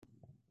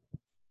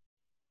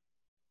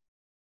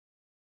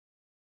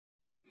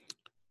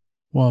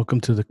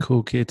Welcome to the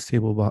Cool Kids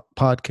Table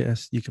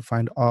podcast. You can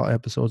find all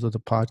episodes of the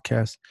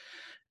podcast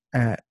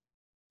at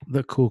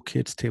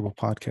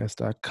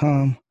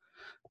thecoolkidstablепodcast.com.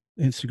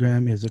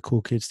 Instagram is the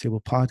Cool Kids Table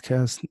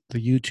Podcast.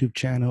 The YouTube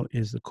channel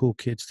is the Cool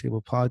Kids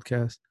Table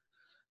Podcast.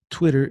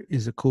 Twitter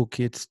is the Cool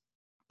Kids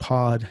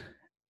Pod.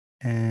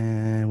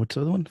 And what's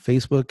the other one?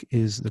 Facebook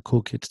is the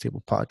Cool Kids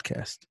Table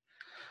Podcast.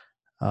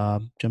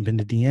 Jump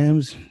into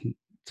DMs.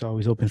 It's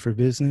always open for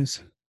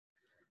business.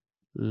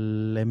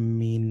 Let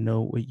me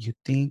know what you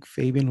think.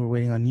 Fabian, we're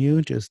waiting on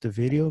you. Just the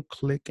video.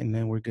 Click, and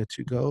then we're good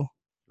to go.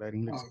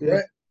 Lighting looks good.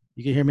 Right.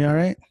 You can hear me all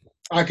right?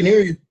 I can hear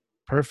you.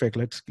 Perfect.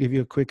 Let's give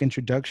you a quick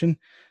introduction.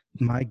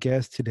 My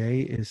guest today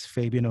is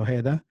Fabian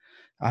Ojeda.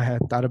 I had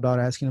thought about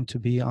asking him to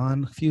be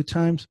on a few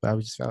times, but I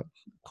just felt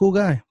cool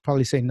guy.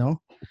 Probably say no,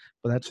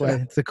 but that's why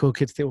it's the Cool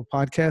Kids Table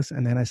podcast.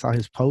 And then I saw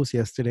his post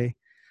yesterday.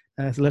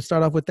 So let's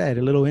start off with that.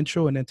 A little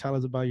intro, and then tell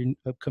us about your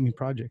upcoming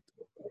project.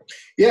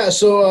 Yeah.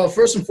 So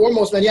first and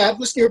foremost, man, I've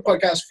listened to your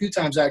podcast a few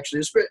times actually.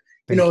 It's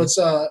it's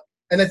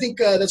and I think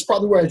that's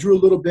probably where I drew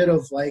a little bit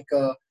of like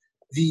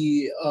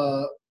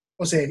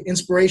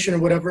inspiration or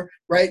whatever,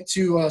 right?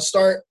 To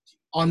start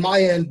on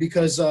my end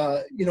because we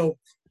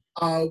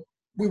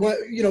went,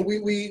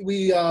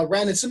 we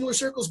ran in similar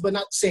circles, but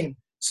not the same.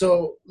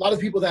 So a lot of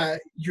people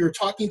that you're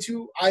talking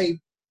to, I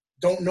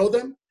don't know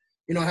them,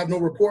 I have no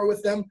rapport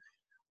with them.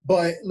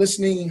 But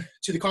listening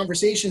to the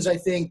conversations, I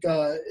think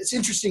it's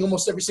interesting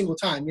almost every single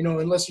time,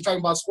 unless you're talking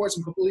about sports,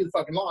 I'm completely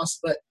fucking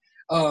lost. But,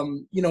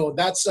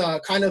 that's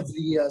kind of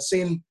the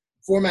same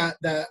format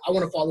that I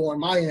want to follow on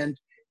my end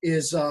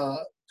is I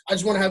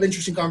just want to have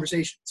interesting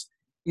conversations.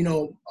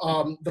 The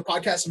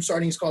podcast I'm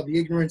starting is called the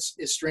Ignorance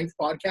is Strength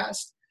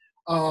podcast.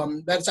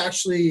 That's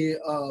actually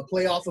a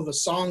play off of a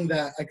song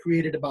that I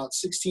created about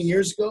 16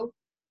 years ago,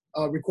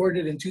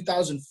 recorded in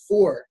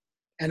 2004,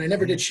 and I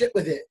never did shit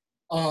with it.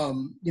 I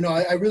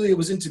really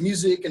was into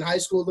music in high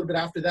school a little bit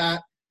after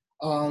that.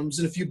 Was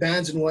in a few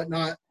bands and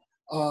whatnot.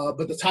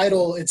 But the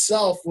title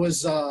itself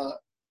was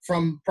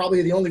from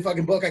probably the only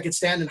fucking book I could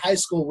stand in high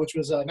school, which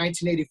was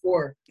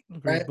 1984.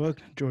 Great right?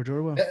 book, George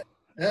Orwell.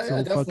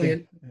 Yeah,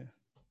 definitely.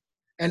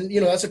 And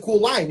that's a cool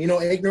line.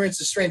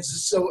 Ignorance is strength.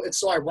 It's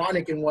so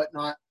ironic and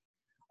whatnot.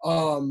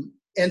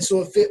 And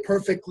so it fit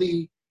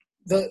perfectly.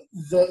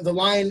 The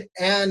line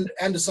and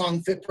the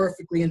song fit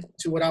perfectly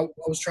into what I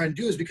was trying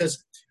to do is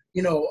because.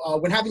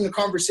 When having a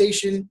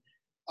conversation,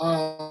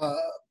 you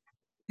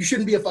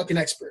shouldn't be a fucking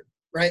expert,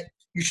 right?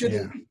 You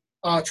shouldn't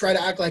try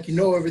to act like you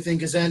know everything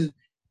because then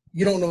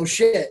you don't know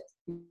shit.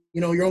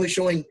 You're only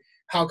showing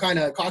how kind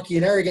of cocky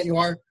and arrogant you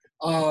are,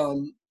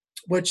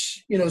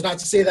 which, is not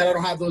to say that I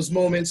don't have those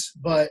moments,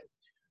 but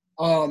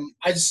I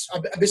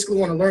basically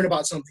want to learn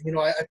about something.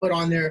 I put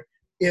on there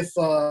if,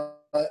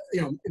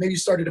 maybe you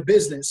started a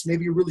business,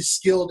 maybe you're really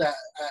skilled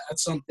at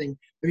something,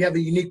 maybe you have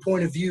a unique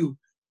point of view.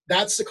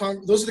 Those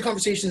are the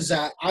conversations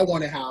that I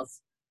want to have.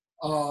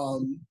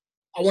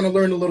 I want to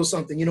learn a little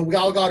something. We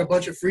all got a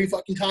bunch of free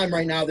fucking time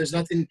right now. There's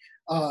nothing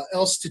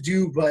else to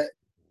do but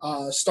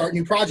start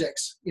new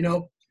projects.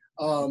 I'm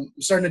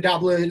starting to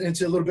dabble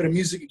into a little bit of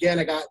music again.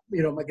 I got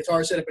my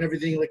guitar set up and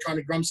everything,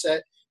 electronic drum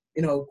set.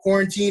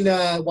 Quarantine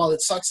while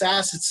it sucks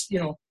ass, it's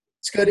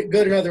good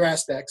in other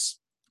aspects.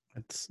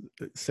 I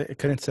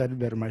couldn't have said it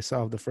better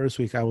myself. The first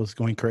week I was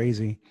going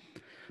crazy.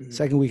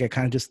 Second week, I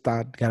kind of just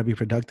thought, got to be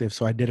productive.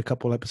 So I did a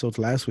couple episodes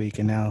last week,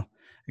 and now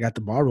I got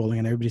the ball rolling,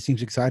 and everybody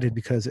seems excited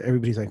because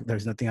everybody's like,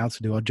 there's nothing else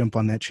to do. I'll jump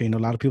on that train. A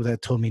lot of people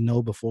that told me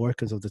no before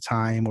because of the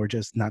time or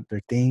just not their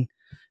thing.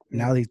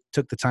 Now they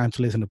took the time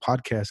to listen to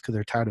podcasts because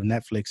they're tired of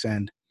Netflix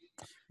and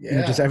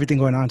just everything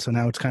going on. So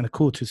now it's kind of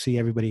cool to see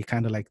everybody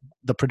kind of like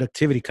the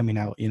productivity coming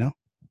out,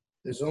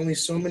 There's only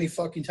so many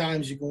fucking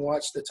times you can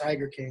watch The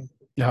Tiger King.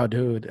 Oh,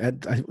 dude.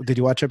 Did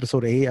you watch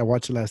episode 8? I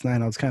watched it last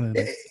night. I was kind of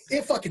like...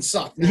 It fucking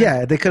sucked, man.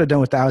 Yeah, they could have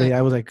done without it.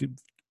 I was like,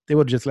 they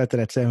would have just left it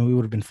at 7. We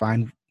would have been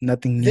fine.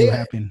 Nothing new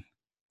happened.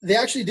 They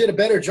actually did a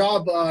better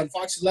job on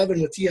Fox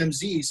 11 with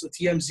TMZ. So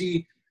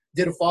TMZ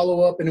did a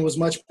follow-up, and it was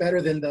much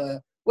better than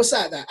what's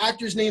that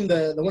actor's name?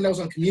 The one that was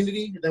on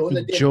Community? The one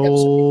that did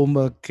Joe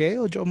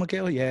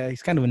McHale? Yeah,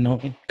 he's kind of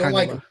annoying. Don't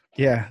like him.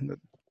 Yeah.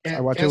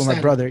 I watched it with my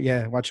brother.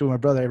 Yeah, watched it with my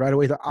brother. Right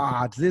away,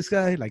 it's this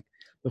guy. Like,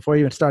 before he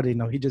even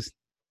started,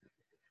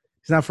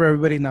 he's not for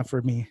everybody, not for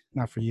me,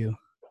 not for you.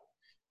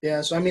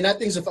 Yeah, so, that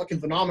thing's a fucking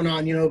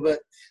phenomenon, but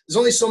there's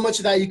only so much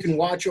of that you can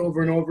watch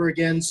over and over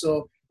again.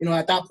 So,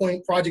 at that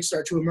point, projects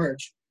start to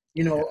emerge.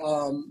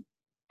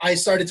 I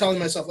started telling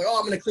myself, like,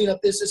 I'm going to clean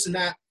up this, and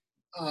that.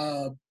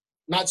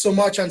 Not so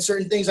much on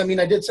certain things. I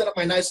did set up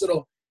my nice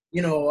little,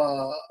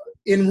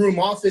 in-room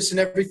office and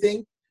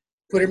everything.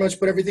 Pretty much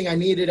put everything I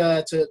needed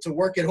to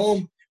work at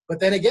home. But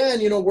then again,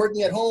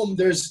 working at home,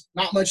 there's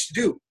not much to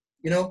do,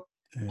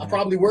 I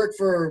probably work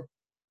for...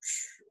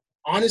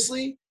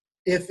 Honestly,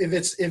 if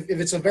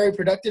it's a very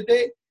productive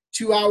day,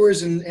 2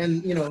 hours and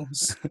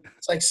it's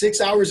like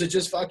 6 hours of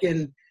just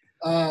fucking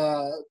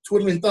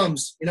twiddling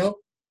thumbs,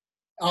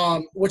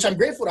 which I'm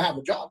grateful to have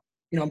a job.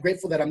 I'm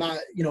grateful that I'm not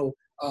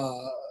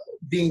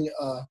being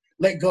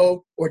let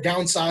go or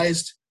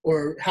downsized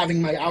or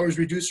having my hours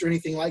reduced or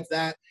anything like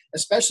that.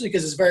 especially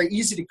because it's very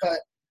easy to cut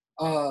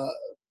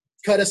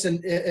us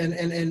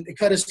and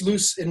cut us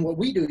loose in what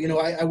we do. You know,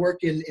 I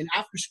work in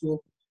after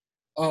school.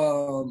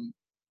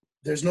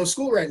 There's no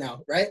school right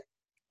now, right?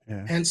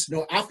 Yeah. Hence,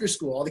 no after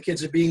school. All the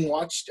kids are being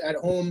watched at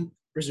home,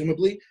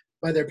 presumably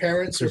by their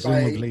parents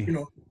Presumably.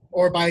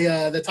 or by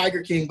the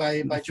Tiger King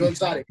by Joe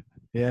Exotic.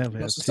 Yeah, You know,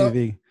 man. so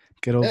TV.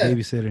 Good old yeah,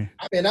 babysitter.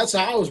 I mean that's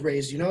how I was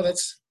raised. You know,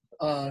 that's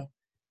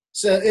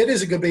so it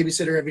is a good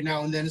babysitter every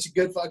now and then. It's a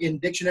good fucking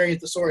dictionary and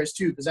thesaurus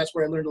too, because that's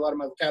where I learned a lot of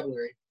my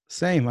vocabulary.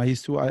 Same.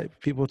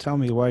 People tell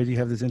me, why do you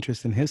have this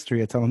interest in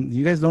history? I tell them,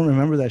 you guys don't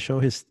remember that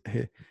show,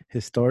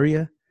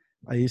 Historia?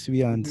 I used to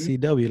be on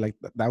Mm-hmm. CW. Like,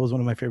 that was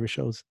one of my favorite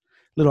shows.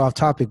 A little off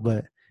topic,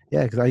 but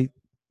yeah, because I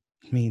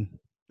mean,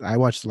 I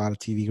watched a lot of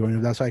TV growing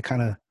up. That's why I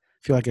kind of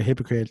feel like a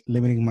hypocrite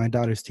limiting my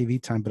daughter's TV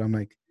time. But I'm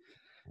like,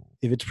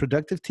 if it's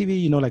productive TV,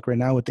 you know, like right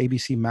now with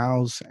ABC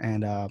Mouse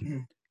and Mm-hmm.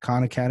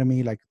 Khan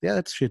Academy, like, yeah,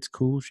 that shit's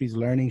cool. She's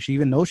learning. She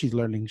even knows she's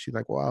learning. She's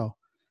like, wow,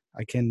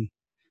 I can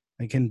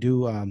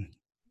do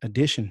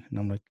addition. And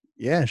I'm like,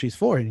 yeah, she's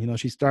 4. And, you know,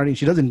 she's starting.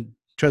 She doesn't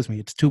trust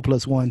me. It's 2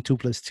 plus 1, 2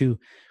 plus 2.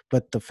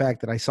 But the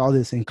fact that I saw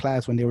this in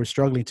class when they were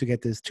struggling to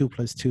get this 2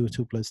 plus 2,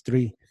 2 plus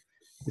 3,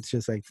 it's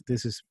just like,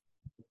 this is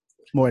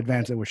more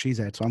advanced than where she's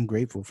at. So I'm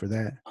grateful for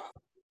that.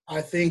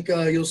 I think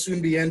you'll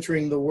soon be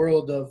entering the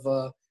world of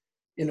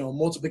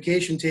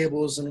multiplication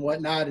tables and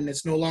whatnot, and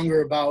it's no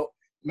longer about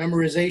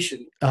memorization.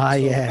 So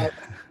Yeah.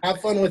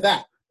 have fun with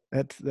that.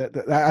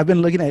 I've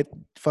been looking at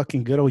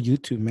fucking good old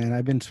YouTube, man.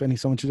 I've been spending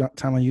so much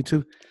time on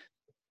YouTube.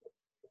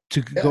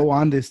 To Yeah. go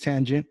on this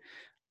tangent,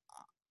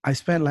 I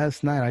spent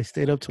last night, I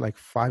stayed up to like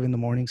 5 in the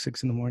morning,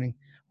 6 in the morning,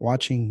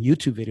 watching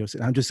YouTube videos.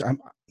 And I'm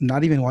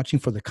not even watching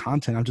for the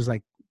content. I'm just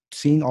like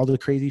seeing all the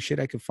crazy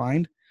shit I could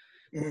find.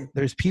 Mm-hmm.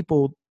 There's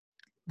people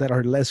that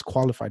are less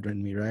qualified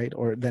than me, right?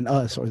 Or than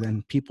us, or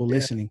than people Yeah.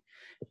 listening.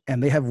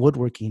 And they have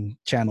woodworking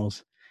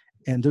channels.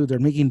 And dude, they're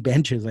making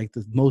benches, like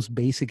the most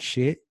basic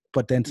shit.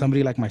 But then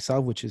somebody like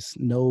myself, which is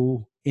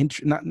no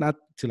interest, not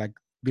to like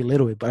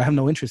belittle it, but I have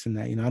no interest in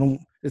that. You know,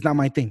 it's not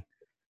my thing.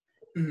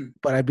 Mm-hmm.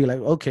 But I'd be like,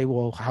 okay,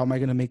 well, how am I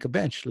going to make a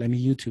bench? Let me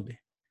YouTube it.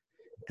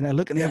 And I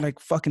look and they have like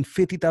fucking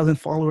 50,000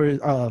 followers,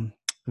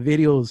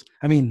 videos.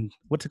 I mean,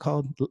 what's it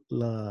called?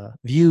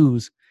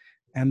 Views.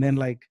 And then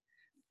like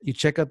you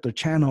check out their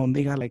channel and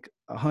they got like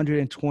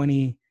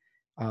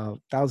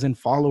 120,000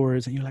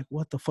 followers. And you're like,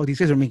 what the fuck? These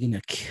guys are making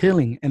a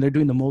killing and they're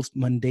doing the most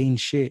mundane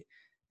shit.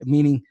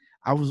 Meaning,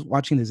 I was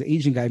watching this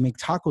Asian guy make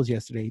tacos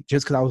yesterday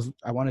just because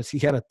I wanted to see.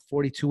 He had a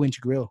 42-inch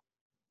grill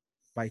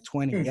by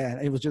 20. Mm-hmm. Yeah,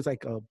 it was just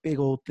like a big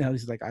old, you know,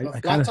 he's like, A I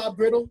kind flat of, top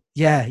griddle.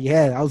 yeah.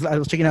 I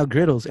was checking out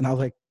griddles and I was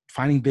like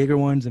finding bigger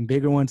ones and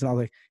bigger ones. And I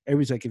was like,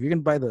 everybody's like, if you're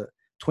gonna buy the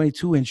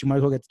 22-inch, you might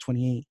as well get the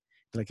 28.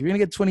 Like, if you're gonna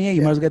get 28,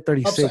 you Yeah. might as well get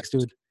 36, Upside.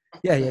 dude.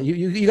 Yeah,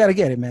 you got to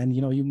get it, man.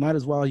 You know, you might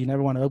as well. You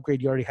never want to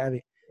upgrade. You already have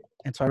it.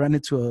 And so I ran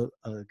into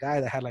a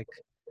guy that had like,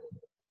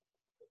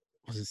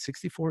 was it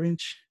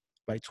 64-inch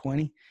by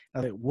 20? I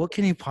was like, what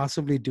can you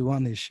possibly do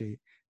on this shit?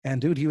 And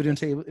dude, he wouldn't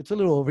say it's a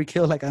little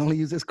overkill. Like, I only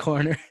use this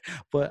corner,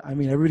 but I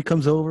mean, everybody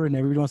comes over and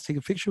everybody wants to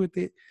take a picture with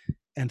it.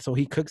 And so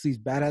he cooks these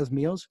badass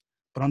meals,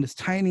 but on this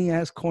tiny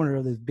ass corner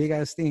of this big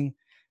ass thing,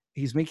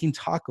 he's making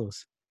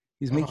tacos.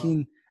 He's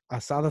making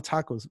asada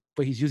tacos,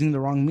 but he's using the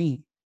wrong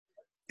meat.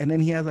 And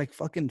then he has like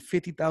fucking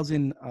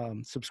 50,000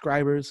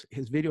 subscribers.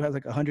 His video has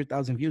like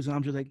 100,000 views. And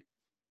I'm just like,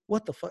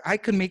 what the fuck? I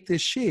could make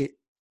this shit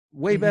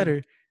way Mm-hmm.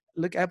 better.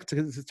 Look,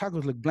 because the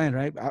tacos look bland,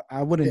 right?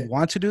 I wouldn't Yeah.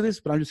 want to do this,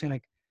 but I'm just saying,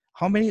 like,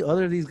 how many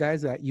other of these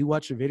guys that you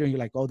watch the video and you're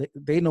like, oh,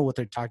 they know what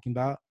they're talking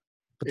about,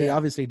 but they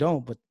obviously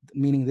don't. But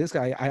meaning this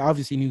guy, I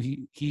obviously knew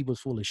he was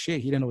full of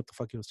shit. He didn't know what the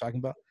fuck he was talking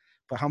about.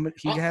 But how many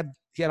he had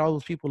all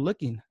those people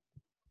looking.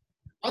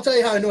 I'll tell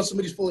you how I know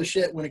somebody's full of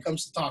shit when it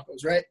comes to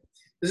tacos, right?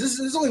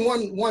 There's only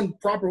one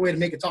proper way to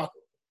make a taco,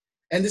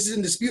 and this is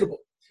indisputable.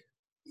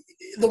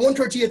 The one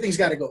tortilla thing's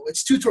got to go.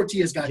 It's 2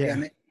 tortillas,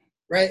 goddammit,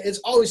 right? It's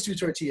always 2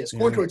 tortillas,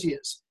 corn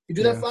tortillas. You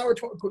do that flour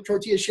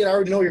tortilla shit, I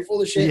already know you're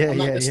full of shit. I'm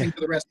not listening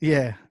to the rest.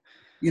 Yeah.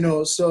 You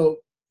know, so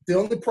the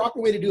only proper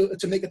way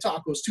to make a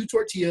taco is 2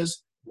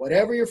 tortillas,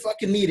 whatever your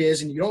fucking meat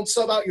is, and you don't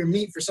sub out your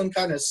meat for some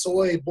kind of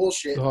soy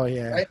bullshit. Oh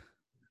yeah. Right?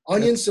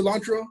 Onion,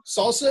 cilantro,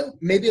 salsa,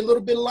 maybe a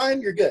little bit of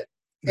lime, you're good.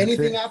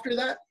 Anything after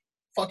that,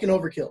 fucking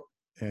overkill.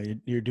 Yeah,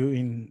 you're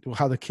doing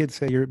how the kids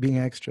say you're being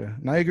extra.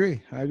 And I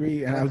agree.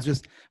 And I was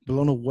just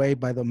blown away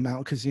by the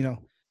amount, because, you know,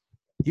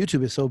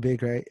 YouTube is so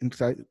big, right? And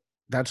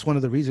that's one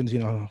of the reasons, you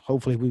know,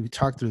 hopefully we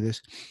talk through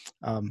this.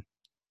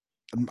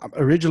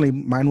 Originally,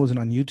 mine wasn't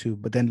on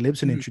YouTube, but then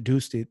Libsyn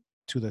introduced it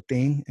to the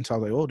thing. And so I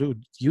was like, oh,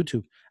 dude,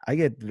 YouTube. I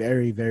get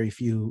very, very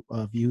few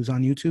views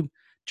on YouTube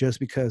just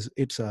because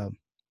it's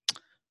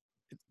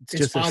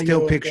just a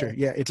still picture.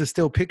 Yeah, it's a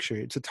still picture.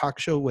 It's a talk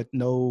show with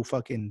no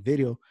fucking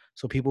video.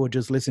 So people would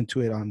just listen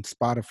to it on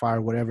Spotify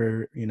or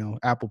whatever, you know,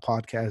 Apple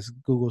Podcasts,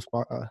 Google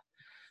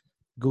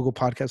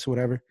Podcasts or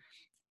whatever.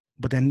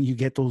 But then you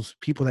get those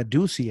people that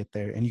do see it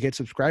there and you get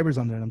subscribers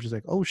on there. And I'm just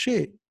like, oh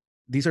shit,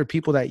 these are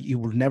people that you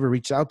would never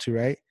reach out to,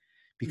 right?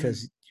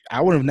 Because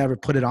I would have never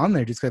put it on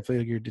there just because I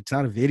figured it's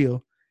not a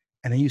video.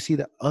 and then you see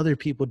the other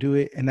people do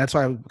it, and that's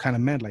why I kind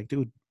of meant like,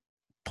 dude,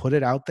 put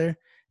it out there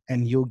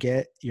and you'll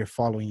get your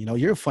following. You know,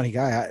 you're a funny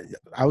guy.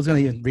 I was gonna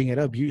even bring it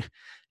up.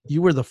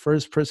 You were the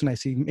first person I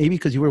see, maybe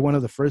because you were one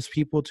of the first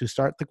people to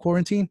start the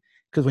quarantine.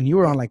 Because when you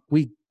were on like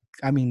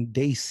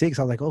day 6,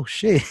 I was like, oh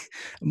shit,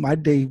 my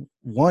day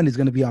 1 is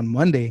gonna be on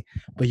Monday.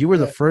 But you were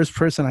the first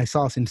person I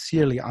saw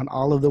sincerely on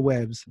all of the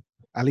webs,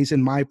 at least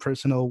in my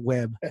personal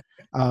web,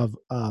 of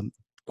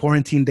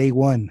quarantine day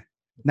 1.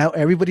 Now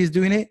everybody's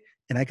doing it,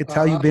 and I could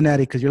tell you've been at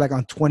it because you're like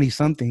on 20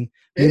 something.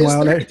 It is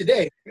Meanwhile, 30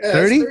 today. Yeah,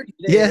 30? it's 30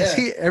 today. Yeah, Yeah.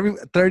 see, every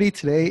 30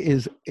 today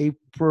is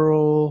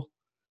April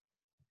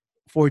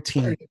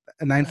 14th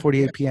at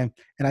 9:48 p.m.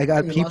 And I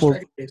got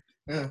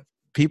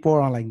people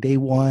are on like day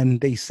 1,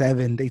 day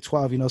 7, day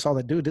 12. You know, so I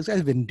was like, dude, this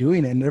guy's been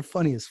doing it, and they're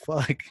funny as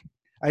fuck.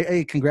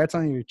 Hey, congrats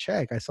on your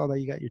check. I saw that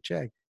you got your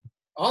check.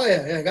 Oh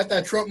yeah, I got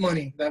that Trump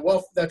money,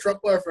 that Trump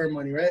welfare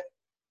money, right?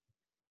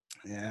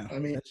 Yeah. I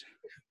mean,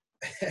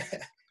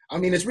 I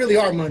mean, it's really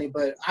our money,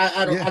 but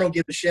I don't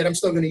give a shit. I'm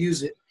still gonna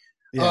use it.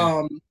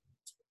 Yeah.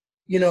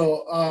 You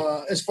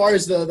know, as far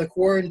as the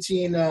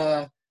quarantine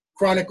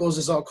chronicles,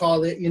 as I'll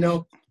call it, you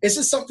know, it's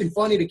just something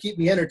funny to keep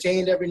me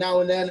entertained every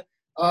now and then.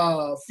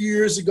 A few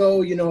years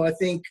ago, you know, I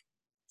think,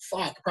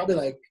 probably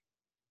like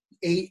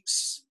 8,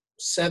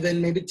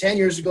 7, maybe 10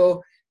 years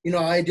ago, you know,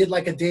 I did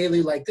like a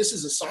daily, like, this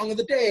is a song of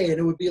the day. And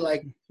it would be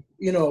like,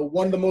 you know,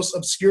 one of the most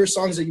obscure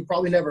songs that you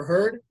probably never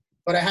heard,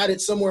 but I had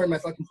it somewhere in my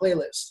fucking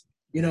playlist,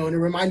 you know, and it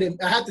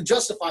reminded, I had to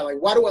justify, like,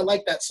 why do I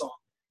like that song,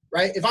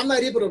 right? If I'm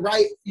not able to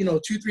write, you know,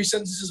 2-3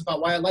 sentences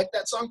about why I like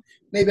that song,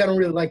 maybe I don't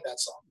really like that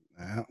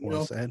song.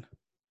 Well said.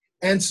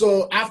 And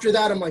so after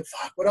that, I'm like,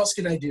 fuck, what else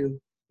can I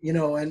do? You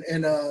know, and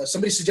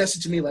somebody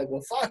suggested to me, like,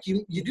 well, fuck,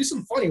 you do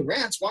some funny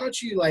rants. Why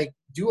don't you, like,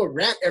 do a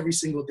rant every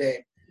single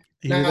day?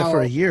 You did that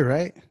for a year,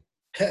 right?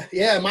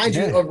 Yeah, mind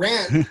you, a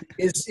rant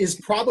is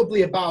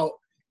probably about,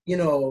 you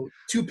know,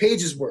 2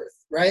 pages worth,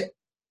 right?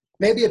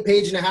 Maybe a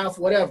page and a half,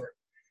 whatever.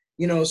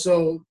 You know,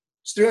 so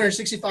it's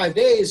 365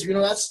 days, you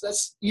know,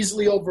 that's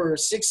easily over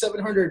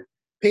 600-700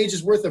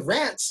 pages worth of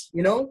rants,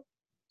 you know?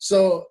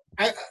 So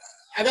I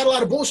got a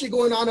lot of bullshit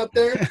going on up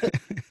there,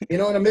 you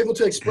know, and I'm able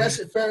to express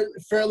it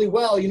fairly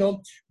well, you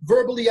know.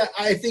 Verbally,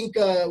 I think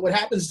what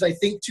happens is I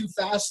think too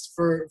fast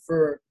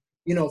for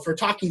you know, for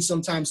talking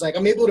sometimes. Like,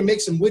 I'm able to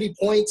make some witty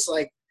points,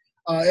 like,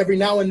 every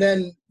now and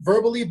then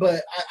verbally,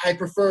 but I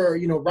prefer,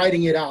 you know,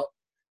 writing it out.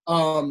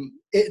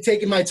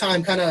 Taking my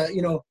time, kind of,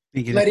 you know,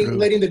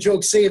 letting the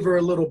joke savor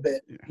a little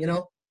bit, you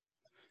know.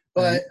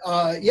 But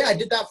yeah, I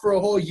did that for a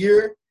whole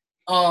year.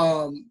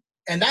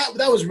 And that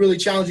was really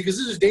challenging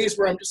because there's days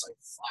where I'm just like,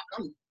 fuck,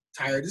 I'm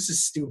tired. This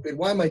is stupid.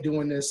 Why am I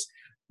doing this?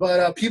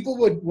 But people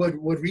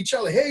would reach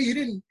out like, hey, you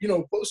didn't, you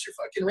know, post your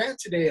fucking rant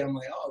today. I'm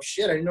like, oh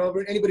shit, I didn't know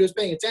anybody was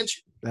paying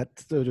attention.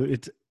 That's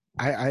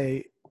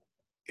I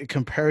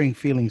comparing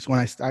feelings when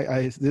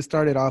I this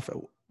started off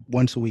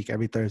once a week,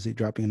 every Thursday,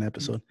 dropping an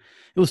episode.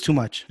 Mm-hmm. It was too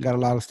much. Got a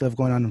lot of stuff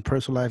going on in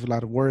personal life, a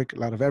lot of work, a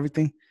lot of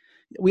everything.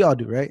 We all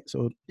do, right?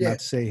 So not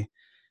to say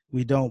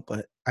we don't,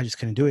 but I just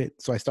couldn't do it.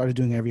 So I started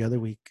doing it every other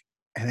week.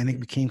 And then it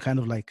became kind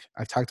of like,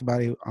 I've talked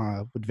about it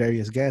with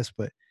various guests,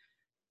 but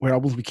where it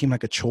almost became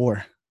like a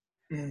chore.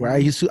 Mm-hmm. Where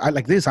I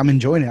like this, I'm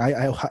enjoying it.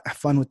 I have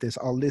fun with this.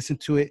 I'll listen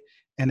to it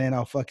and then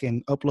I'll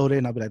fucking upload it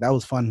and I'll be like, that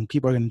was fun.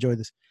 People are going to enjoy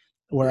this.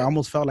 Where I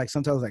almost felt like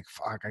sometimes like,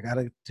 fuck, I got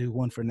to do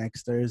one for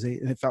next Thursday.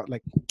 And it felt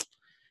like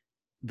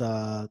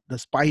the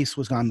spice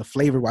was gone, the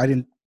flavor, where I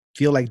didn't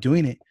feel like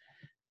doing it.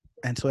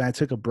 And so I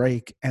took a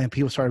break and then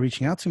people started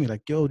reaching out to me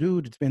like, yo,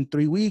 dude, it's been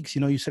 3 weeks.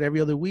 You know, you said every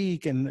other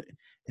week. And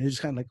it's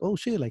just kind of like, oh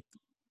shit, like,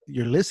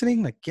 you're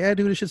listening? Like, yeah,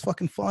 dude, it's just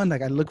fucking fun.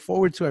 Like, I look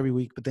forward to every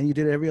week, but then you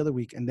did it every other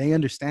week and they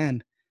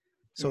understand.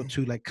 So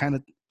to like kind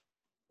of,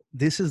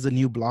 this is the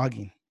new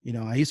blogging. You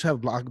know, I used to have a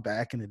blog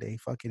back in the day,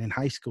 fucking in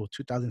high school,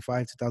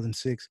 2005,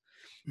 2006,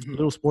 a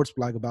little sports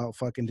blog about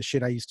fucking the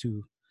shit I used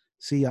to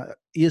see.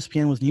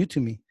 ESPN was new to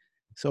me.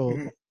 So,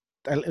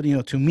 you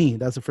know, to me,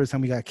 that's the first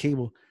time we got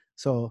cable.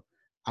 So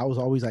I was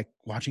always like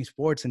watching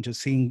sports and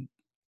just seeing,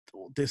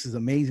 oh, this is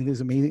amazing. This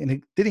is amazing. And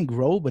it didn't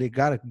grow, but it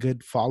got a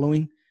good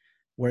following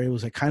where it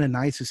was like kind of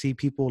nice to see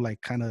people like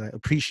kind of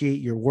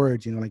appreciate your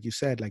words, you know, like you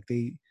said, like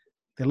they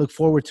look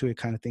forward to it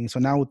kind of thing. So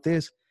now with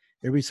this,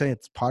 everybody say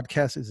it's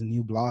podcast is a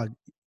new blog.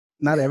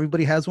 Not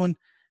everybody has one,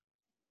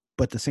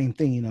 but the same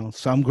thing, you know,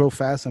 some grow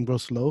fast, some grow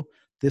slow.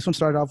 This one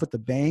started off with a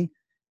bang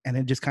and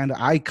then just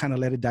I kind of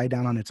let it die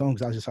down on its own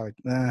because I was just like,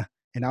 nah.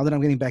 And now that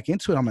I'm getting back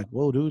into it, I'm like,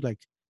 whoa, dude, like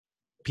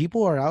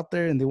people are out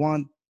there and they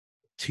want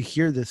to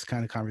hear this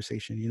kind of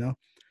conversation, you know?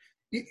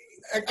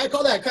 I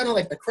call that kind of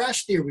like the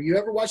Crash theory. You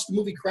ever watched the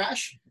movie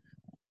Crash?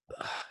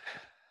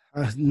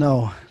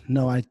 No.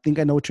 I think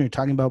I know what you're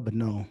talking about, but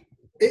no.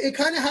 It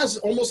kind of has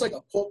almost like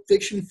a Pulp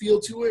Fiction feel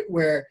to it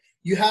where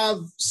you have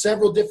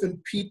several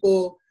different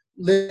people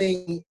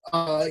living,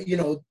 you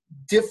know,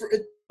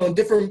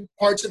 different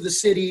parts of the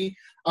city.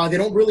 They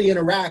don't really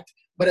interact,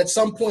 but at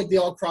some point they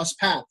all cross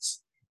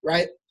paths,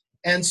 right?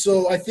 And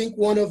so I think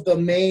one of the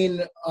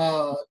main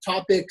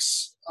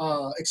topics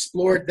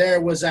explored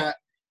there was that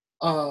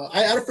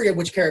I don't forget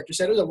which character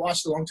said it. I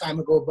watched a long time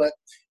ago, but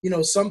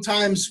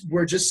sometimes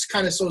we're just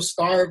kind of so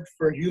starved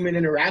for human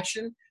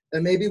interaction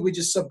that maybe we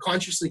just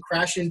subconsciously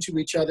crash into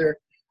each other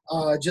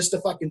just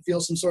to fucking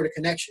feel some sort of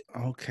connection.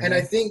 Okay. And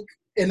I think,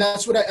 and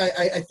that's what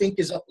I think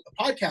is up with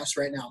the podcast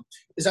right now,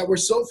 is that we're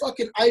so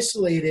fucking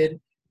isolated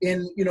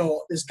in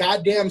this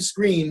goddamn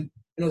screen,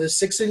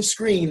 this 6-inch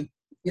screen,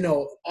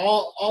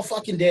 all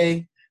fucking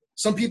day.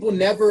 Some people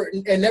never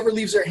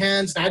leaves their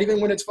hands, not even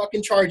when it's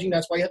fucking charging.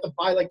 That's why you have to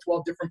buy like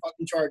 12 different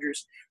fucking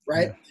chargers,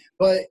 right? Yeah.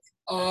 But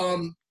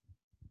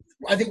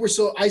I think we're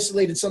so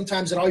isolated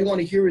sometimes that all you want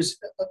to hear is,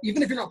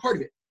 even if you're not part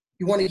of it,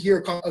 you want to hear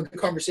a good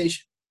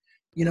conversation,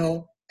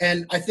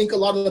 And I think a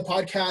lot of the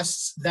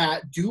podcasts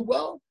that do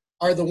well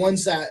are the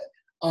ones that,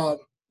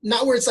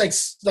 not where it's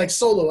like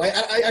solo.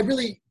 I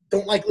really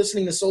don't like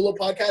listening to solo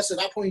podcasts. At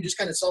that point, you're just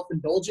kind of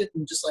self-indulgent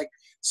and just like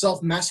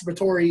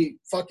self-masturbatory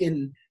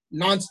fucking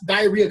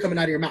diarrhea coming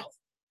out of your mouth,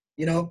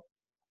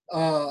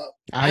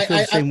 I feel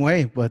the same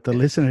way, but the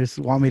listeners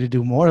want me to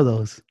do more of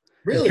those.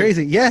 Really? It's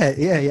crazy. Yeah.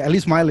 At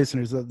least my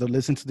listeners, they'll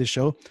listen to the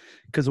show,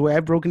 because the way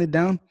I've broken it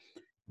down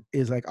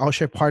is like I'll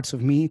share parts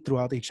of me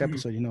throughout each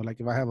episode.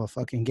 Like if I have a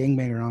fucking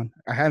gangbanger on,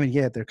 I haven't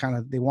yet.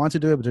 They want to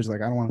do it, but there's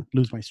like, I don't want to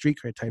lose my street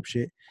cred type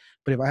shit.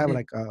 But if I have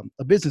like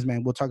a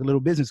businessman, we'll talk a little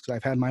business, because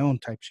I've had my own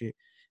type shit.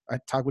 I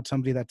talk with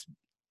somebody that's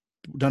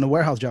done a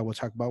warehouse job, we'll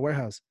talk about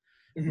warehouse.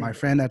 My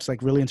friend that's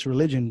like really into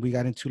religion, we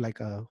got into like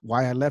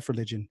why I left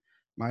religion.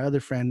 My other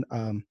friend,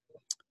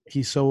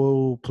 he's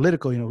so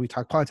political, we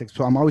talk politics.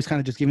 So I'm always kind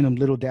of just giving them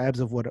little dabs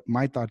of what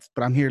my thoughts,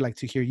 but I'm here like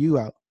to hear you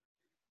out.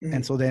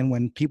 And so then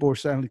when people were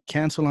starting to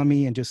cancel on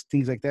me and just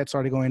things like that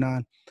started going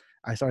on,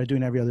 I started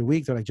doing every other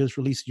week. They're like, just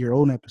release your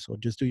own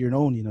episode, just do your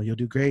own, you'll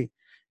do great.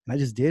 And I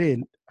just did it.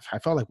 And I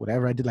felt like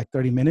whatever. I did like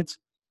 30 minutes.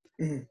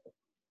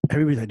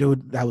 Everybody's like,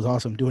 dude, that was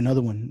awesome. Do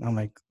another one. I'm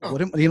like,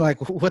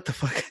 what the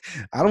fuck?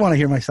 I don't want to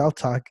hear myself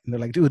talk. And they're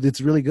like, dude,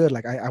 it's really good.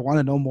 Like, I want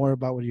to know more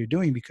about what you're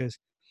doing, because,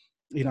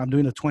 I'm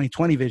doing the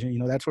 2020 vision.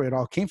 That's where it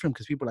all came from,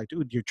 because people are like,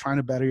 dude, you're trying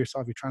to better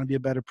yourself. You're trying to be a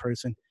better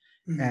person.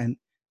 And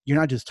you're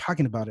not just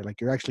talking about it.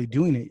 Like, you're actually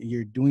doing it.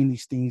 You're doing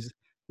these things.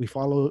 We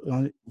follow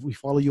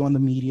you on the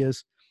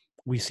medias.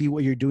 We see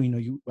what you're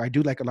doing. I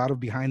do like a lot of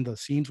behind the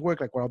scenes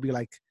work, like where I'll be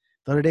like,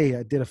 the other day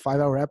I did a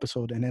 5-hour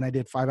episode, and then I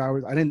did 5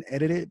 hours. I didn't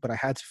edit it, but I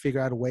had to figure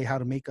out a way how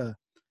to make I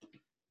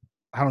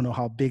don't know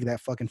how big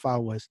that fucking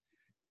file was,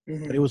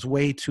 but it was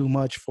way too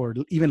much for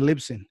even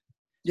Libsyn.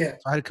 Yeah.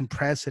 So I had to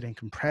compress it and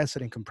compress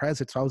it and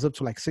compress it. So I was up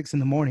to like 6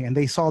 a.m, and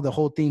they saw the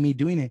whole thing, me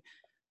doing it.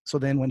 So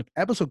then when the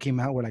episode came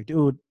out, we're like,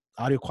 dude,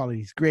 audio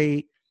quality is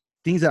great.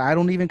 Things that I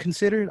don't even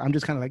consider, I'm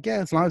just kind of like, yeah,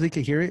 as long as they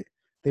can hear it,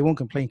 they won't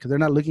complain, because they're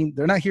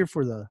not here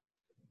for the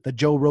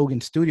Joe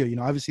Rogan studio.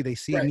 Obviously they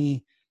see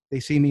me. They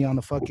see me on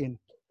the fucking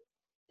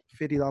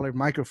 $50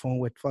 microphone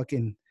with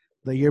fucking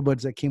the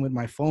earbuds that came with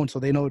my phone. So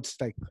they know it's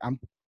like,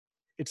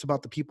 it's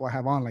about the people I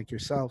have on, like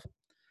yourself.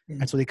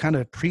 And so they kind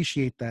of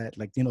appreciate that,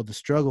 like, the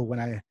struggle. When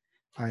I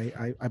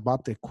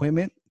bought the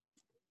equipment,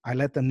 I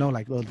let them know,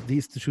 like, well,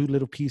 these 2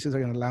 little pieces are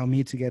going to allow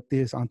me to get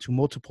this onto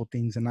multiple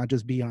things and not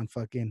just be on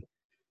fucking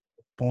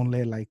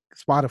Ponle, like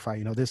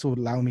Spotify. This will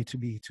allow me to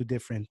be 2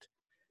 different,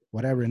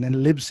 whatever. And then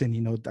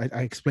Libsyn,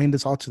 I explained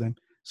this all to them.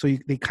 So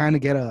they kind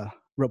of get a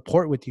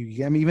rapport with you. You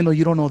get me? Even though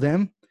you don't know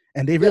them,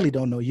 and they really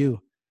don't know you.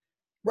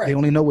 Right. They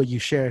only know what you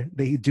share.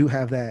 They do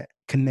have that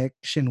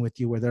connection with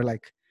you where they're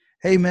like,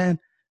 hey, man,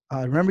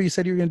 remember you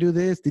said you were going to do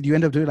this? Did you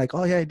end up doing it? Like,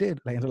 oh, yeah, I did.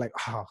 Like, and they're like,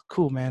 oh,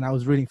 cool, man. I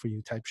was rooting for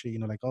you type shit,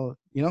 like, oh,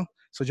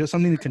 So just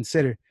something to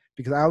consider,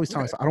 because I always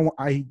tell myself,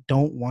 I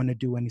don't want to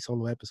do any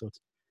solo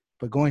episodes.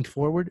 But going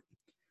forward,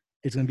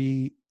 it's going to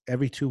be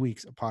every 2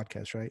 weeks a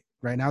podcast, right?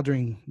 Right now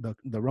during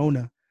the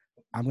Rona,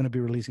 I'm going to be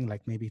releasing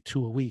like maybe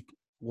 2 a week,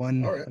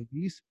 one of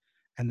these,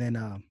 and then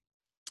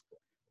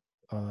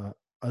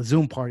a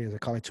Zoom party, as I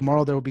call it.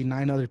 Tomorrow there will be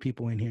 9 other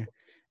people in here,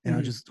 and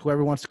I'll just,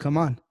 whoever wants to come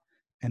on,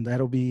 and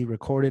that'll be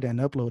recorded and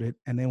uploaded.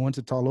 And then once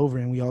it's all over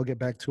and we all get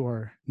back to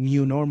our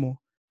new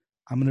normal,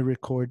 I'm going to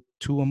record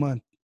 2 a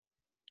month.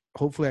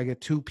 Hopefully I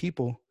get 2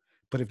 people,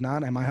 but if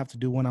not, I might have to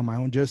do one on my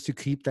own just to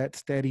keep that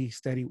steady.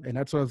 And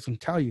that's what I was going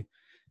to tell you.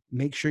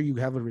 Make sure you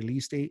have a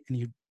release date and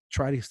you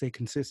try to stay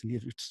consistent.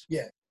 If it's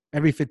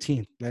every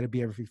 15th, let it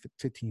be every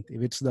 15th.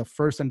 If it's the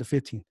 1st and the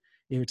 15th,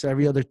 if it's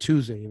every other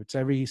Tuesday, if it's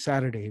every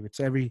Saturday, if it's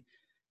every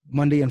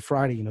Monday and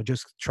Friday,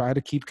 just try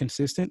to keep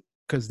consistent,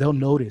 because they'll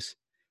notice,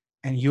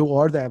 and you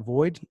are that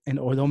void,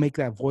 or they'll make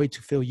that void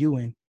to fill you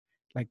in.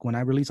 Like when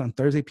I release on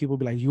Thursday, people will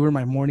be like, you were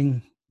my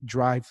morning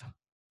drive,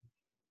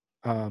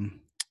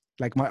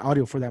 like my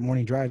audio for that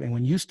morning drive. And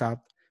when you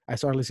stopped, I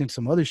started listening to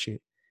some other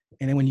shit.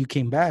 And then when you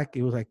came back,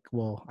 it was like,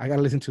 well, I got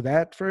to listen to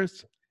that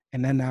first.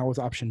 And then now was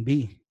option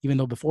B, even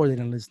though before they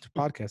didn't listen to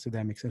podcasts, if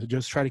that makes sense. So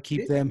just try to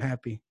keep them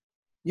happy.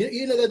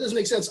 That does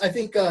make sense. I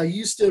think you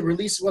used to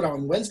release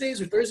on Wednesdays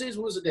or Thursdays?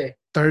 What was the day?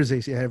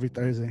 Thursdays, yeah, every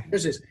Thursday.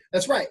 Thursdays.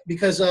 That's right,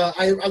 because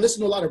I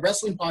listen to a lot of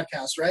wrestling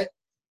podcasts, right?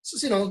 It's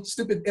just,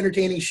 stupid,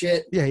 entertaining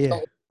shit,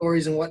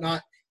 stories and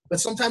whatnot. But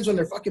sometimes when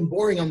they're fucking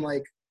boring, I'm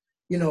like,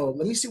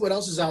 let me see what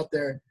else is out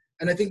there.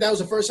 And I think that was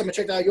the first time I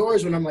checked out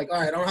yours when I'm like, all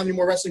right, I don't have any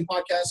more wrestling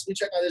podcasts. Let me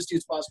check out this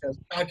dude's podcast.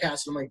 And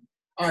I'm like,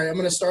 all right, I'm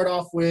going to start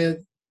off with,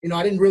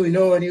 I didn't really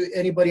know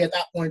anybody at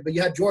that point, but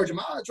you had George. I'm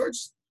like, George,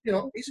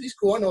 he's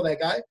cool. I know that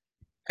guy.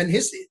 And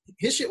his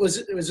shit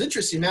was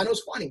interesting, man. It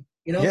was funny,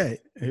 Yeah.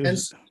 And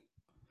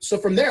so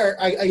from there,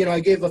 I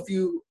gave a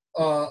few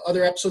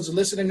other episodes a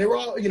listen, and they were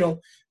all,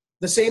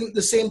 the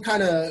same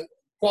kind of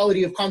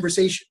quality of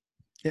conversation.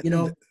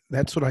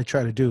 That's what I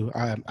try to do.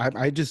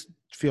 I just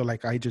feel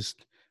like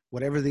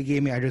whatever they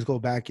gave me, I just go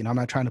back. I'm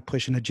not trying to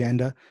push an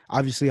agenda.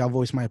 Obviously, I'll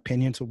voice my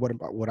opinion. So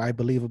what I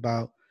believe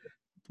about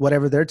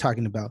whatever they're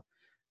talking about.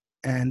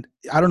 And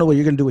I don't know what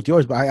you're going to do with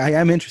yours, but I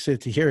am interested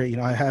to hear it.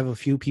 I have a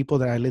few people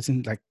that I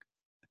listen, like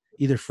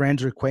either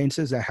friends or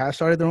acquaintances that have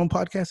started their own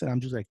podcast. And I'm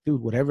just like,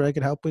 dude, whatever I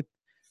could help with,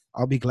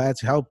 I'll be glad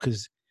to help,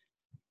 because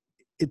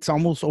it's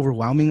almost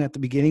overwhelming at the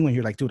beginning when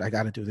you're like, dude, I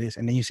got to do this.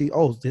 And then you see,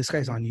 oh, this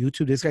guy's on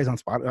YouTube, this guy's on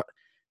Spotify,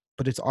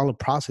 but it's all a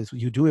process.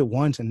 You do it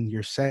once and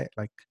you're set.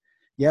 Like,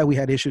 yeah, we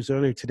had issues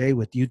earlier today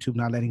with YouTube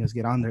not letting us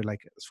get on there,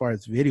 like as far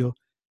as video,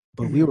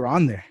 but we were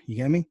on there. You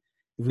get me?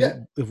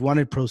 If we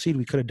wanted to proceed,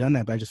 we could have done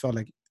that. But I just felt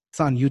like it's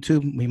on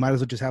YouTube. We might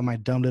as well just have my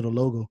dumb little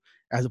logo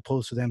as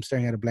opposed to them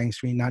staring at a blank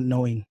screen, not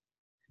knowing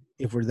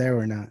if we're there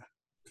or not.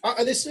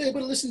 Are they still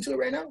able to listen to it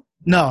right now?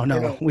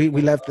 No. We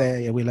left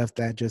that. Yeah, we left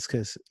that just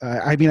because.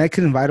 I mean, I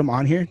could invite them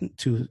on here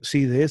to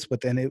see this,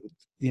 but then it,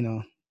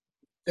 then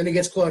it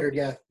gets cluttered.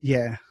 Yeah.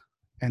 Yeah,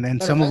 and then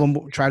some of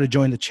them try to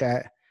join the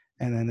chat,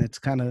 and then it's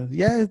kind of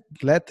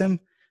let them.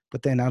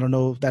 But then I don't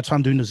know. That's why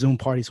I'm doing the Zoom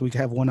party so we can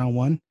have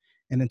one-on-one.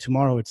 And then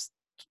tomorrow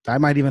I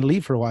might even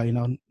leave for a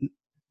while.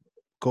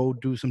 Go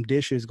do some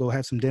dishes, go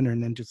have some dinner,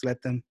 and then just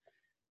let them.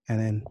 And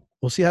then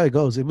we'll see how it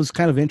goes. It was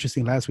kind of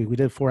interesting last week. We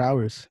did 4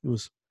 hours. It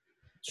was.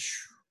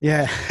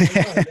 Yeah.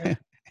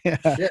 Yeah.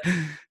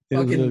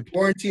 Fucking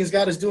quarantine's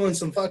got us doing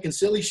some fucking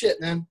silly shit,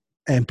 man.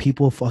 And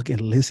people fucking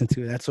listen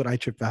to it. That's what I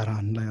tripped out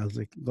on. I was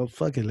like, well,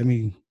 fuck it.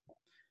 It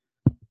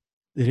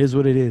is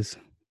what it is.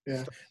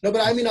 Yeah. No,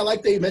 but I mean, I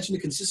like that you mentioned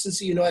the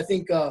consistency. I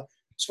think as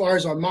far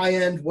as on my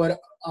end,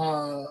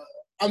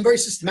 I'm very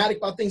systematic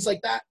about things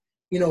like that.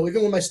 Even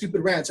with my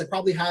stupid rants, I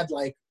probably had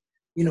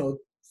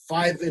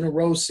 5 in a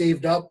row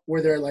saved up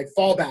where they're like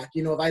fallback.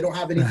 If I don't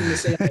have anything to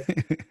say,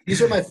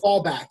 these are my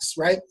fallbacks,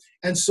 right?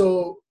 And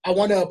so I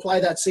want to apply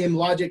that same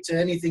logic to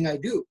anything I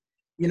do.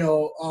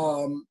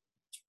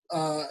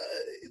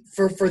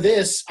 For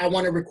this, I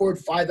want to record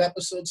 5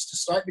 episodes to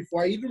start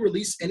before I even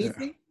release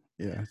anything.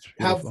 Yeah.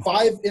 Have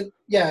 5 in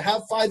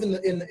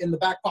the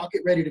back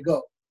pocket ready to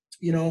go.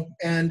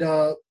 And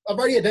I've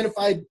already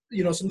identified,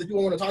 some of the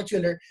people I want to talk to,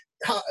 and they're,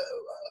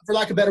 for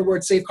lack of a better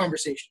word, safe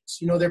conversations.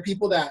 They're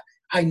people that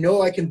I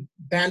know I can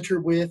banter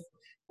with,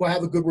 who I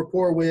have a good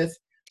rapport with.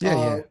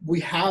 We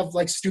have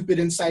like stupid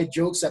inside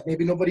jokes that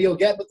maybe nobody will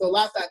get, but they'll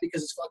laugh at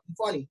because it's fucking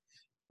funny,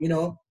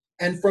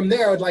 And from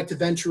there, I'd like to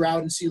venture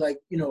out and see,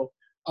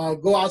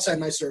 go outside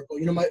my circle.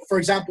 For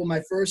example,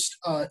 my first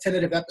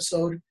tentative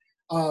episode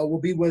will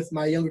be with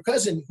my younger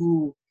cousin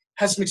who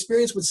has some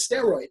experience with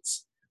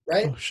steroids,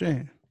 right? Oh,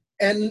 shit.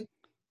 And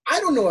I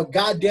don't know a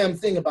goddamn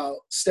thing about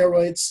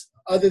steroids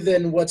other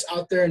than what's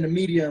out there in the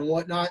media and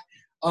whatnot.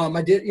 I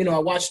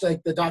watched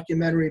the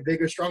documentary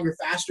Bigger, Stronger,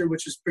 Faster,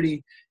 which is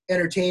pretty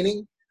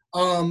entertaining.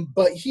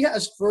 But he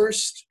has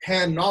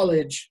first-hand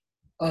knowledge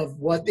of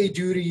what they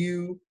do to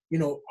you.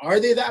 Are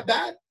they that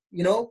bad?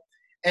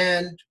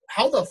 And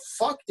how the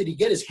fuck did he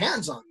get his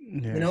hands on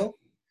them?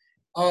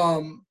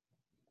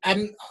 I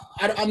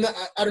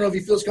don't know if he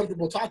feels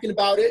comfortable talking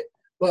about it,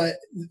 but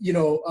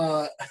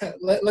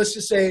let's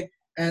just say,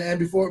 and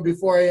before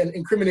I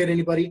incriminate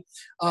anybody,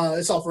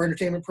 it's all for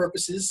entertainment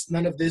purposes.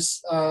 None of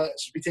this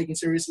should be taken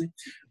seriously.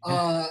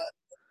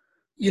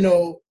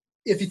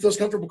 If he feels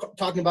comfortable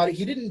talking about it,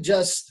 he didn't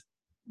just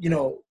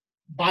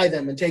buy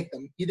them and take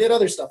them. He did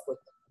other stuff with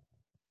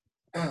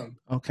them.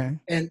 Okay.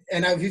 And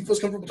if he feels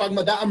comfortable talking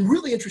about that, I'm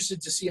really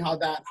interested to see how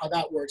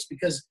that works,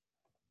 because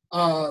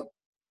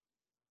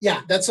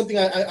that's something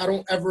I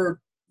don't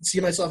ever see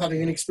myself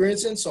having an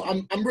experience in. So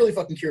I'm really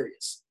fucking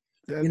curious.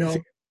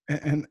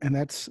 And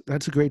that's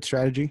a great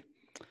strategy.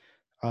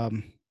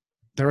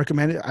 They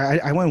recommended.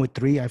 I went with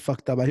 3. I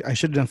fucked up. I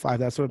should have done 5.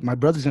 That's what my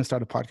brother's gonna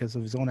start a podcast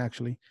of his own,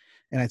 actually,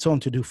 and I told him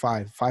to do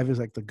 5. 5 is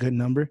like the good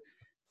number,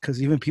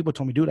 because even people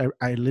told me, dude,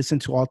 I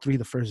listened to all 3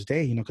 the first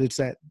day, because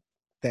it's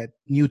that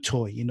new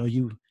toy.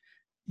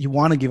 You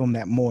want to give them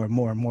that more and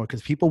more and more,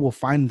 because people will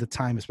find the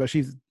time,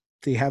 especially if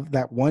they have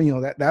that one.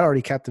 That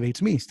already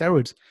captivates me.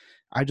 Steroids.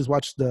 I just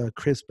watched the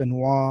Chris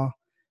Benoit.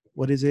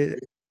 What is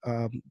it?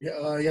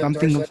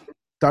 Something.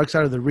 Dark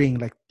Side of the Ring,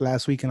 like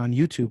last weekend on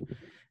YouTube,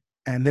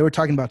 and they were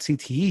talking about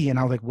CTE, and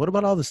I was like, what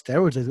about all the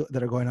steroids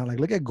that are going on?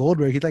 Like, look at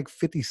Goldberg, he's like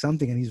 50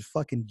 something and he's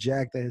fucking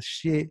jacked as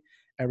shit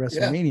at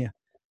WrestleMania.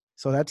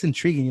 So that's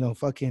intriguing.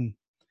 Fucking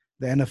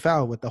the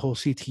NFL with the whole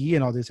CTE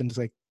and all this, and it's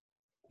like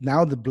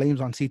now the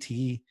blame's on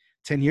CTE.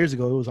 10 years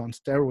ago it was on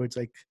steroids.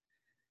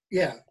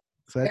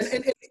 So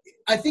and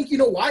I think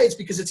why? It's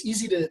because it's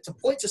easy to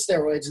point to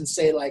steroids and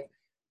say,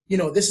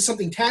 this is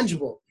something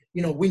tangible.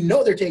 we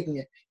know they're taking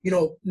it.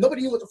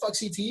 Nobody knew what the fuck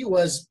CTE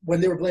was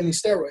when they were blaming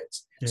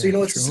steroids. So,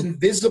 Yeah, it's this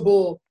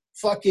invisible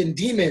fucking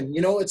demon.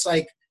 It's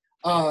like,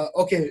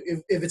 okay,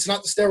 if it's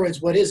not the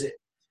steroids, what is it?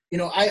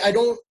 I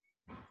don't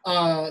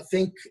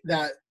think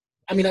that,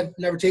 I mean, I've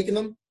never taken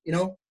them,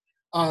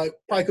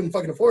 probably couldn't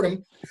fucking afford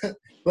them.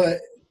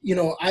 But,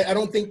 I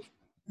don't think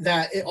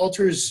that it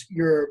alters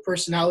your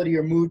personality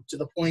or mood to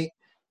the point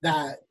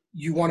that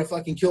you want to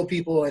fucking kill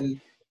people. And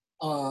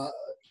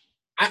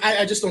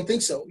I just don't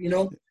think so,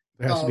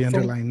 there has to be from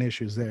underlying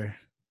issues there.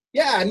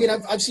 yeah, I mean,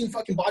 I've seen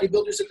fucking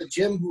bodybuilders at the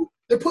gym who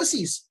they're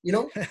pussies,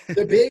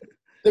 they're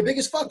big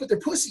as fuck, but they're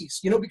pussies,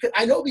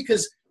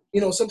 because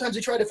sometimes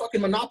they try to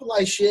fucking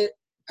monopolize shit,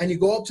 and you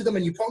go up to them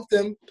and you punk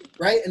them,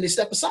 right, and they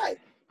step aside,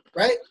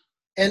 right,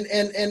 and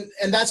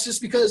that's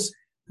just because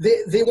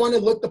they want to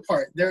look the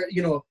part. They're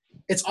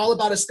it's all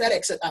about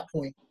aesthetics at that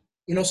point,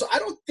 So I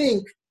don't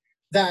think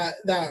that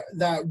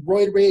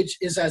roid rage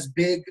is as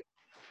big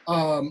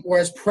or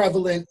as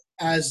prevalent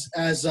as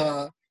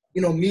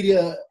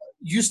media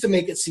used to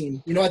make it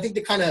seem. I think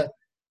they kind of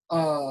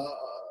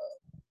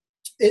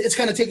it's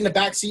kind of taking a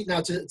back seat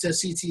now to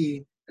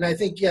CTE, and I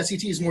think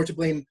CTE is more to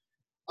blame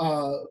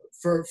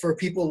for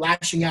people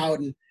lashing out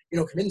and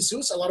committing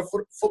suicide. A lot of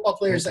football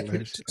players that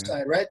commit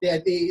suicide, right?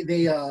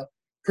 They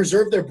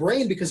preserved their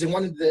brain because they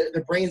wanted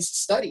their brains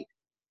studied,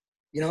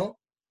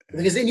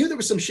 because they knew there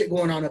was some shit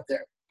going on up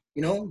there,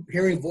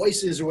 hearing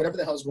voices or whatever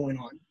the hell's going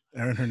on.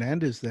 Aaron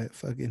Hernandez, that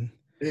fucking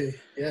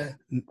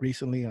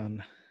recently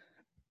on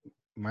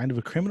Mind of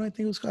a Criminal, I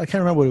think it was called. I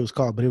can't remember what it was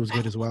called, but it was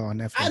good as well on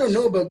Netflix. I don't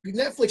know, but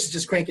Netflix is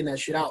just cranking that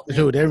shit out, man.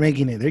 Dude, they're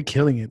making it. They're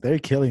killing it. They're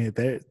killing it.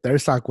 Their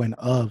stock went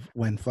up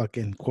when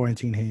fucking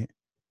quarantine hit.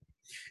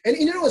 And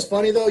you know what's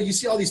funny though? You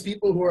see all these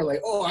people who are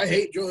like, "Oh, I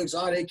hate Joe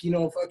Exotic."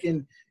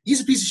 Fucking,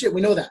 he's a piece of shit.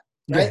 We know that,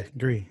 right? Yeah,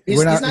 agree.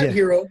 He's not a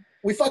hero.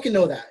 We fucking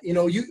know that.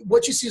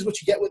 What you see is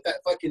what you get with that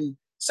fucking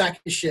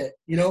sack of shit.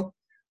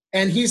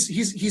 And he's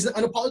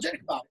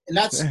unapologetic about it, and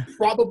that's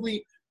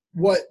probably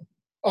what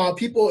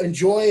people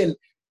enjoy, and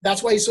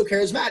that's why he's so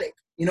charismatic.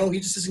 He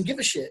just doesn't give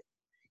a shit.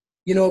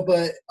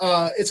 But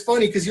it's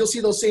funny because you'll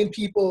see those same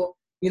people,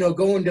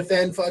 go and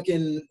defend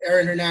fucking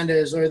Aaron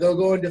Hernandez, or they'll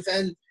go and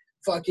defend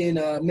fucking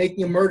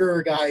making a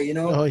murderer guy,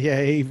 Oh yeah,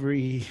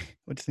 Avery.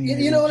 What's the name?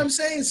 You know what I'm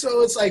saying?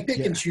 So it's like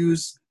pick and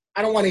choose.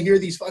 I don't want to hear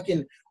these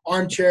fucking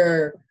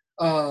armchair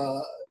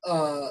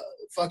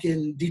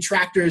fucking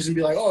detractors and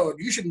be like, oh,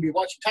 you shouldn't be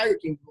watching Tiger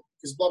King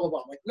because blah blah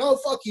blah. I'm like, no,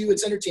 fuck you.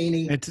 It's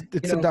entertaining. It's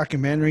a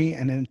documentary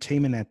and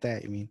entertainment at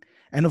that. I mean,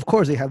 and of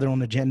course they have their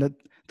own agenda.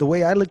 The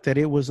way I looked at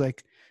it was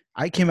like,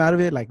 I came out of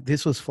it like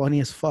this was funny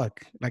as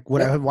fuck. Like,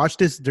 would I have watched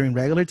this during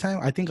regular time?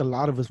 I think a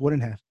lot of us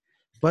wouldn't have.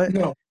 But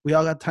we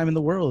all got time in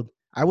the world.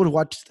 I would have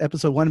watched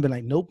episode 1 and been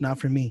like, nope, not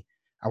for me.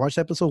 I watched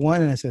episode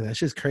 1 and I said, that's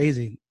just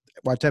crazy.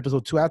 Watched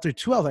episode 2. After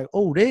 2, I was like,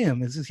 oh, damn,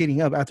 this is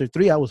heating up. After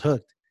 3, I was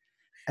hooked.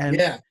 And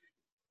the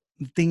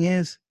thing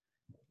is,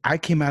 I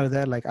came out of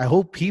that like, I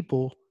hope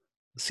people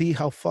see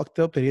how fucked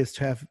up it is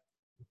to have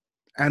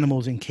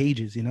animals in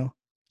cages,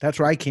 That's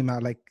where I came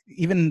out. Like,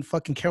 even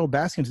fucking Carol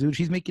Baskins, dude,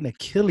 she's making a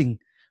killing.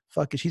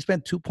 Fucking, she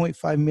spent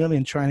 $2.5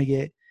 million trying to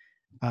get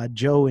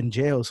Joe in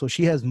jail. So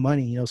she has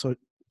money, so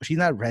she's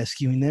not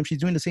rescuing them. She's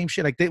doing the same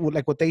shit like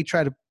what they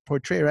try to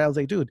portray. Right? I was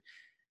like, dude,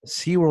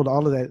 SeaWorld,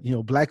 all of that,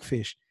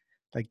 blackfish,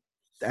 like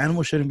the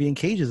animals shouldn't be in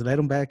cages. Let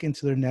them back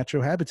into their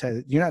natural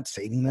habitat. You're not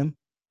saving them.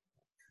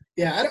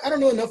 Yeah, I don't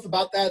know enough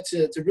about that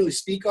to really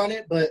speak on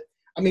it. But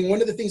I mean,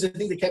 one of the things I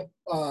think they kept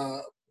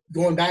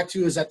going back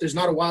to is that there's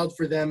not a wild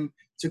for them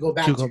to go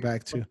back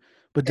to.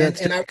 But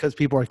that's because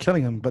people are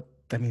killing them. But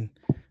I mean,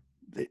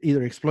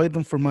 either exploit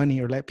them for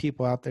money or let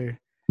people out there.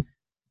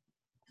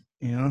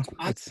 I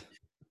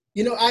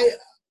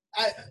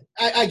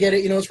get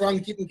it. It's wrong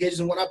to keep them cages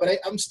and whatnot, but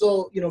I'm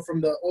still, from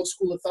the old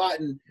school of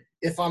thought. And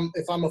if I'm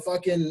a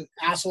fucking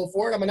asshole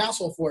for it, I'm an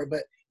asshole for it.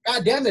 But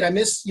god damn it, I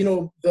miss,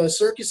 the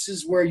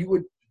circuses where you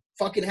would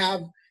fucking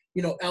have,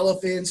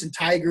 elephants and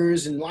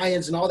tigers and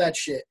lions and all that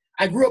shit.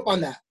 I grew up on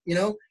that.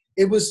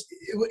 It was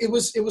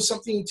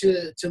something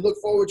to look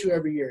forward to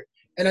every year.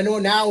 And I know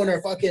now in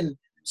our fucking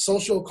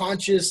social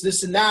conscious,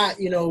 this and that,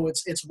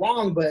 it's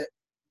wrong, but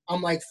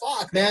I'm like,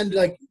 fuck, man,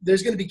 like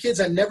there's going to be kids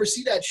that never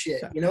see that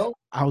shit,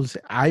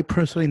 I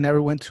personally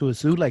never went to a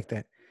zoo like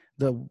that.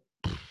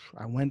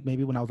 I went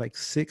maybe when I was like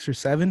 6 or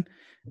 7,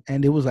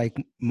 and it was like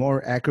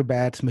more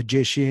acrobats,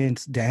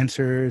 magicians,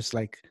 dancers,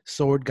 like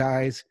sword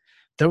guys.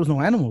 There was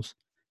no animals.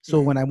 So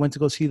when I went to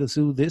go see the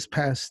zoo this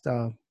past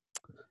not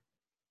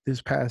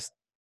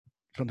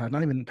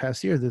even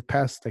past year, the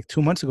past like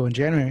 2 months ago in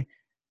January,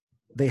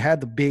 they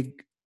had the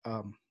big,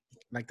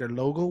 like their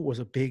logo was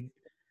a big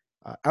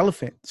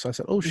elephant. So I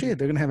said, oh shit,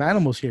 they're going to have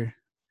animals here.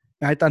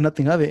 And I thought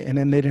nothing of it. And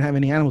then they didn't have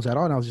any animals at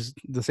all. And I was just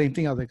the same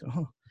thing. I was like,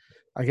 oh,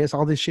 I guess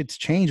all this shit's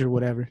changed or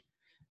whatever.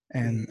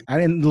 And I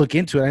didn't look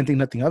into it. I didn't think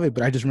nothing of it.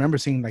 But I just remember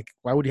seeing like,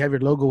 why would you have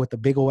your logo with the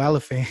big old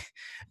elephant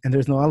and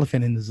there's no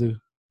elephant in the zoo?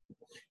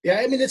 Yeah,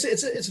 I mean,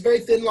 it's a very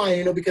thin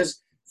line,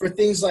 because for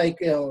things like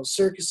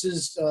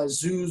circuses,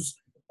 zoos,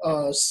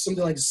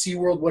 something like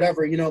SeaWorld,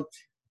 whatever,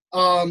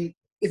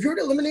 if you were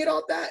to eliminate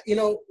all that,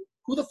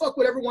 who the fuck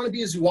would ever want to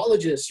be a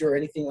zoologist or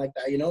anything like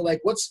that? Like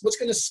what's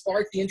going to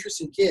spark the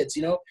interest in kids?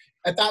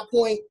 At that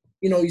point,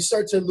 you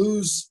start to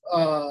lose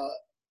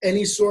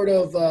any sort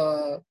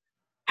of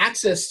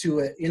access to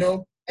it.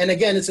 And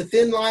again, it's a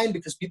thin line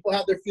because people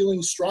have their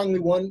feelings strongly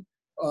one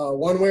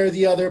way or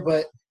the other.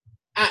 But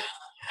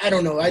I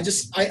don't know. I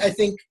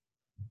think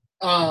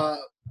I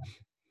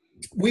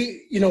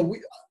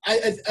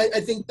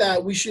think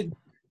that we should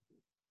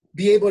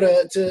be able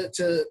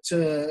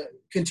to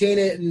contain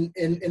it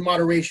in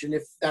moderation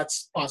if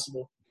that's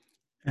possible.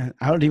 And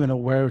I don't even know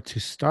where to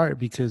start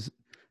because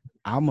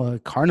I'm a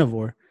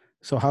carnivore.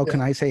 So how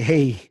can I say,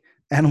 hey,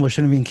 animals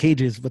shouldn't be in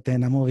cages, but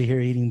then I'm over here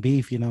eating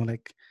beef,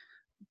 like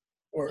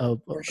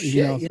or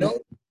shit,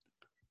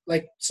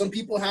 like some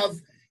people have,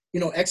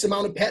 X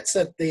amount of pets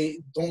that they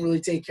don't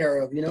really take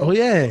care of, Oh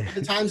yeah.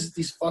 The times that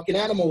these fucking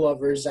animal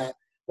lovers that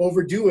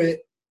overdo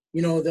it,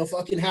 they'll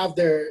fucking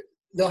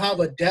they'll have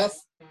a deaf,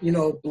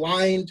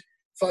 blind,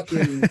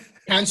 fucking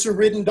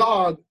cancer-ridden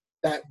dog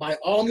that by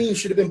all means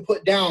should have been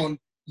put down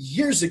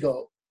years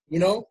ago,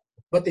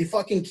 but they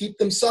fucking keep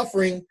them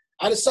suffering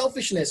out of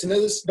selfishness. And they're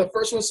the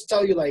first ones to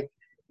tell you, like,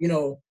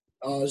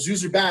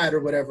 zoos are bad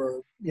or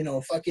whatever,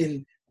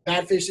 fucking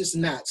bad fish, this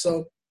and that.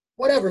 So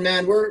whatever,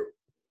 man, we're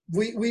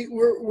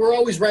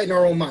always right in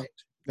our own mind.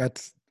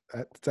 That's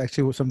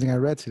actually something I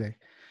read today.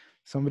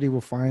 Somebody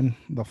will find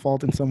the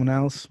fault in someone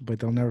else, but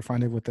they'll never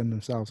find it within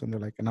themselves. And they're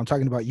like, and I'm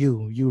talking about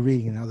you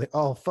reading. And I was like,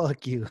 oh,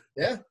 fuck you.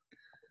 Yeah.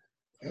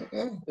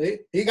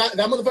 He got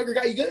that motherfucker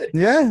got you good.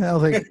 Yeah. I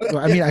was like,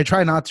 I mean, I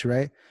try not to,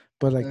 right?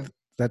 But like,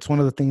 that's one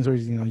of the things where,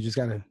 you just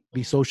got to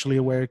be socially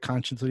aware,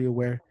 consciously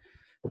aware.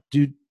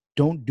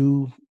 Don't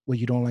do what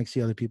you don't like to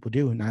see other people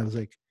do. And I was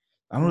like,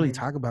 I don't really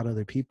talk about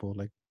other people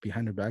like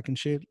behind their back and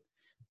shit.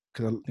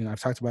 Cause I've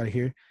talked about it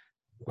here.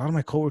 A lot of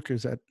my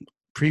coworkers at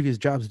previous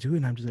jobs do it.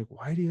 And I'm just like,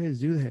 why do you guys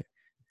do that?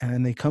 And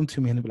then they come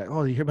to me and they'll be like,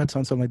 oh, you hear about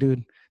something? I'm like,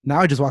 dude,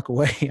 now I just walk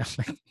away. I'm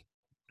like,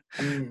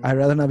 I'd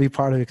rather not be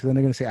part of it because then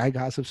they're going to say I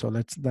gossip. So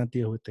let's not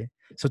deal with it.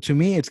 So to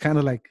me, it's kind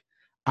of like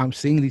I'm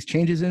seeing these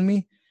changes in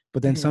me,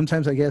 but then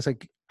sometimes I guess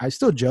like I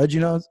still judge,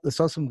 I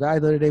saw some guy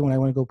the other day when I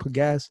went to go put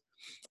gas.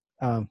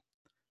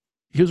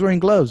 He was wearing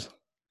gloves.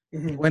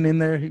 He went in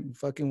there, he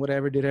fucking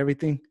whatever, did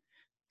everything.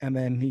 And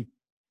then he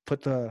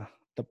put the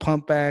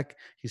pump back.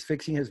 He's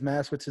fixing his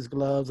mask with his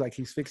gloves. Like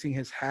he's fixing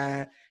his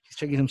hat. He's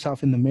checking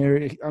himself in the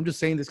mirror. I'm just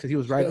saying this because he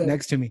was right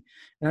next to me.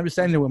 And I'm just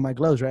standing there with my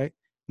gloves, right?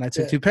 And I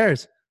took 2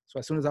 pairs. So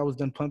as soon as I was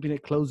done pumping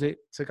it, closed it,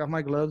 took off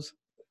my gloves,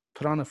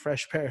 put on a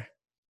fresh pair,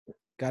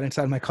 got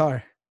inside my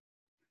car.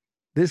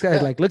 This guy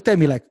like looked at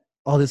me like,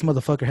 oh, this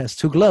motherfucker has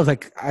 2 gloves.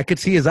 Like I could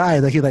see his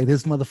eyes. Like he's like,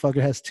 this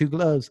motherfucker has 2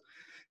 gloves.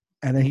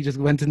 And then he just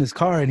went in his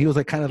car and he was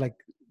like kind of like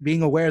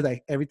being aware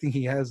that everything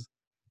he has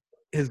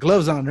his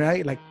gloves on,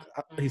 right? Like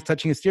he's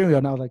touching his steering wheel.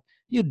 And I was like,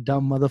 you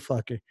dumb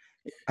motherfucker.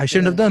 I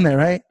shouldn't have done that,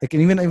 right? Like,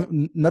 and even if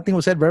nothing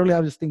was said verbally, I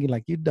was just thinking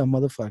like, you dumb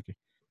motherfucker.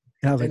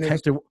 And I was like,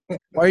 Hector,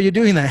 why are you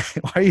doing that?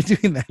 Why are you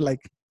doing that? Like,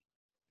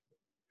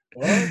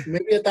 well,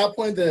 maybe at that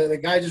point, the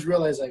guy just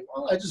realized like,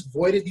 well, I just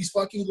voided these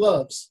fucking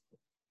gloves.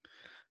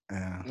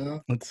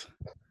 It's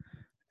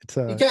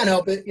you can't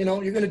help it. You're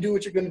going to do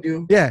what you're going to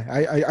do.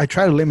 Yeah. I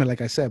try to limit,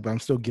 like I said, but I'm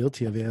still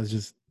guilty of it. It's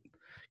just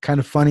kind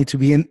of funny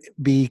to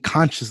be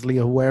consciously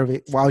aware of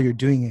it while you're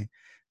doing it.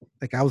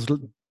 Like I was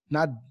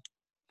not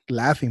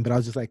laughing, but I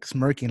was just like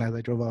smirking as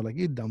I drove out, like,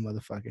 you dumb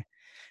motherfucker.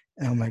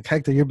 And I'm like,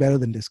 Hector, you're better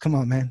than this. Come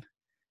on, man.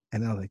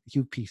 And I was like,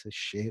 you piece of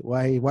shit.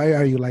 Why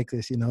are you like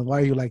this?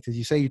 Why are you like this?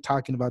 You say you're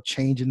talking about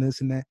changing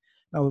this and that.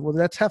 No, well,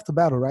 that's half the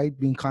battle, right?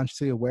 Being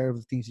consciously aware of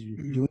the things that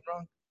you're doing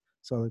wrong.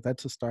 So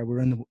that's a start. We're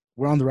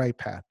on the right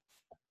path.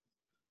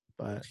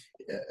 But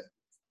yeah.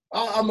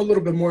 I'm a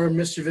little bit more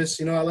mischievous.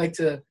 I like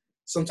to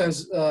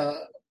sometimes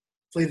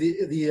play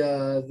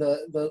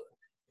the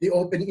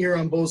open ear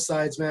on both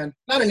sides, man.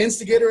 Not an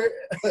instigator,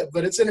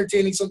 but it's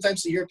entertaining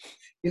sometimes to hear,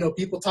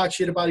 people talk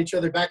shit about each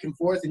other back and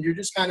forth, and you're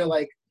just kind of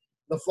like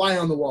the fly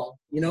on the wall.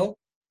 I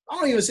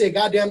don't even say a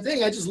goddamn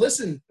thing. I just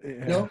listen.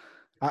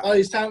 All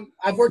these time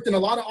I've worked in a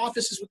lot of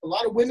offices with a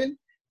lot of women,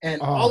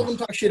 and all of them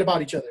talk shit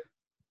about each other.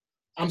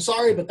 I'm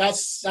sorry, but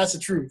that's the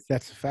truth.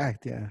 That's a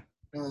fact, yeah.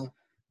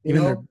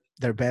 Even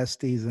their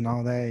besties and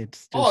all that.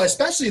 It's just,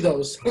 especially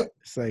those.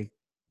 It's like,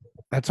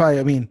 that's why,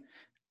 I mean,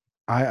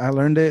 I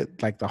learned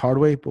it like the hard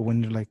way, but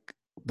when you're like,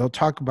 they'll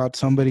talk about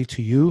somebody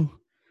to you,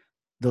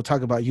 they'll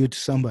talk about you to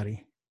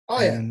somebody.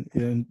 Oh, yeah.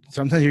 And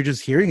sometimes you're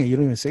just hearing it. You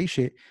don't even say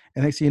shit.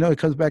 And next thing you know, it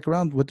comes back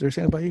around what they're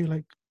saying about you.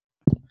 Like,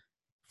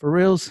 for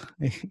reals?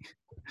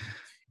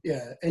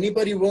 Yeah.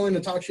 Anybody willing to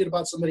talk shit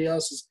about somebody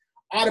else is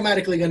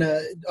automatically going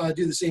to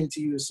do the same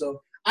to you.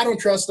 So I don't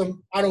trust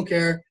them. I don't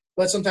care.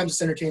 But sometimes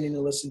it's entertaining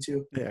to listen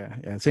to.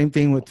 Yeah. Same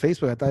thing with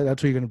Facebook. I thought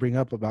that's what you're going to bring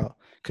up about.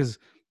 Because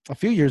a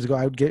few years ago,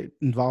 I would get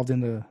involved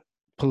in the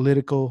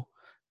political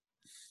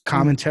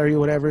commentary or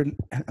whatever. And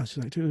I was just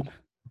like, dude,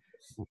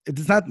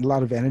 it's not a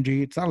lot of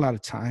energy. It's not a lot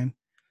of time.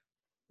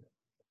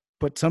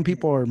 But some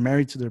people are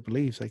married to their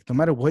beliefs. Like, no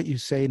matter what you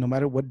say, no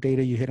matter what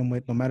data you hit them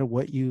with, no matter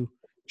what you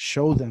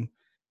show them,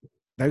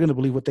 they're going to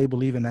believe what they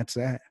believe, and that's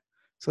that.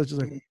 So it's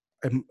just like,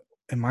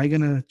 am I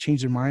gonna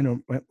change their mind?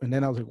 And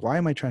then I was like, why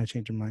am I trying to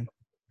change their mind?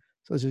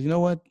 So I said, you know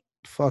what?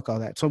 Fuck all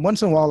that. So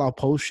once in a while I'll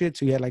post shit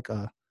to get like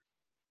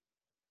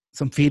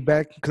some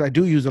feedback, because I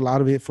do use a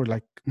lot of it for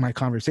like my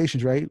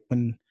conversations, right?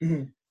 When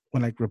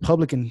like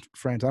Republican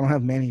friends, I don't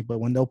have many, but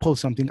when they'll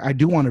post something, I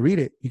do want to read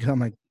it, because I'm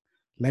like,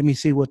 let me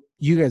see what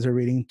you guys are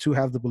reading to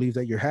have the belief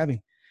that you're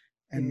having.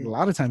 And a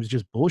lot of times it's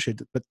just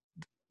bullshit. But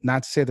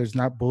not to say there's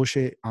not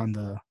bullshit on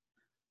the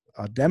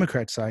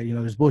Democrat side. You know,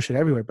 there's bullshit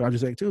everywhere. But I'm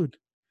just like, dude,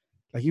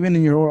 like even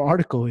in your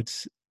article,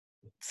 it's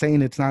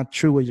saying it's not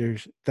true with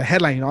the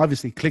headline, you know,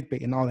 obviously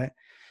clickbait and all that.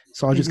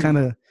 So I'll just kind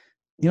of,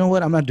 you know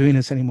what, I'm not doing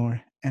this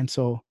anymore. And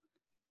so,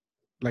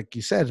 like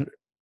you said,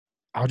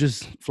 I'll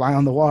just fly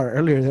on the wall.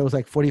 Earlier, there was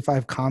like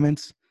 45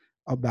 comments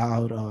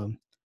about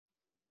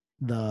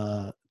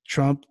the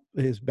Trump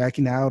is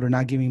backing out or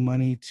not giving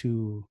money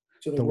to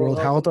the the World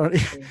Health.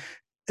 Organization.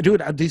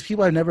 Dude, these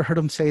people, I've never heard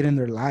them say it in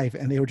their life,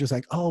 and they were just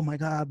like, "Oh my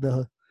god,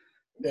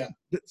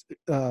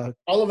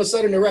 all of a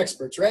sudden they're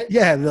experts, right?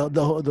 Yeah, the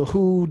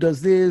WHO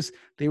does this.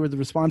 They were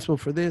responsible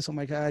for this. Oh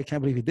my god, I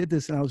can't believe he did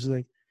this." And I was just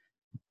like,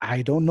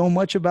 I don't know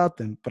much about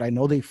them, but I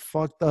know they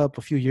fucked up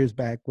a few years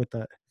back with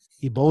the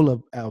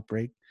Ebola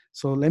outbreak.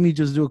 So let me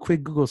just do a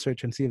quick Google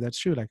search and see if that's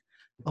true. Like,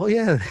 oh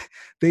yeah,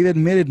 they've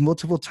admitted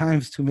multiple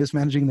times to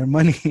mismanaging their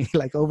money,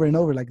 like over and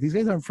over. Like, these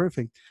guys aren't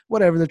perfect.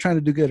 Whatever, they're trying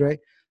to do good, right?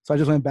 So I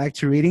just went back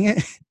to reading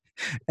it,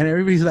 and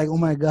everybody's like, "Oh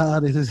my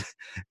god,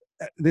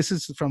 this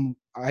is from."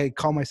 I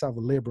call myself a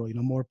liberal, you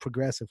know, more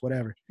progressive,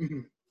 whatever.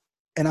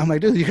 And I'm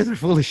like, dude, you guys are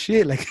full of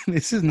shit. Like,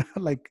 this is not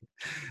like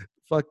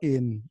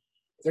fucking.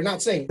 They're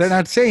not saints. They're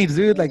not saints,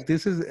 dude. Like,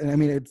 this is. I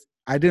mean, it's.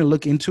 I didn't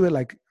look into it.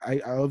 Like, I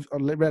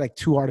read like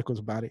 2 articles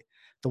about it.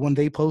 The one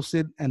they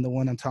posted and the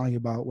one I'm telling you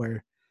about,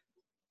 where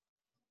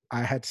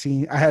I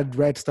had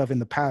read stuff in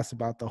the past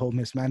about the whole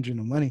mismanaging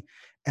of money.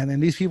 And then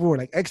these people were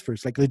like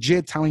experts, like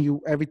legit telling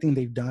you everything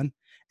they've done.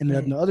 And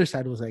then the other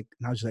side was like,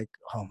 and I was like,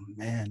 oh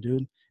man,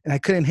 dude. And I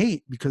couldn't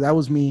hate, because that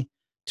was me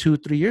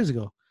 2-3 years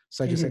ago.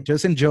 So I just said,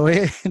 just enjoy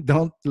it.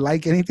 Don't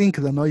like anything,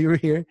 because I know you were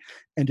here,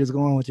 and just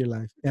go on with your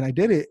life. And I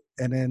did it.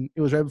 And then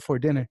it was right before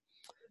dinner.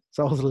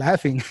 So I was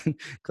laughing,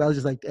 because I was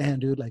just like, damn,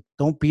 dude, like,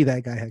 don't be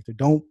that guy, Hector.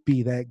 Don't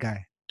be that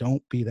guy.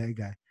 Don't be that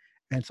guy.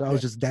 And so I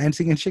was just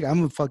dancing and shit.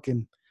 I'm a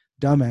fucking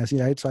dumbass,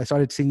 right? So I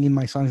started singing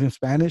my songs in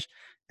Spanish,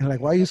 and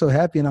like, why are you so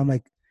happy? And I'm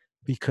like,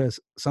 because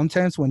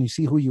sometimes when you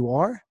see who you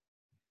are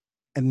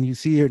and you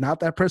see you're not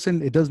that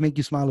person, it does make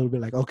you smile a little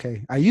bit. Like,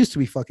 okay, I used to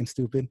be fucking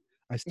stupid.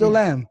 I still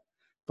am,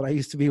 but I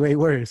used to be way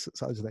worse.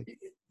 So I was like,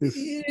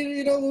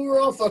 you know, we were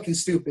all fucking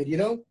stupid, you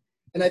know?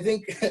 And I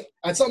think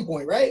at some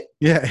point, right?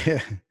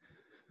 Yeah.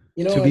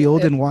 You know, to be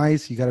old and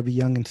wise, you got to be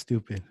young and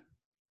stupid.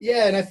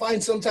 Yeah, and I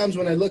find sometimes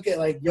when I look at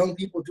like young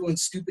people doing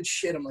stupid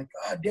shit, I'm like,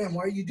 God damn,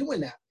 why are you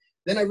doing that?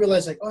 Then I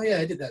realized, like, oh yeah,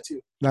 I did that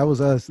too. That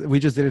was us. We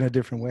just did it in a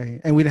different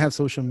way, and we didn't have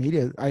social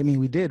media. I mean,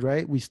 we did,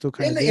 right? We still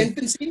kind of in the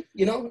infancy,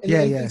 you know, in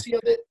the infancy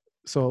of it.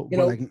 So, you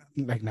know,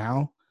 like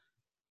now,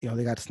 you know,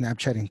 they got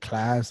Snapchat in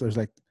class. There's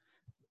like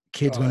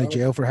kids going to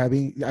jail for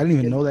having. I didn't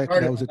even know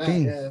that was a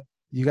thing. Yeah.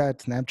 You got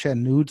Snapchat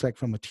nudes like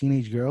from a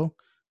teenage girl,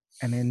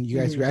 and then you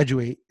guys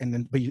graduate, and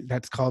then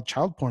that's called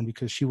child porn,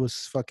 because she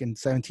was fucking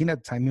 17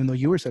 at the time, even though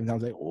you were 17. I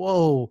was like,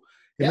 whoa!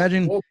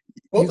 Imagine both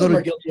of them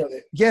are guilty of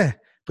it. Yeah,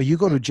 but you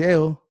go to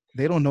jail.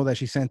 They don't know that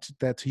she sent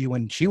that to you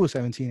when she was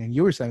 17 and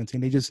you were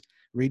 17. They just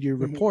read your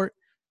report,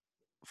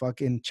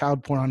 fucking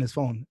child porn on his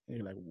phone. And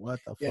you're like, what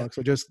the fuck?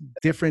 So just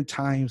different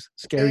times,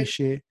 scary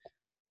shit.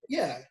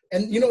 Yeah,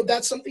 and you know,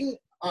 that's something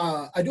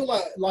I do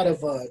a lot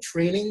of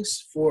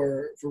trainings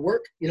for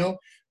work. You know,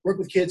 work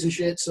with kids and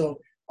shit. So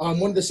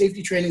one of the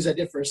safety trainings I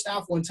did for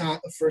staff one time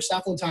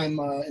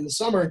in the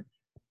summer,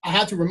 I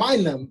had to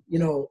remind them, you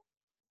know,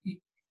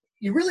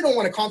 you really don't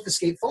want to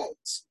confiscate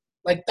phones.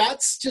 Like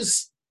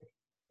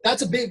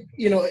that's a big,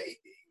 you know,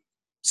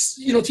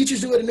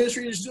 teachers do it,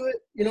 administrators do it,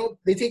 you know,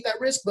 they take that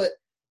risk. But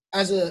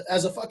as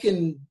a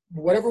fucking,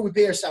 whatever we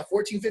pay our staff,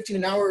 $14, $15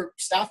 an hour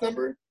staff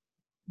member,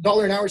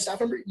 $1 an hour staff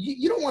member,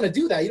 you don't want to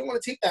do that. You don't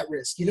want to take that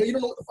risk. You know, you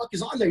don't know what the fuck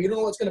is on there. You don't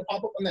know what's going to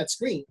pop up on that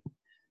screen,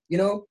 you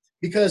know,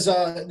 because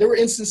there were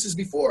instances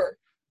before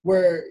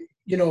where,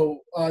 you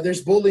know,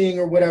 there's bullying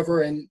or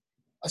whatever, and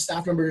a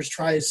staff member just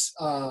tries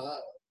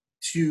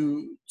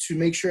to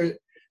make sure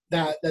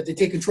that they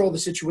take control of the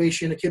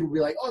situation. A kid will be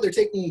like, oh, they're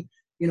taking,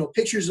 you know,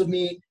 pictures of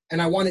me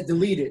and I want it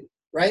deleted,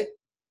 right?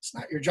 It's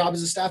not your job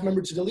as a staff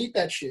member to delete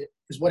that shit.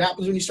 Because what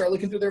happens when you start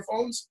looking through their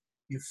phones?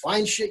 You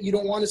find shit you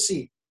don't want to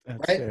see, That's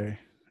right? Scary.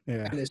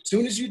 Yeah. And as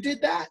soon as you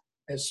did that,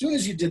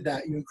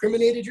 you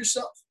incriminated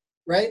yourself,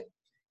 right?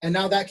 And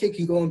now that kid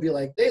can go and be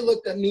like, they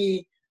looked at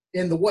me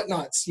in the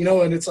whatnots, you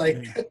know, and it's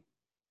like,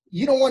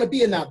 you don't want to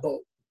be in that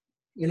boat.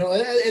 You know,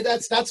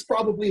 that's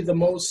probably the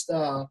most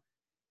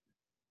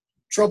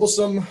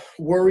troublesome,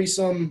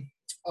 worrisome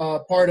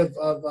part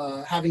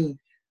of having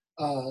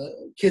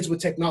kids with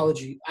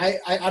technology.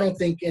 I don't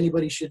think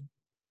anybody should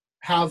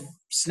have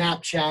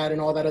Snapchat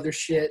and all that other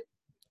shit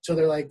till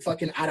they're like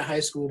fucking out of high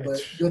school, but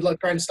good luck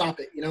trying to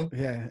stop it, you know?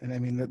 Yeah, and I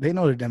mean, they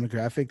know their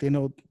demographic. They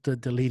know the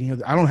deleting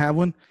of I don't have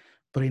one,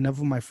 but enough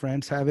of my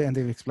friends have it, and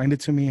they've explained it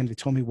to me, and they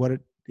told me what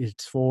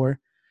it's for.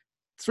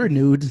 It's for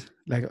nudes.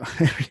 Like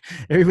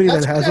everybody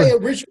that That's what has I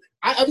one. originally.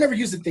 I've never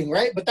used the thing,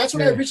 right? But that's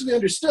what I Yeah, originally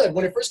understood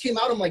when it first came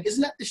out. I'm like,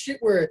 isn't that the shit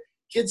where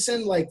kids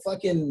send like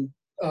fucking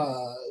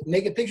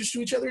naked pictures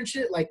to each other and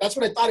shit? Like that's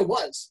what I thought it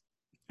was.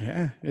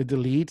 yeah. It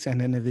deletes, and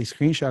then if they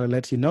screenshot, it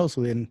lets you know.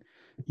 So then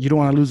you don't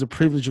want to lose the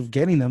privilege of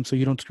getting them, so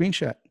you don't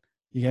screenshot.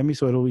 You get me?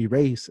 So it'll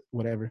erase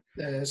whatever.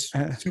 It's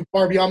Uh, too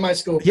far beyond my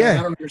scope, man. I yeah,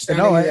 don't and understand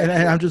no, any of that and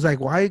shit. I'm just like,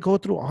 why go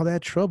through all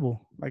that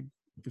trouble? Like,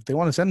 if they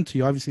want to send them to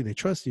you, obviously they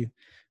trust you.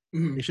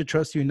 Mm-hmm. They should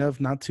trust you enough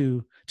not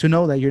to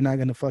know that you're not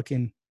gonna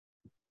fucking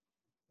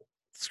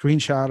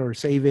screenshot or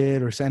save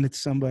it or send it to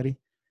somebody.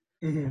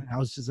 Mm-hmm. And I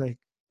was just like,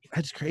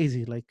 that's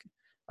crazy. Like,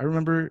 I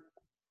remember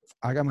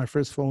I got my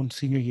first phone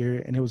senior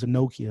year, and it was a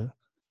Nokia,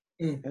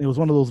 Mm. and it was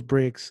one of those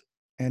bricks,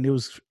 and it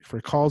was for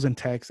calls and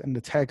texts, and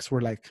the texts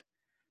were like,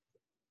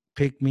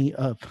 "Pick me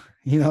up,"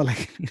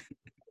 like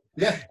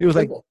Yeah, it was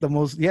like simple. the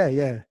most, yeah,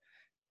 yeah.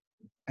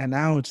 And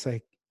now it's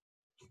like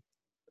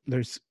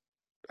there's,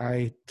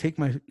 I take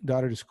my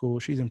daughter to school.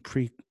 She's in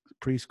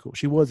preschool.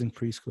 She was in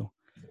preschool,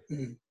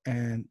 Mm-hmm.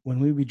 and when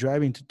we be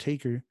driving to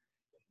take her,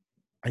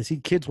 I see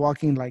kids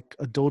walking like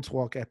adults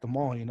walk at the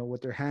mall,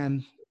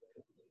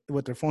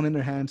 with their phone in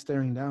their hand,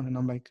 staring down, and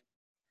I'm like,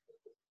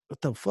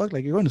 what the fuck?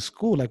 Like, you're going to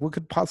school. Like, what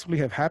could possibly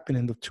have happened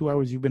in the 2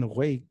 hours you've been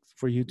awake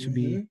for you to Mm-hmm.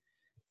 be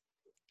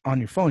on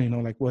your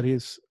phone? Like, what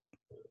is?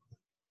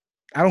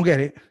 I don't get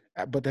it.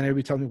 But then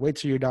everybody tells me, wait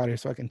till your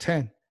daughter's fucking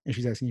 10, and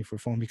she's asking you for a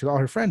phone because all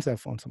her friends have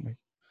phones. I'm like,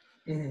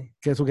 Mm-hmm.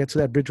 guess we'll get to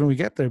that bridge when we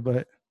get there.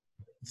 But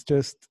it's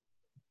just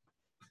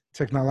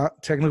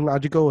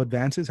technological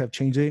advances have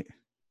changed it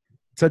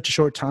in such a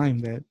short time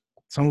that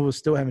some of us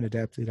still haven't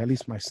adapted. At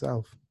least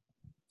myself.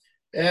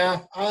 Yeah,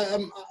 I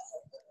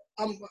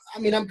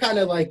mean, I'm kind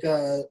of like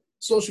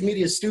social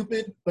media is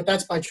stupid, but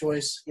that's by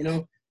choice.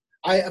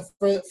 I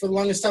for the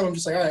longest time I'm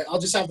just like, all right, I'll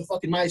just have the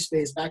fucking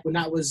MySpace back when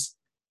that was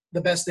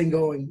the best thing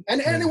going,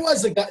 and it Yeah,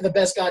 was the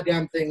best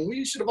goddamn thing.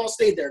 We should have all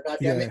stayed there,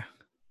 goddamn it.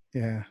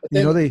 yeah, yeah. But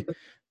then,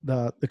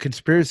 The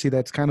conspiracy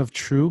that's kind of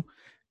true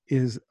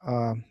is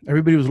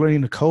everybody was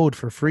learning the code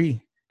for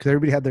free because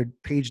everybody had their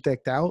page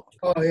decked out.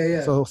 oh yeah,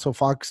 yeah. So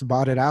Fox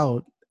bought it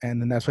out, and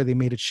then that's why they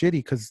made it shitty.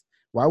 Because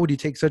why would you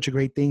take such a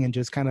great thing and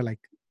just kind of like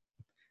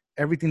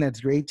everything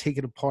that's great, take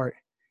it apart,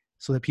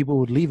 so that people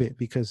would leave it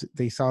because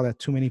they saw that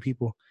too many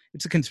people.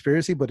 It's a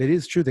conspiracy, but it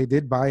is true. They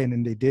did buy it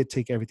and they did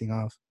take everything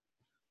off.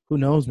 Who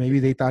knows? Maybe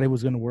they thought it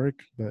was going to work,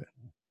 but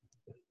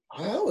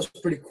That was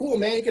pretty cool,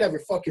 man. You could have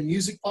your fucking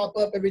music pop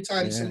up every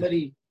time yeah,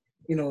 somebody,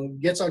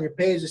 gets on your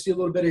page to see a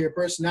little bit of your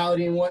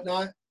personality and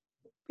whatnot.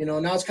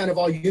 Now it's kind of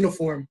all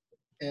uniform,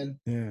 and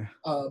yeah.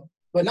 uh,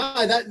 but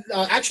now that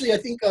actually, I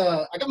think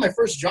I got my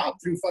first job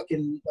through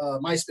fucking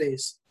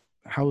MySpace.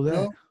 How was You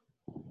that?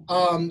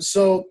 know,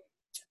 so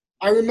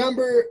I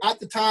remember at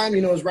the time,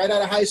 it was right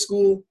out of high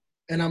school,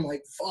 and I'm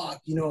like,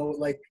 fuck,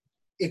 like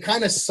it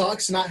kind of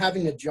sucks not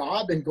having a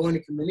job and going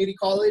to community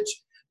college,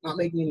 not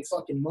making any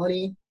fucking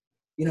money,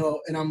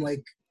 and I'm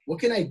like, what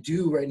can I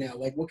do right now?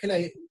 Like, what can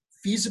I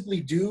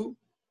feasibly do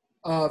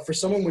for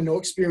someone with no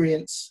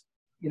experience,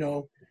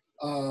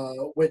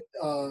 with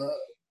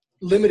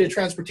limited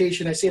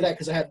transportation? I say that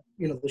because I had,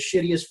 the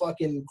shittiest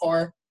fucking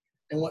car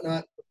and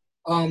whatnot.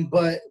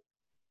 But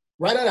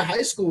right out of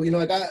high school,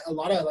 I got a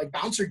lot of like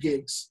bouncer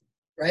gigs,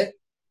 right?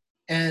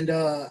 And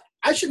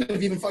I shouldn't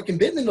have even fucking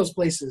been in those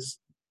places.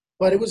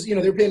 But it was, they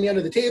were paying me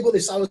under the table. They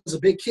saw I was a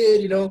big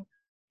kid, and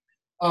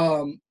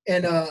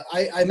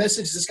I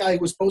messaged this guy who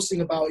was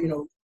posting about,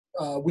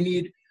 we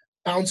need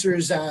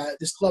bouncers at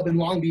this club in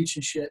Long Beach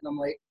and shit. And I'm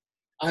like,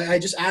 I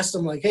just asked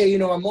him like, hey,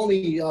 I'm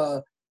only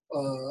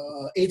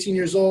 18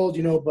 years old,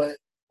 but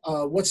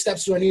what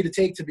steps do I need to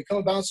take to become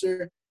a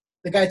bouncer?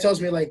 The guy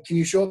tells me like, can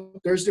you show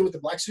up Thursday with the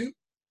black suit?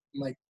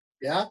 I'm like,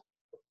 yeah.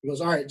 He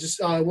goes, all right, just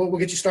we'll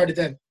get you started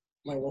then.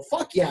 I'm like, well,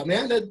 fuck yeah,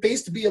 man. That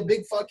pays to be a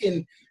big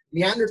fucking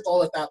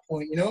Neanderthal at that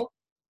point,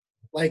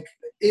 Like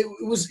it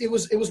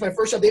was my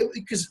first job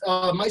because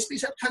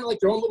MySpace had kind of like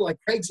their own little like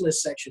Craigslist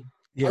section.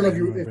 I don't Yeah, know I if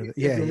you remember that. if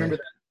Yeah, you yeah. remember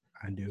that.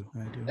 I do.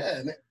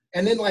 Yeah, man.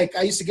 And then like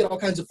I used to get all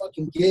kinds of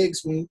fucking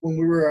gigs when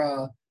we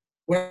were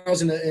when I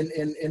was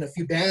in a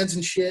few bands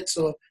and shit.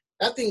 So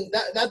that thing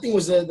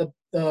was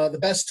the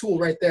best tool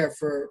right there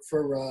for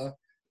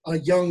a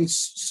young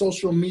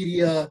social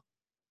media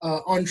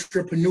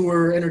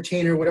entrepreneur,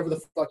 entertainer, whatever the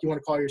fuck you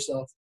want to call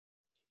yourself.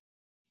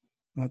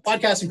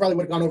 Podcasting probably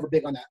would have gone over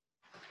big on that.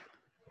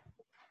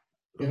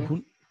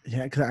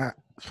 Yeah, because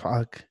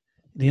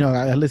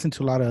I listen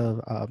to a lot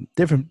of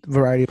different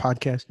variety of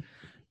podcasts,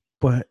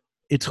 but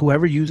it's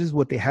whoever uses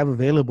what they have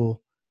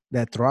available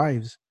that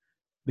thrives.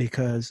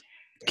 Because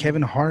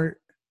Kevin Hart,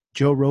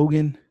 Joe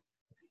Rogan,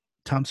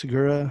 Tom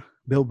Segura,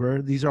 Bill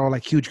Burr, these are all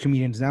like huge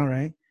comedians now,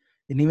 right?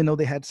 And even though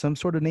they had some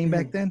sort of name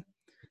back then,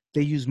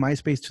 they used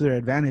MySpace to their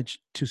advantage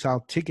to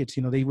sell tickets.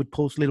 They would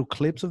post little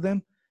clips of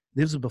them.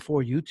 This was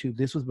before YouTube.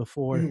 This was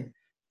before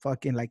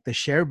fucking like the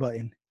share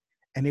button,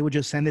 and they would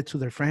just send it to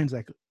their friends,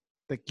 like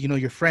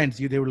your friends.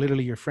 They were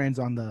literally your friends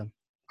on the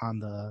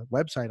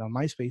website on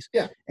MySpace,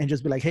 Yeah. and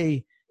just be like,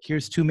 hey,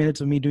 here's 2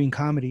 minutes of me doing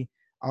comedy.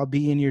 I'll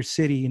be in your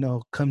city, you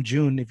know, come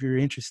June if you're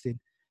interested.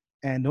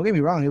 And don't get me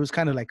wrong, it was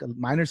kind of like a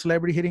minor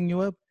celebrity hitting you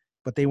up,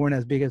 but they weren't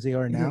as big as they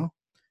are Mm-hmm. now.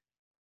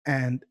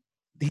 And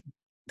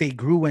they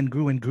grew and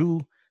grew and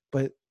grew.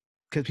 But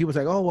because people's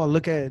like, oh, well,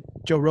 look at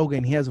Joe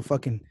Rogan. He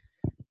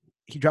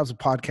drops a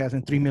podcast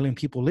and 3 million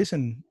people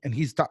listen. And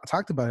he's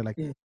talked about it like,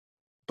 Mm-hmm.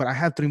 but I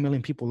have 3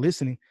 million people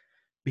listening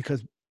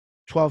because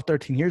 12,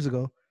 13 years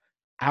ago,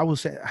 I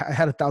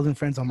had 1,000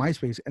 friends on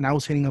MySpace, and I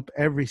was hitting up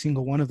every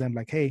single one of them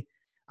like, hey,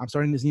 I'm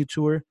starting this new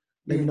tour.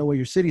 Let me know where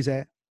your city's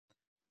at.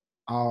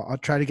 I'll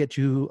try to get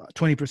you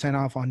 20%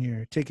 off on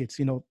your tickets,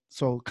 you know.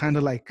 So kind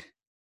of like,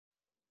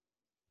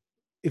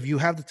 if you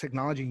have the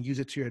technology and use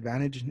it to your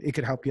advantage, it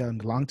could help you out in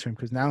the long term.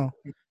 Because now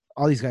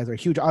all these guys are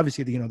huge.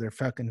 Obviously, you know, they're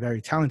fucking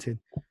very talented.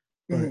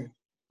 But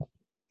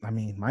Mm-hmm. I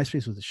mean,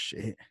 MySpace was the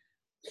shit.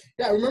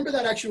 Yeah, I remember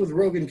that actually with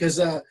Rogan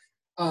because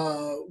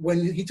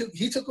when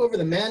he took over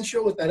the Man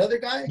Show with that other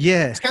guy,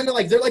 Yeah. it's kind of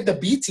like they're like the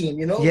B team,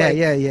 you know? Yeah,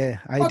 like, yeah.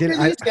 Fuck are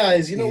these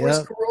guys? You know, where's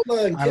yeah.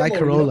 Corolla and I Kimmel? like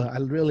Corolla. You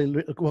know? I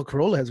really well,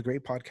 Corolla has a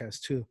great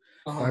podcast too.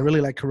 But I Uh-huh.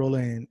 really like Corolla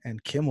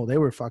and Kimmel. They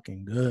were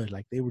fucking good.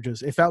 Like they were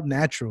just, it felt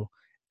natural.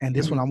 And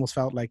this one almost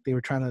felt like they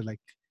were trying to like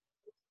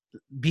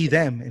be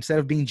them instead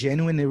of being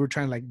genuine. They were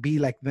trying to like be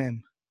like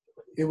them.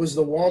 It was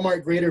the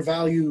Walmart greater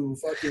value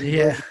fucking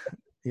version.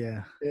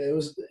 Yeah. It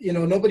was, you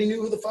know, nobody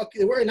knew who the fuck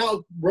they were.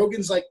 Now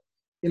Rogan's like,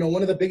 you know,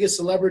 one of the biggest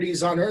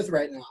celebrities on earth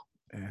right now.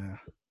 Yeah.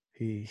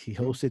 He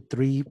hosted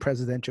 3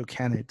 presidential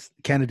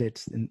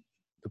candidates in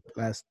the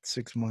last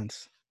 6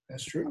 months.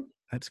 That's true.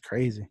 That's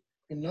crazy.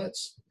 And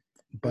nuts.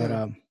 But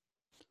Yeah.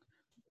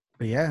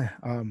 but yeah,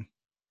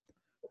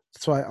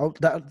 so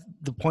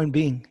the point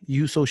being,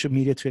 use social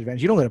media to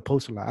advantage. You don't got to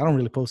post a lot. I don't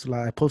really post a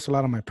lot. I post a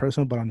lot on my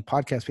personal, but on the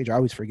podcast page, I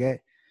always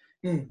forget.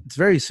 It's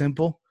very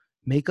simple.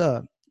 Make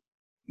a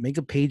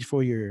page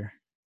for your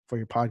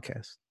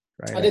podcast,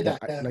 right? I did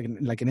that.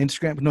 Like an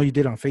Instagram. No, you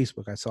did on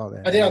Facebook. I saw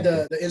that. I did on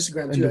the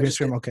Instagram too.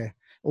 Instagram, okay.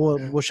 Well,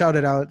 we'll shout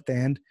it out at the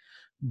end.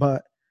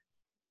 But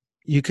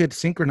you could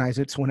synchronize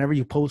it so whenever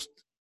you post,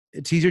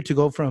 it's easier to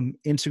go from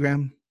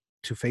Instagram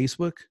to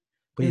Facebook,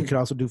 but you could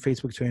also do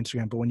Facebook to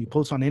Instagram. But when you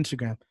post on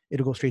Instagram,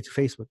 it'll go straight to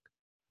Facebook.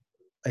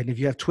 And if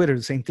you have Twitter,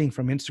 the same thing.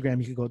 From Instagram,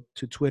 you could go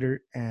to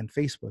Twitter and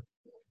Facebook.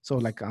 So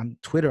like on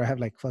Twitter, I have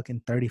like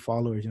fucking 30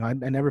 followers. You know, I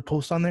never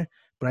post on there,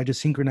 but I just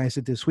synchronized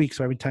it this week.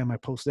 So every time I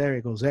post there,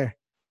 it goes there.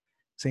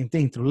 Same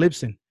thing through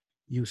Libsyn.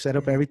 You set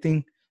up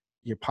everything.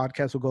 Your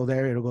podcast will go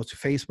there. It'll go to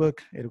Facebook.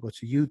 It'll go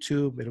to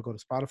YouTube. It'll go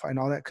to Spotify and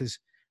all that. Because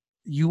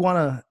you want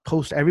to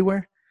post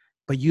everywhere,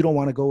 but you don't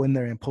want to go in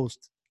there and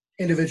post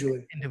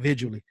individually.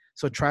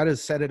 So try to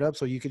set it up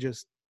so you could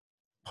just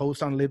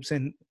post on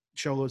Libsyn,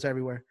 show goes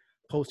everywhere.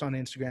 Post on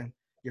Instagram,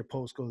 your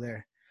posts go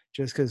there.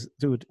 Just because,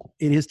 dude,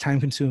 it is time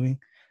consuming.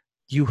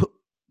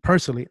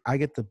 Personally, I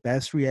get the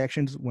best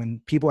reactions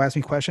when people ask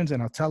me questions,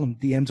 and I'll tell them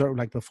DMs are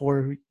like,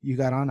 before you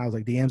got on, I was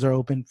like, DMs are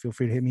open. Feel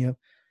free to hit me up.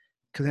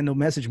 Because then they'll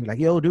message me like,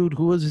 yo, dude,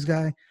 who is this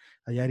guy?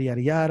 Yada,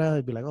 yada, yada.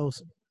 It'd be like, oh,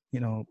 you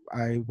know,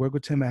 I worked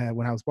with him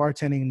when I was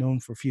bartending, known him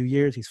for a few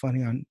years. He's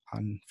funny on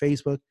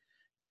Facebook.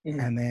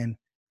 And then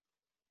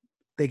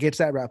they get to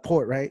that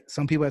rapport, right?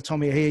 Some people have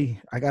told me,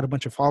 hey, I got a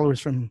bunch of followers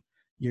from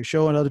your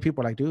show. And other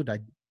people are like, dude, I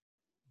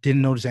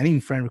didn't notice any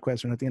friend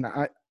requests or nothing.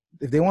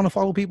 If they want to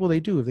follow people, they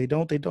do. If they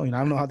don't, they don't. You know, I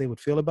don't know how they would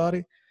feel about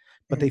it,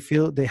 but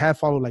they have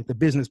followed like the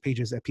business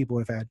pages that people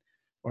have had.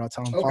 Or I'll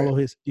tell them, follow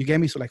his, you get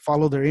me? So like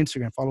follow their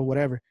Instagram, follow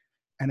whatever.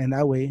 And then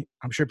that way,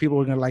 I'm sure people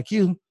are going to like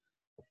you.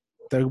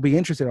 They'll be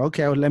interested.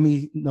 Okay, well, let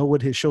me know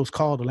what his show's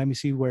called, or let me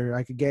see where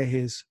I could get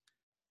his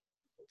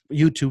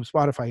YouTube,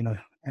 Spotify, you know.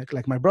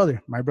 Like my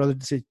brother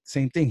did the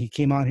same thing. He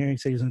came on here and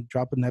said he's going to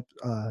drop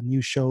a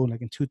new show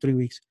like in 2-3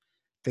 weeks.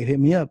 They hit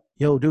me up.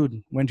 Yo,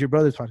 dude, when's your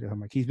brother's podcast?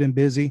 I'm like, he's been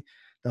busy.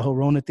 The whole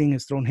Rona thing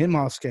has thrown him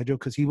off schedule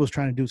because he was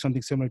trying to do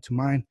something similar to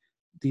mine,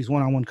 these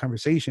one-on-one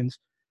conversations,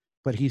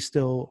 but he's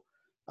still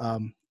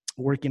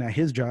working at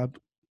his job.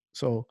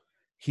 So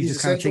he's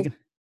just kind of taking,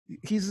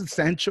 he's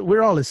essential.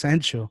 We're all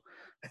essential,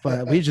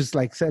 but we just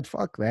like said,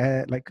 fuck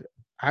that. Like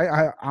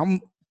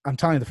I'm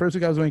telling you, the first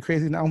week I was going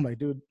crazy. Now I'm like,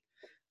 dude,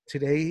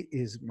 today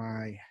is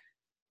my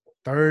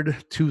 3rd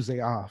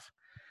Tuesday off.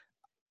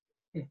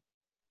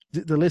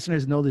 The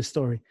listeners know this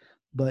story,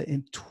 but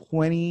in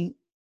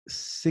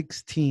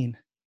 2016,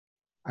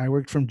 I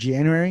worked from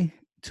January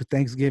to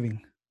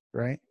Thanksgiving,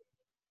 right?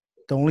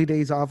 The only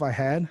days off I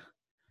had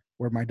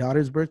were my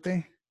daughter's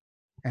birthday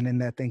and then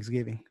that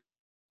Thanksgiving.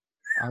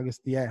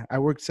 August, yeah. I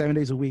worked 7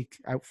 days a week.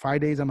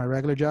 5 days on my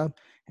regular job,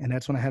 and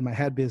that's when I had my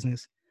hat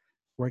business.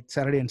 Worked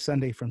Saturday and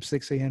Sunday from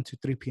 6 a.m. to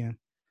 3 p.m.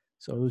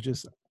 So it was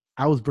just,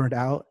 I was burnt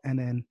out, and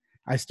then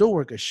I still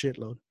work a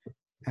shitload.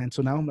 And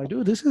so now I'm like,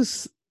 dude, this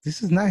is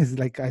nice.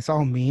 Like I saw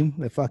a meme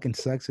that fucking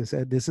sucks. It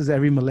said, this is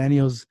every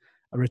millennial's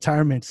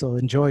retirement. So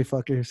enjoy,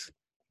 fuckers.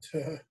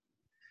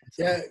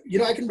 Yeah. You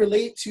know, I can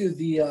relate to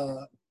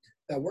the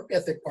that work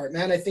ethic part,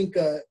 man. I think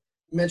you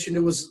mentioned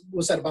it was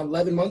that about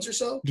 11 months or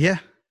so? Yeah.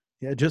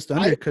 Yeah. Just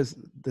under, because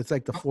it's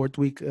like the fourth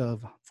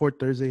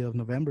Thursday of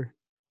November.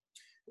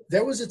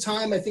 there was a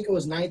time, I think I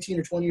was 19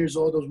 or 20 years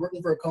old. I was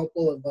working for a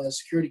couple of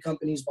security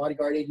companies,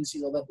 bodyguard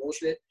agencies, all that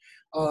bullshit.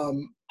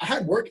 I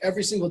had work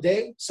every single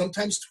day,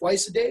 sometimes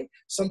twice a day,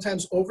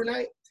 sometimes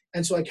overnight.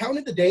 And so I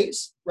counted the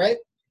days, right?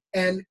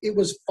 And it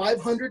was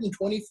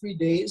 523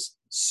 days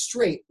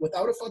straight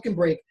without a fucking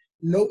break.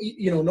 No,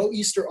 no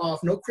Easter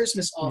off, no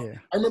Christmas off. Yeah.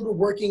 I remember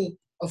working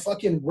a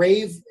fucking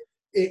rave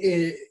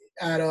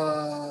at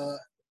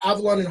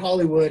Avalon in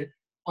Hollywood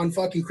on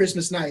fucking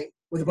Christmas night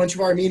with a bunch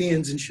of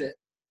Armenians and shit.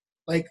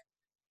 Like,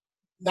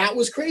 that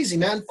was crazy,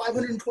 man.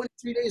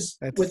 523 days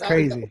That's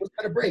crazy.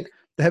 without a break.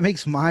 That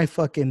makes my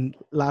fucking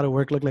lot of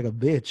work look like a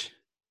bitch.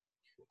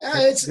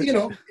 It's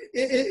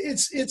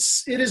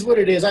it is what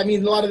it is. I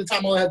mean, a lot of the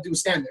time all I have to do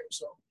is stand there.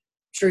 So I'm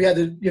sure you had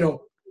to,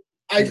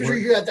 I'm sure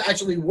you had to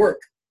actually work.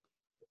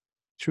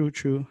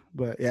 True.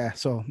 But yeah,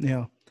 so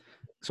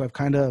so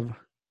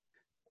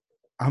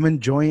I'm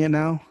enjoying it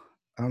now.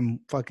 I'm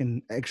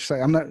fucking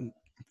exercise.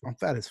 I'm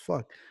fat as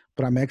fuck,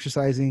 but I'm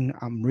exercising.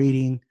 I'm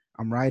reading.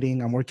 I'm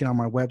writing. I'm working on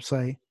my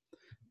website.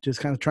 Just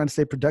kind of trying to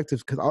stay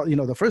productive because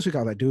the first week I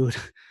was like, dude,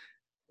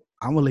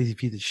 I'm a lazy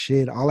piece of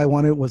shit. All I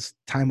wanted was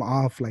time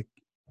off. Like,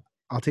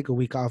 I'll take a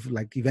week off,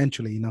 like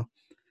eventually, And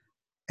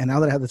now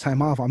that I have the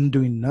time off, I'm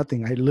doing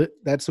nothing.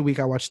 That's the week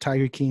I watched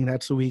Tiger King.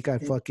 That's the week I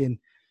fucking,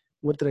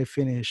 what did I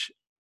finish?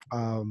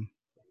 I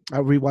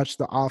rewatched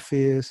The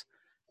Office.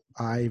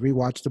 I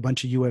rewatched a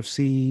bunch of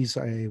UFCs.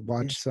 I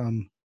watched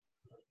some,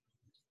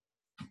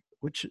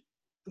 I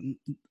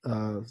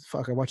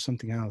watched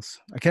something else.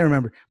 I can't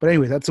remember. But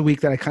anyway, that's a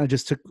week that I kind of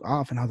just took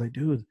off, and I was like,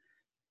 dude,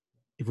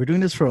 if we're doing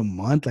this for a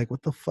month, like,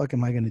 what the fuck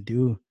am I going to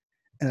do?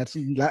 And that's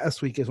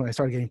last week is when I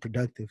started getting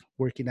productive,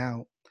 working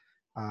out,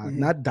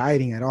 not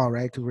dieting at all,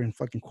 right? Because we're in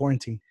fucking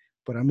quarantine,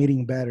 but I'm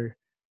eating better.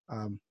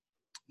 I'm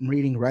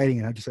reading, writing,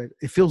 and I just like,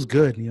 it feels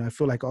good. I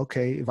feel like,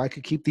 okay, if I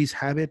could keep these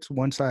habits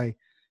once I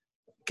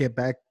get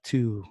back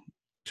to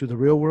the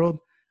real world,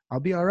 I'll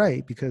be all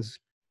right, because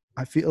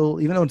I feel,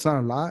 even though it's not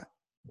a lot,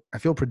 I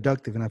feel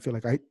productive, and I feel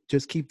like I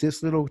just keep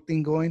this little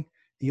thing going, and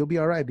you'll be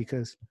all right,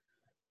 because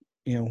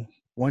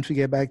once we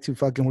get back to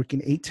fucking working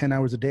 8-10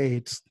 hours a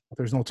day,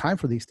 there's no time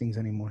for these things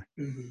anymore.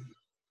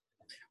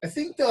 I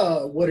think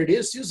what it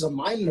is the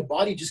mind and the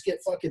body just get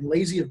fucking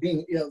lazy of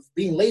being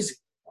lazy,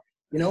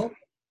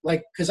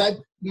 like, because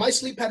my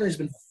sleep pattern has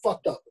been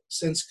fucked up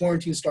since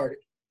quarantine started.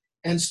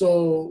 And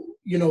so,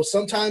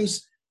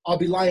 sometimes I'll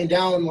be lying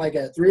down like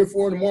at 3 or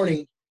 4 in the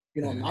morning,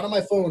 I'm not on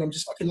my phone. I'm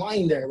just fucking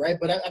lying there, right?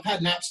 But I've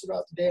had naps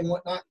throughout the day and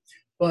whatnot.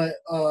 But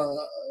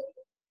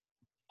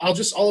I'll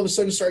just all of a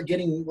sudden start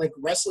getting like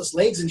restless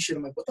legs and shit.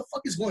 I'm like, what the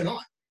fuck is going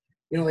on?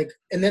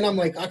 And then I'm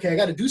like, okay, I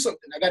got to do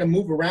something. I got to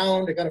move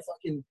around. I got to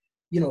fucking,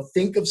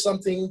 think of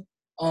something.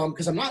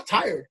 Because I'm not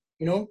tired,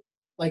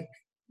 like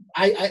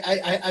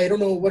I don't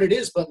know what it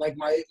is, but like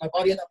my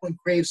body at that point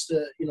craves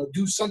to,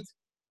 do something,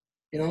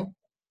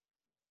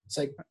 it's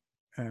like,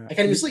 I can't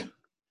even sleep.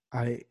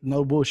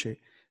 No bullshit.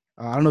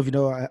 I don't know if you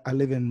know, I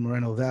live in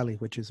Moreno Valley,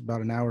 which is about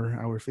an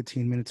hour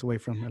 15 minutes away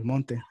from El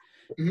Monte.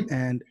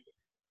 And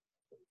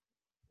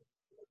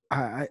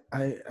I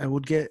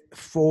would get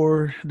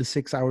 4 to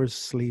 6 hours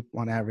sleep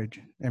on average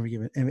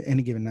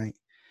any given night.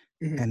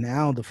 And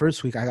now the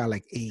first week I got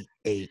like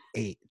 8,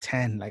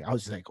 10. Like, I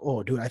was just like,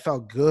 oh, dude, I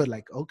felt good.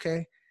 Like,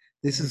 okay,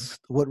 this is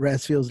what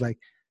rest feels like.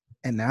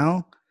 And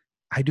now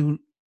I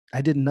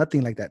did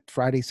nothing like that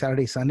Friday,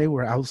 Saturday, Sunday,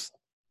 where I was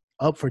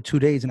up for 2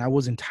 days and I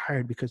wasn't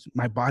tired because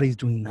my body's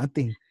doing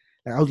nothing.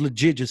 Like, I was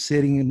legit just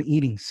sitting and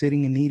eating.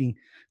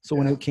 So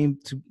when it came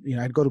to,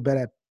 I'd go to bed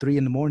at 3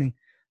 in the morning,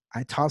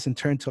 I toss and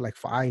turn till like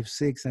 5,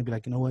 6, and I'd be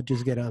like, you know what,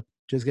 just get up.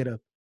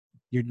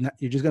 You're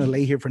just gonna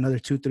lay here for another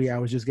 2-3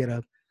 hours. Just get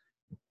up.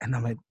 And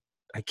I'm like,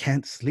 I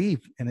can't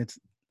sleep. And it's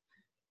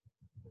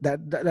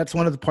that's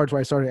one of the parts where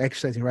I started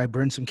exercising, right?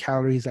 Burn some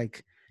calories,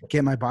 like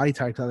get my body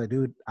tired. Cause I was like,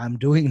 dude, I'm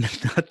doing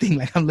nothing.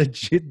 Like, I'm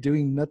legit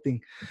doing nothing.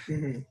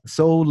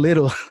 So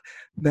little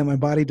that my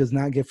body does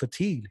not get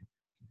fatigued.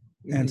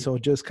 And so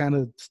just kind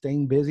of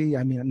staying busy.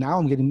 I mean, now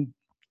I'm getting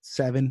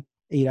 7-8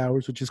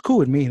 hours, which is cool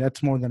with me.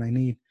 That's more than I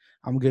need.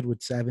 I'm good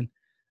with 7.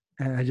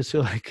 And I just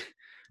feel like,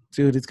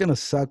 dude, it's gonna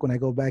suck when I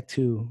go back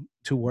to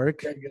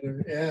work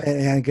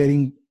and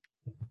getting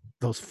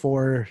those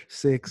 4,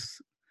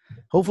 6.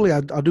 Hopefully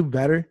I'll do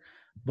better,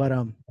 but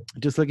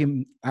just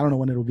looking, I don't know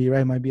when it'll be,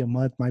 right? It might be a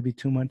month, might be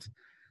 2 months.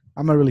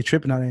 I'm not really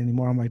tripping on it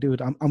anymore. I'm like,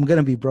 dude, I'm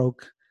gonna be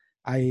broke.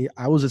 I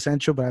was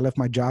essential, but I left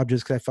my job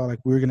just because I felt like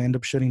we were gonna end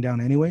up shutting down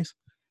anyways.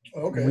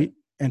 Okay.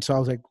 And so I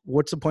was like,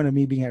 what's the point of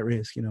me being at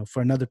risk,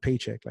 for another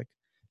paycheck? Like,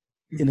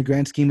 in the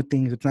grand scheme of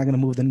things, it's not gonna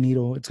move the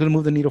needle. It's gonna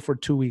move the needle for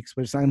 2 weeks,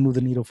 but it's not gonna move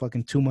the needle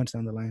fucking 2 months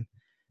down the line.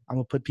 I'm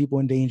gonna put people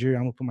in danger.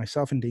 I'm gonna put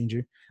myself in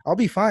danger. I'll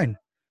be fine.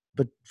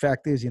 But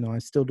fact is, I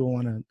still don't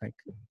want to, like,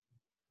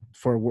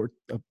 for work,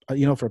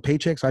 for a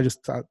paycheck. So I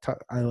just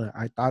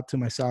I thought to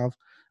myself,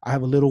 I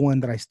have a little one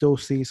that I still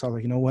see. So I was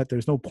like, you know what?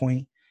 There's no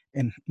point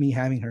in me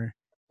having her,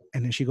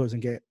 and then she goes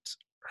and gets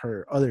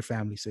her other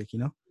family sick.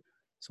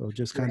 So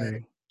just kind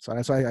of, so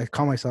that's why I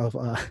call myself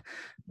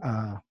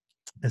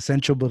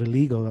essential but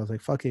illegal. I was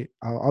like, fuck it,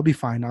 I'll be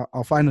fine.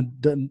 I'll find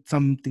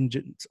something,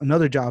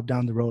 another job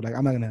down the road. Like,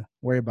 I'm not gonna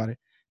worry about it.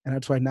 And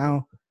that's why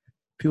now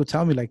people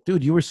tell me like,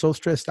 dude, you were so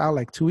stressed out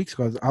like 2 weeks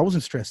ago. I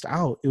wasn't stressed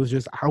out. It was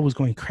just I was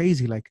going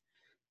crazy. Like,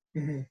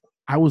 Mm-hmm.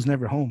 I was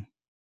never home.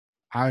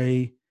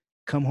 I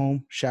come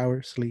home,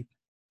 shower, sleep,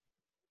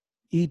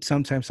 eat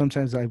sometimes.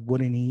 Sometimes I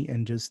wouldn't eat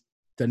and just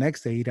the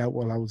next day eat out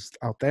while I was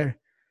out there.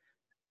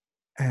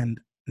 And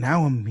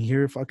now I'm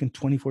here fucking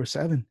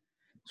 24/7.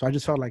 So I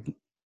just felt like,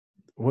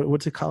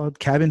 what's it called?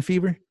 Cabin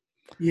fever?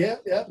 Yeah,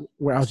 yeah.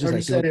 Where I was just Starting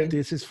like, to set dude, in.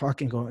 this is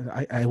fucking going.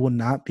 I will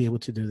not be able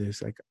to do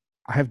this. Like,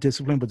 I have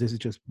discipline, but this is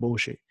just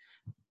bullshit.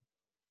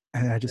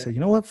 And I just Yeah. said, you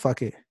know what?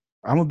 Fuck it.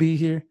 I'm gonna be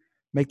here,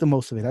 make the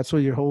most of it. That's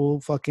what your whole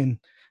fucking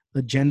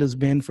agenda's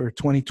been for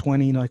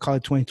 2020. You know, I call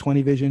it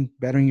 2020 vision,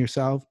 bettering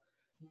yourself,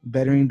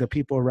 bettering the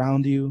people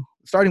around you,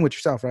 starting with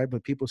yourself, right?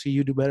 But people see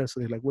you do better. So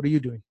they're like, what are you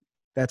doing?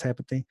 That type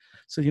of thing.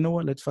 So you know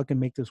what? Let's fucking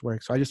make this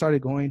work. So I just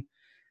started going,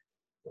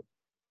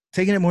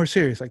 taking it more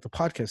serious, like the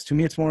podcast. To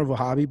me, it's more of a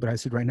hobby, but I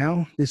said, right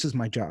now, this is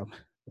my job.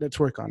 Let's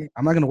work on it.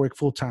 I'm not going to work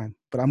full time,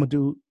 but I'm going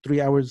to do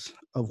 3 hours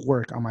of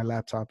work on my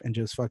laptop and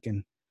just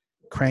fucking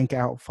crank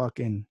out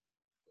fucking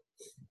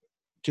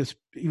just,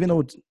 even though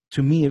it's,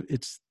 to me,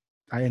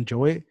 I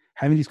enjoy it,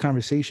 having these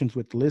conversations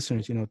with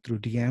listeners, you know, through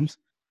DMs.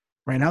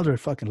 Right now, they're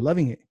fucking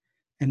loving it.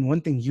 And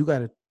one thing you got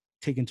to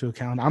take into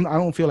account, I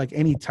don't feel like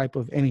any type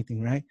of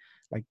anything, right?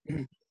 Like,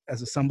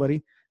 as a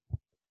somebody,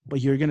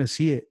 but you're gonna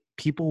see it.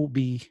 People will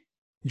be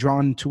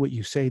drawn to what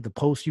you say, the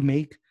posts you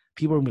make.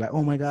 People will be like,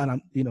 "Oh my god,"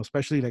 I'm, you know,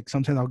 especially like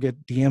sometimes I'll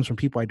get DMs from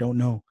people I don't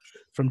know,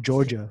 from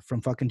Georgia,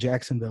 from fucking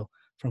Jacksonville,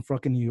 from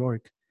fucking New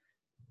York,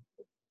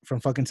 from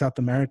fucking South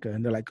America,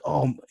 and they're like,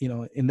 "Oh," you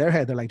know, in their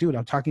head, they're like, "Dude,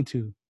 I'm talking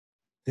to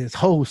this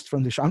host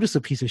from the show. I'm just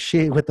a piece of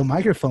shit with the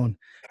microphone,"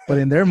 but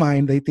in their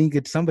mind, they think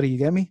it's somebody. You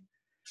get me?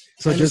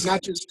 So And just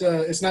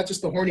it's not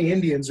just the horny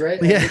Indians,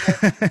 right? yeah.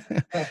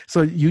 Uh,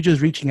 So you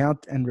just reaching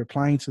out and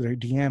replying to their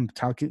DM,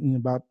 talking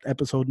about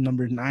episode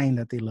number 9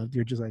 that they loved.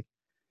 You're just like,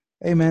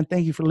 hey man,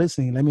 thank you for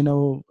listening. Let me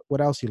know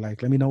what else you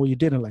like. Let me know what you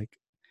didn't like.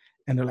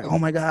 And they're like, oh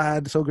my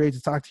God, so great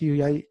to talk to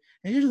you. And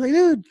you're just like,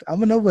 dude,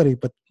 I'm a nobody.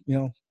 But you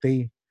know,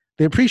 they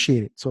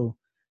appreciate it. So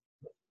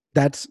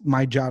that's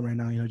my job right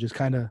now, you know, just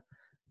kind of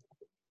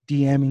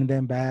DMing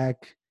them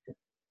back,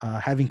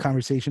 having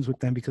conversations with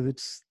them, because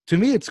it's, to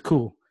me, it's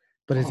cool,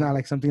 but it's not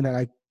like something that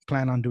I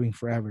plan on doing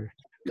forever.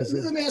 Because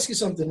let me ask you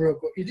something real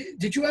quick.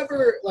 Did you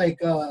ever like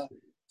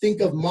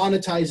think of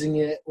monetizing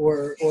it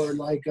or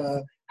like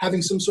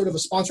having some sort of a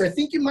sponsor? I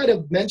think you might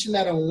have mentioned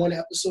that on one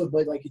episode,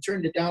 but like you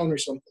turned it down or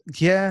something.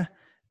 yeah,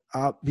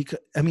 because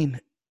I mean,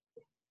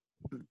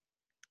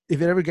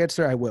 if it ever gets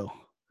there, I will.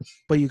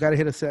 But you got to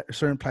hit a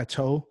certain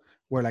plateau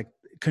where, like,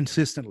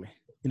 consistently,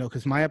 you know,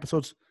 because my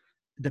episodes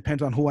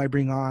depends on who I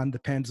bring on,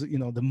 depends, you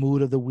know, the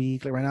mood of the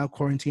week. Like right now,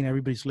 quarantine,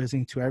 everybody's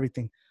listening to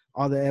everything.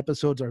 All the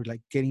episodes are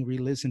like getting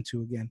re-listened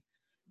to again.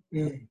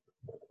 Mm.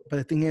 But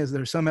the thing is,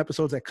 there's some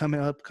episodes that come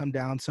up, come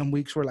down. Some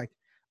weeks were like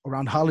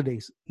around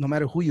holidays. No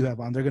matter who you have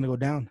on, they're gonna go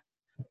down.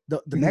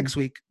 The next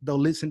week they'll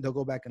listen. They'll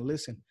go back and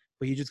listen.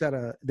 But you just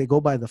gotta. They go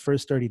by the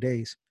first 30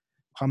 days.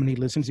 How many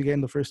listens you get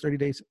in the first 30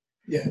 days?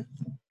 Yeah.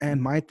 And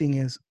my thing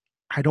is,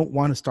 I don't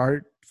want to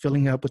start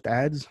filling up with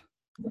ads,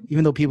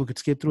 even though people could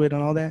skip through it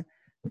and all that,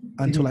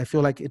 until I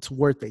feel like it's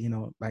worth it. You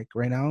know, like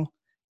right now,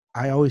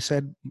 I always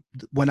said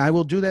when I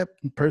will do that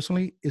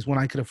personally is when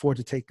I could afford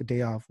to take a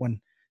day off. When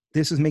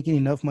this is making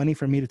enough money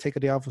for me to take a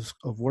day off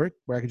of work,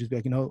 where I could just be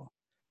like, you know,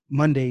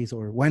 Mondays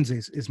or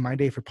Wednesdays is my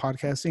day for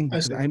podcasting, I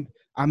because see.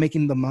 I'm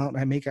making the amount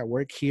I make at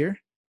work here.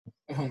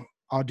 Uh-huh.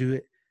 I'll do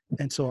it.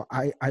 And so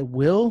I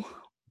will,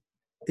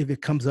 if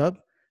it comes up,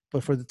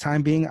 but for the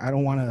time being, I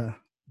don't want to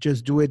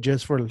just do it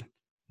just for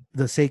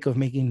the sake of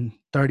making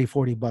 30,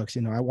 40 bucks.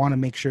 You know, I want to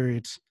make sure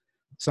it's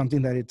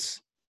something that it's,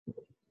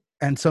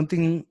 and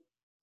something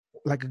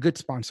like a good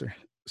sponsor,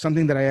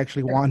 something that I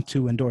actually want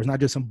to endorse, not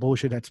just some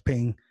bullshit that's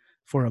paying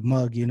for a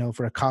mug, you know,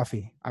 for a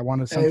coffee. I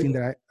wanted Hey, something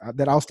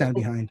that I'll stand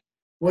behind.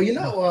 well, you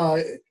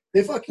know,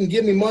 they fucking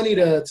give me money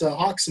to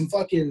hawk some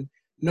fucking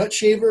nut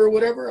shaver or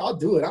whatever. I'll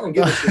do it. I don't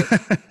give a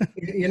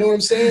shit. You know what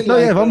I'm saying? No,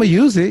 yeah, Like, if I'm gonna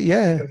use it,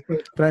 yeah.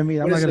 But I mean,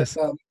 I'm what not is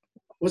gonna it?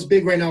 What's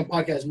big right now on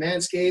podcast?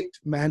 Manscaped.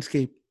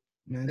 manscape,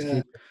 Yeah.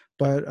 manscape.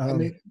 But I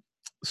mean,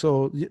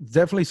 so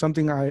definitely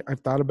something I've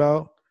thought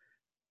about.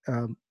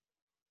 Um,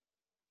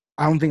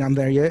 I don't think I'm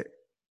there yet.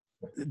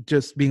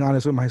 Just being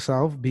honest with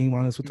myself, being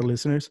honest with the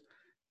listeners.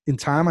 In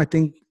time, I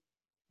think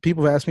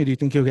people have asked me, "Do you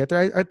think you'll get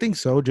there?" I think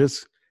so.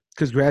 Just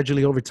because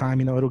gradually over time,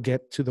 you know, it'll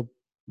get to the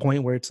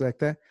point where it's like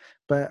that.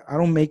 But I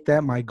don't make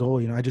that my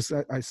goal. You know,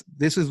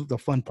 this is the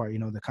fun part. You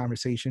know, the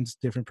conversations,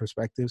 different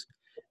perspectives,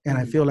 and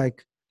I feel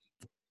like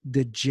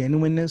the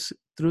genuineness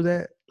through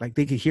that, like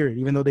they could hear it,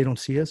 even though they don't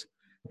see us.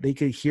 They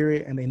could hear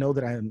it, and they know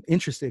that I'm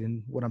interested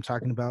in what I'm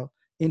talking about,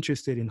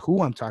 interested in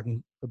who I'm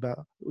talking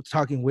about,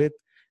 talking with.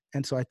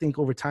 And so I think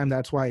over time,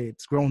 that's why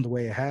it's grown the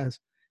way it has.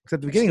 Because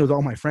at the beginning, it was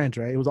all my friends,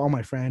 right? It was all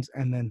my friends,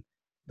 and then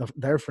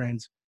their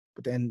friends.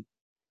 But then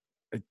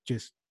it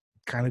just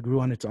kind of grew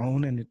on its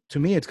own. And to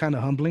me, it's kind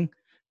of humbling.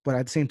 But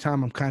at the same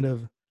time, I'm kind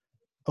of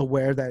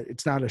aware that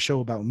it's not a show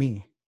about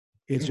me.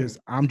 It's Mhm. just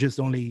I'm just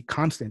only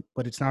constant,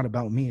 but it's not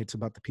about me. It's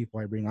about the people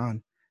I bring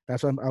on.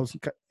 That's why I was,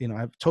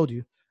 I've told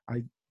you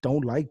I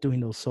don't like doing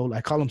those solo.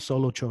 I call them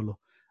solo cholo.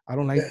 I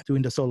don't like Yeah.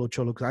 doing the solo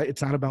cholo because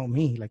it's not about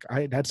me. Like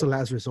that's the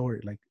last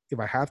resort. Like if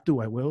I have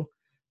to, I will,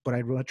 but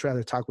I'd much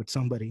rather talk with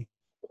somebody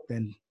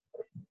than,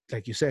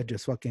 like you said,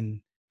 just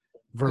fucking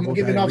I'm gonna verbal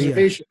give you an diarrhea.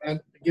 observation, man.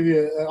 I'll give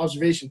you an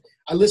observation.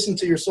 I listened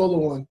to your solo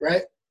one,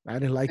 right? I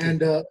didn't like it.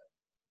 And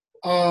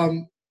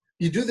um,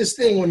 you do this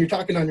thing when you're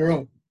talking on your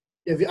own.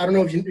 I don't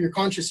know if you're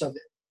conscious of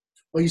it,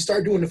 but you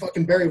start doing the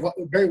fucking Barry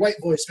White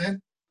voice,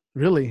 man.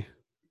 Really?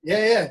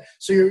 Yeah, yeah.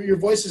 So your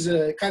voice is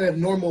a kind of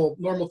normal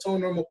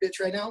tone, normal pitch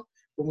right now.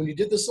 But when you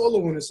did the solo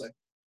one, it's like,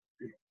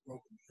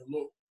 welcome,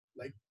 hello,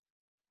 like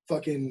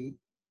fucking.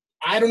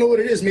 I don't know what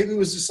it is. Maybe it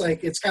was just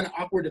like it's kind of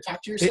awkward to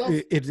talk to yourself.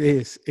 It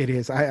is. It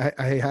is. I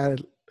had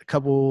a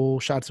couple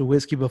shots of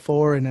whiskey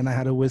before, and then I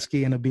had a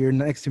whiskey and a beer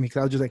next to me because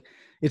I was just like,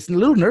 it's a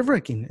little nerve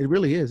wracking. It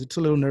really is. It's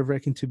a little nerve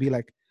wracking to be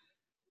like,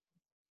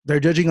 they're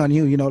judging on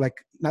you,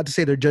 like not to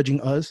say they're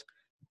judging us,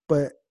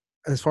 but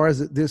as far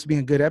as this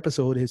being a good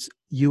episode, it's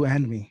you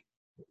and me.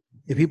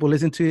 If people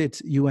listen to it,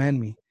 it's you and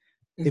me.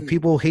 If Mm-hmm.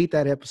 people hate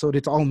that episode,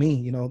 it's all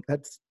me.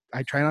 That's,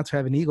 I try not to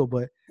have an ego,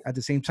 but at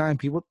the same time,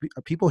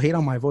 people hate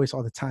on my voice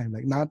all the time.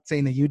 Like, not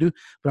saying that you do,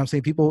 but I'm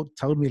saying people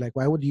told me like,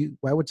 why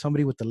would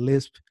somebody with the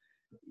lisp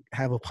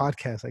have a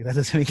podcast? Like, that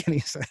doesn't make any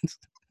sense.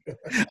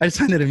 I just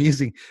find it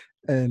amusing.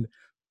 And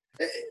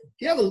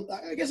You have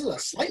I guess it's a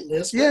slight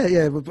list, but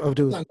yeah, I'll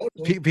do not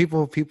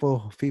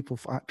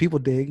people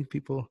dig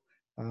people.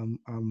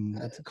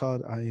 What's it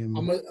called? I'm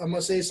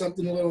gonna say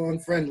something a little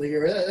unfriendly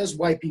here. That's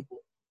white people.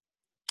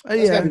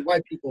 That's gotta Yeah, be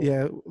white people.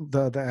 yeah,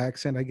 the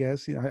accent, I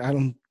guess. I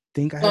don't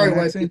think I have Sorry, an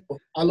white accent. people.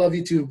 I love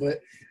you too, but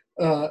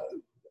uh,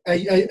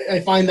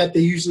 I find that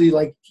they usually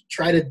like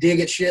try to dig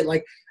at shit.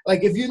 Like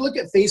if you look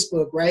at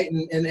Facebook, right,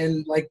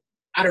 and like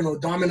I don't know,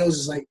 Domino's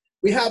is like,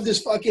 we have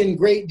this fucking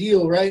great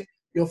deal, right?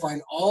 You'll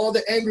find all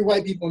the angry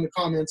white people in the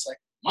comments like,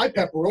 my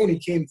pepperoni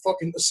came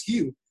fucking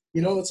askew.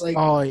 It's like,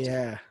 Oh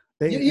yeah,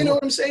 you know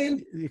what I'm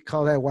saying? you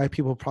call that white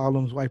people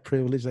problems, white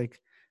privilege. Like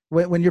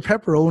when your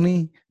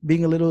pepperoni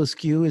being a little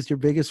askew is your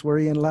biggest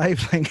worry in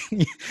life, like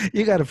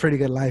you got a pretty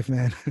good life,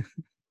 man.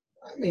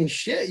 I mean,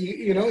 shit,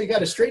 you got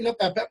to straighten up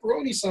that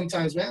pepperoni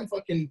sometimes, man.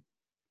 Fucking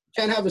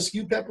can't have a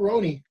skewed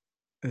pepperoni.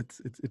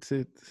 It's.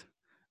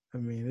 I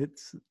mean,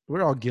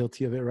 we're all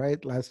guilty of it,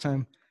 right? Last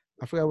time,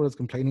 I forgot what I was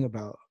complaining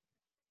about.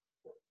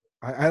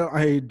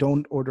 I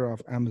don't order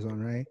off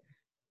Amazon, right?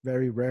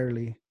 Very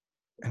rarely,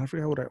 and I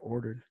forgot what I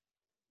ordered.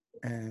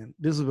 And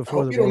this is I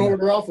before hope the you don't Rona.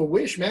 order off a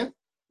Wish, man.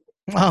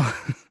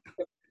 Oh,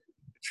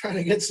 Trying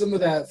to get some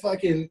of that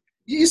fucking.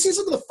 You see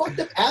some of the fucked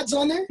up ads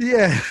on there?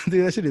 yeah,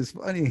 dude, that shit is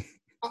funny.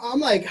 I'm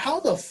like, how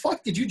the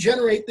fuck did you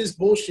generate this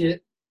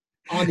bullshit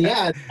on the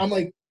ad? I'm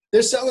like,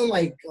 they're selling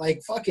like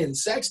fucking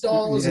sex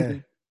dolls Yeah,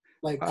 and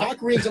like cock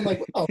rings. I'm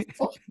like, what the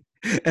fuck?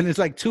 and it's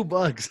like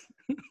 $2.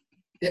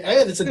 Yeah,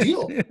 hey, that's a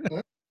deal.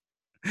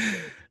 Try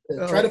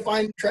Oh, to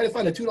find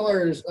a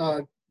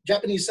 $2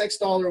 Japanese sex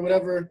doll or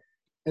whatever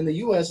in the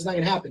U.S. It's not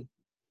gonna happen.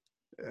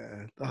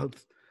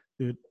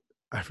 dude,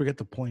 I forget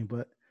the point,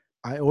 but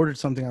I ordered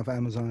something off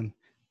Amazon,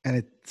 and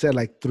it said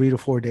like 3 to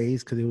 4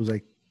 days because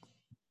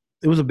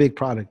it was a big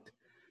product,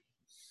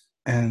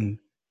 and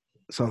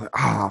so I was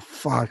like,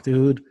 fuck,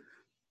 dude,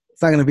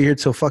 it's not gonna be here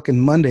till fucking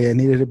Monday. I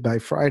needed it by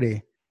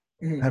Friday.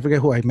 Mhm. I forget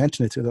who I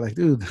mentioned it to. They're like,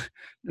 dude,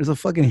 there's a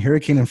fucking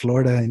hurricane in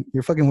Florida, and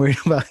you're fucking worried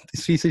about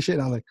this piece of shit.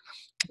 And I'm like,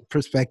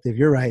 perspective.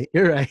 You're right.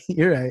 You're right.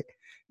 You're right.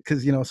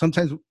 Because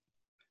sometimes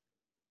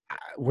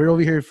we're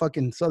over here,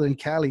 fucking Southern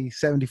Cali,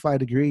 75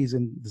 degrees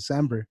in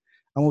December.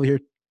 I'm over here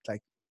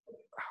like,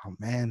 oh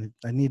man,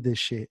 I need this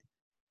shit.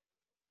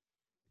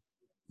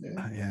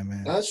 Yeah. Yeah,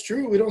 man. That's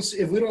true.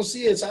 If we don't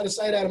see it, it's out of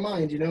sight, out of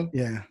mind.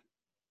 Yeah.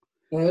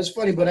 It's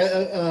funny, but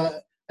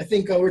I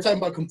think we're talking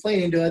about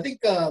complaining. Dude. I think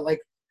like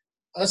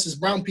us as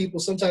brown people,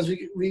 sometimes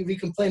we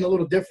complain a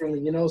little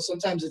differently.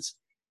 Sometimes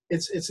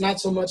it's not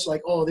so much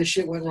like, oh, this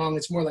shit went wrong.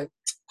 It's more like,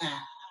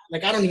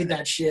 like I don't need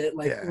that shit.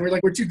 Like Yeah.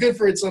 we're too good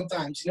for it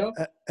sometimes.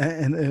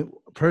 And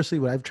personally,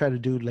 what I've tried to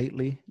do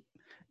lately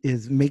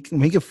is make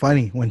it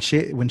funny when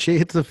shit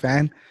hits the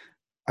fan.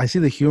 I see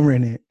the humor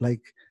in it.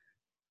 Like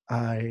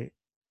I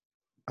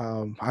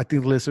think the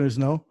listeners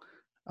know.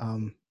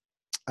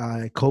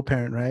 I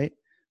co-parent, right?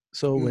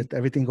 So with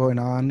everything going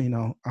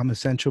on, I'm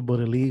essential but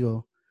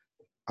illegal.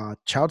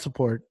 Child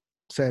support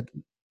said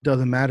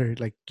doesn't matter.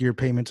 Like your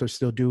payments are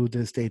still due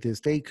this date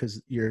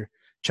because your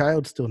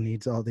child still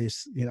needs all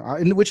this,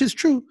 and which is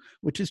true.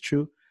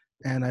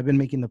 And I've been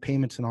making the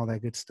payments and all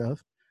that good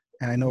stuff.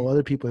 And I know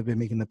other people have been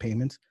making the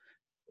payments.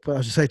 But I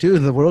was just like,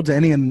 dude, the world's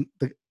ending, and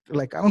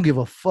like I don't give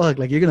a fuck.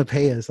 Like you're gonna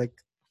pay us like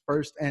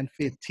 1st and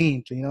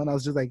 15th, And I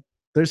was just like,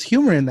 there's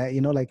humor in that,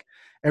 Like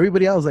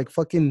everybody else, like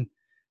fucking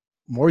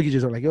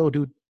mortgages are like, yo,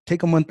 dude,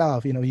 take a month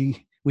off. We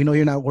know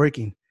you're not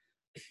working.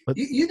 But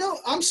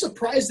I'm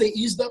surprised they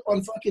eased up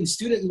on fucking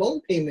student loan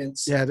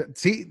payments. yeah,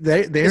 see,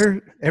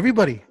 they're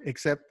everybody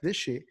except this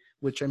shit.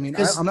 Which I mean,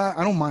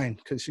 I don't mind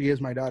because she is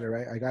my daughter,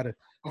 right? I gotta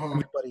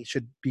Everybody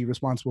should be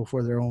responsible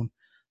for their own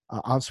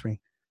offspring.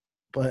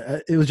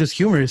 But it was just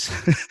humorous.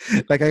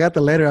 Like I got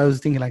the letter, I was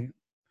thinking like,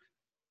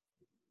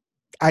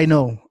 I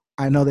know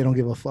they don't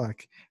give a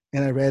fuck.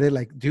 And I read it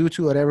like, due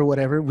to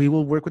whatever, we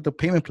will work with the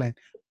payment plan,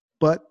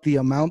 but the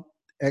amount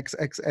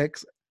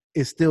XXX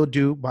is still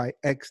due by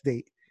X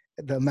date.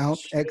 The amount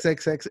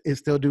XXX is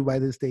still due by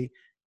this date.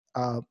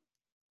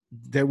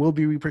 There will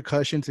be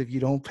repercussions if you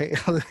don't pay.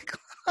 Like,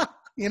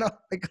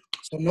 like,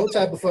 so no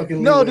type of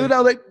fucking no, leeway. dude.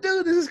 I was like,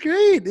 dude, this is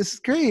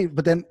great.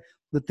 But then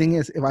the thing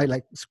is, if I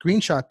like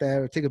screenshot that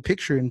or take a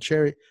picture and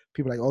share it,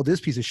 people are like, oh, this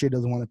piece of shit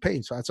doesn't want to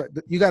pay. So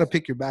you got to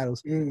pick your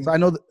battles. So I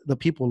know the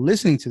people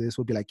listening to this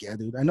will be like, yeah,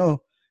 dude, I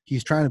know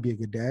he's trying to be a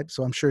good dad,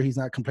 so I'm sure he's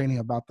not complaining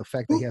about the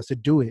fact that he has to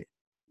do it.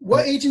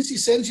 What agency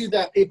sends you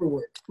that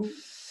paperwork?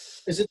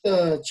 Is it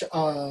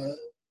the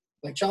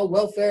like child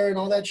welfare and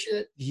all that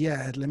shit?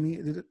 Yeah,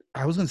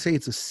 I was gonna say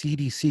it's a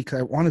CDC because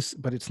I want to,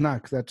 but it's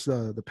not because that's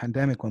the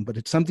pandemic one. But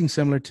it's something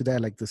similar to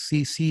that, like the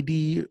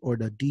CCD or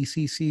the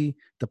DCC,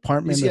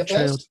 Department DCFS? of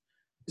Child.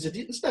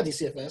 It's not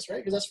DCFS,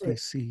 right? Because that's for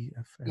DCFS.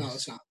 No,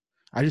 it's not.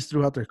 I just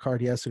threw out their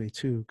card yesterday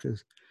too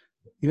because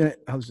even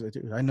I was like,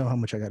 dude, I know how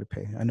much I got to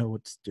pay. I know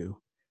what's due.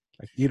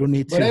 Like you don't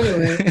need to. But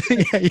anyway,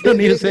 yeah, you don't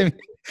need to say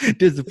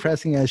this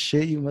depressing ass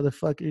shit, you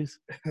motherfuckers.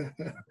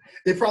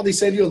 They probably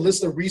send you a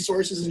list of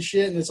resources and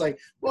shit, and it's like,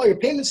 well, your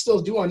payment's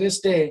still due on this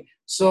day,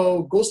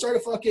 so go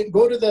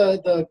to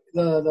the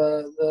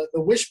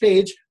Wish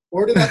page,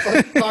 order that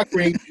fucking cock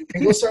ring,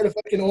 and go start a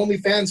fucking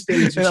OnlyFans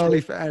page.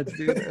 OnlyFans,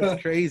 dude,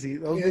 that's crazy.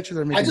 Those bitches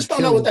are making. I just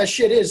found out what that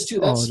shit is too.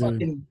 That's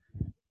fucking.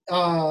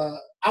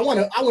 I want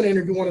to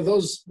interview one of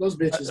those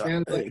bitches,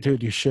 man. Like,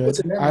 dude, you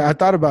should. I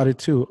thought about it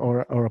too,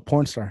 or a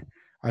porn star.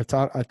 I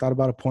thought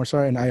about a porn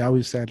star, and I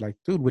always said like,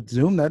 dude, with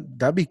Zoom,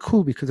 that'd be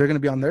cool because they're gonna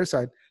be on their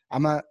side.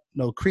 I'm not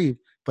no creep,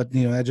 but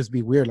that'd just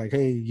be weird. Like,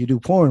 hey, you do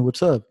porn?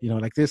 What's up?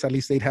 Like this. At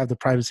least they'd have the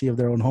privacy of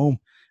their own home.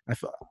 I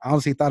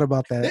honestly thought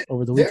about that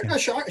over the weekend.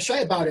 They're not shy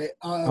about it.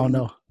 Oh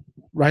no,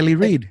 Riley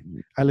Reid.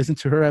 I listened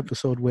to her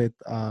episode with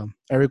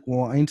Eric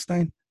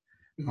Weinstein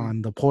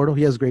on the Portal.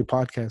 He has a great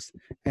podcast,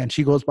 and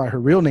she goes by her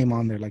real name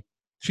on there. Like,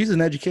 she's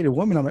an educated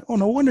woman. I'm like, oh,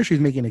 no wonder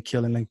she's making a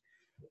killing. Like,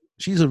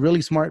 she's a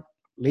really smart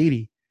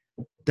lady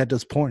that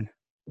does porn.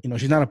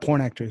 She's not a porn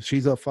actress.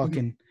 She's a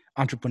fucking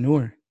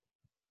entrepreneur.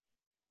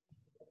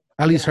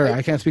 At least her.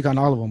 I can't speak on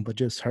all of them, but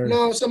just her.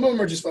 No, some of them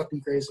are just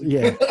fucking crazy.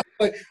 Yeah.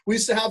 Like, we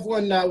used to have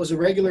one that was a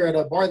regular at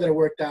a bar that I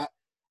worked at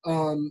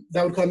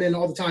that would come in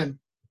all the time.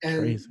 And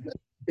crazy.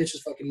 Bitch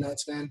is fucking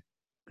nuts, man.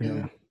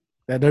 Yeah.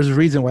 There's a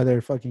reason why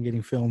they're fucking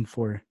getting filmed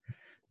for,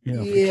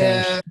 for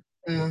cash.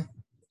 And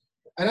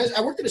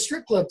I worked at a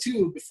strip club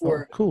too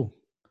before. Oh, cool.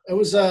 It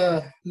was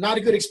not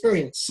a good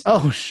experience.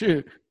 Oh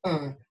shit.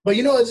 But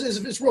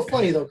it's real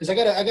funny though, because I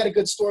got a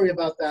good story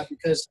about that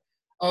because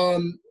I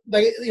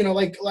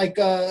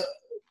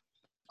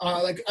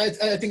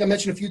think I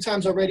mentioned a few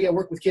times already, I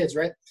work with kids,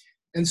 right?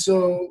 And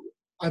so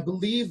I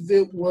believe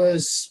it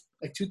was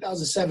like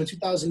 2007,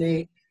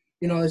 2008.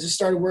 I just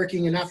started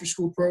working in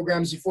after-school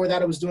programs. Before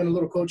that, I was doing a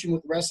little coaching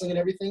with wrestling and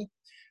everything.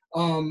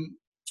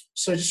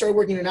 So I just started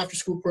working in an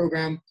after-school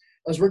program.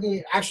 I was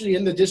working actually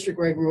in the district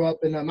where I grew up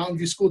in Mountain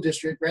View School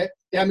District, right?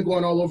 They had me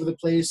going all over the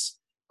place.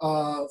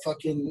 I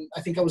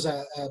think I was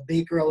at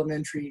Baker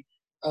Elementary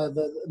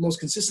the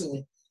most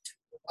consistently.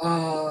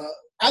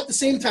 At the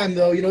same time,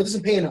 though, it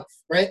doesn't pay enough,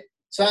 right?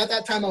 So at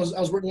that time, I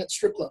was working at the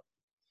strip club,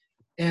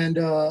 and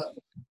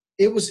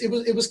it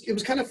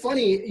was kind of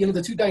funny,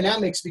 the two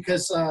dynamics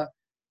because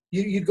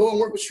you'd go and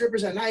work with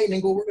strippers at night and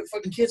then go work with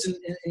fucking kids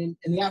in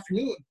the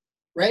afternoon,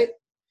 right?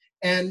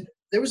 And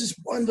there was this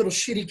one little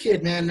shitty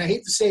kid, man, and I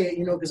hate to say it,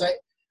 because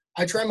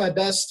I try my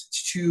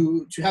best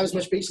to have as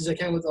much patience as I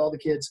can with all the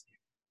kids.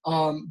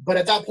 But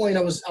at that point,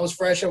 I was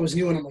fresh, I was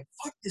new, and I'm like,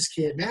 fuck this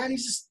kid, man,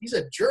 he's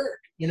a jerk,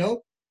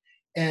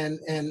 And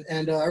I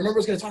remember I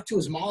was going to talk to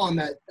his mom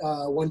that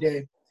one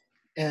day,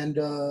 and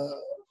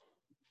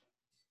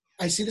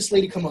I see this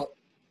lady come up,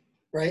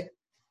 right?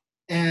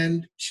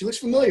 And she looks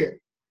familiar,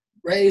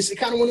 right? It's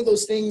kind of one of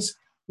those things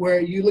where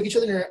you look each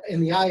other in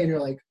the eye and you're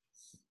like,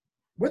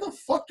 where the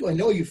fuck do I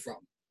know you from,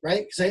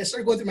 right? Because I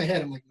started going through my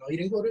head. I'm like, no, you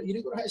didn't go to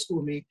high school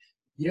with me.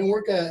 You didn't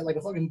work at like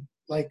a fucking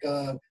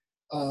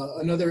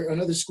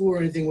another school or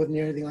anything with me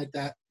or anything like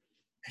that.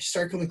 I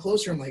started coming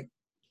closer. I'm like,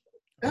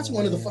 that's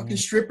one of the fucking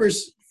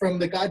strippers from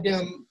the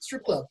goddamn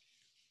strip club.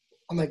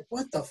 I'm like,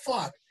 what the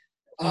fuck?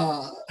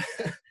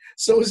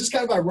 So it was just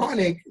kind of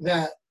ironic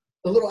that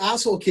the little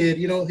asshole kid,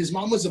 his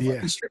mom was a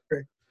fucking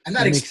stripper. And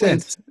that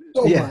explains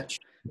so much.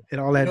 It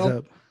all adds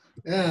up.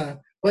 Yeah.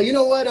 But you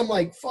know what? I'm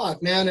like,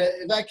 fuck, man.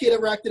 If that kid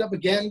ever acted up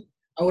again,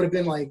 I would have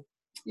been like,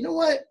 you know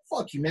what?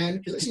 Fuck you, man.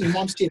 Because I seen your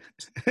mom's kid.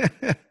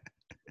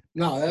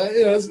 No,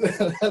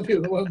 that'd be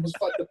one of the most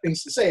fucked up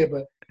things to say.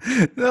 But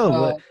no,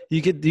 but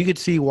you could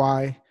see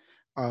why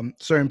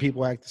certain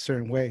people act a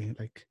certain way.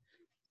 Like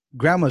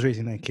grandma's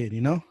raising that kid,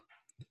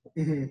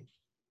 Mm-hmm.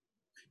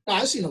 No,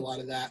 I've seen a lot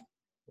of that.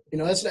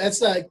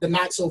 That's like the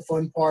not so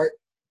fun part.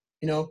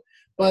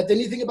 But then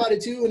you think about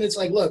it too, and it's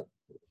like, look,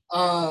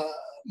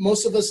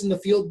 most of us in the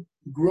field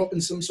grew up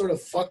in some sort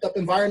of fucked up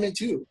environment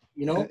too,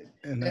 you know?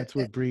 And that's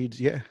what breeds.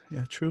 Yeah,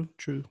 yeah, true,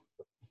 true.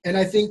 And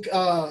I think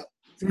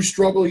through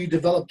struggle, you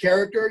develop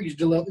character, you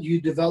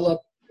develop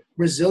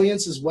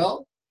resilience as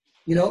well,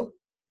 you know?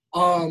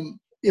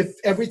 If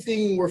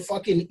everything were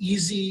fucking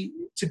easy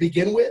to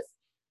begin with,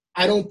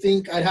 I don't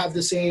think I'd have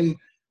the same,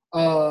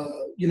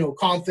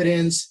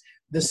 confidence,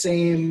 the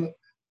same,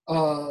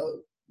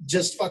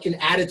 just fucking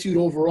attitude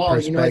overall.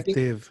 You know, I think,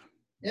 Perspective.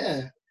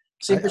 yeah,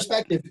 same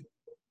perspective.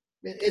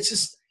 It's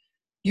just,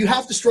 you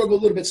have to struggle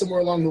a little bit somewhere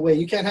along the way.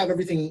 You can't have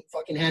everything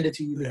fucking handed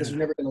to you because you're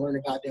never going to learn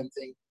a goddamn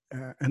thing.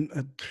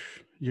 And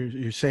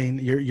you're saying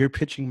you're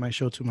pitching my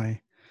show to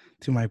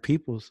my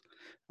peoples.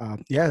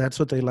 Yeah, that's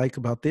what they like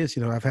about this.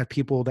 You know, I've had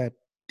people that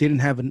didn't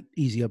have an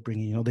easy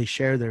upbringing. You know, they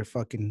share their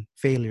fucking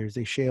failures.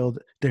 They share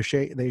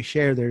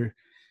their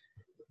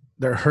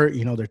hurt.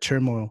 You know, their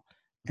turmoil,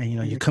 and you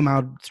know, you come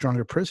out a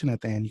stronger person at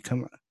the end. You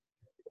come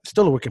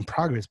still a work in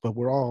progress, but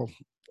we're all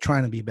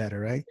trying to be better,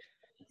 right?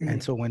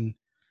 And so when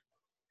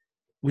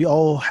we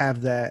all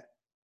have that,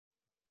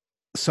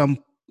 some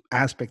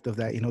aspect of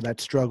that, you know, that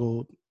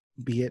struggle,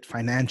 be it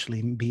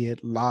financially, be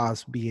it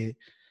loss, be it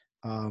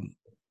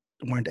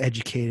weren't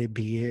educated,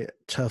 be it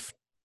tough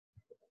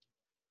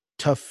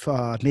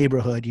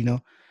neighborhood, you know,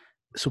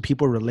 so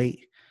people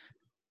relate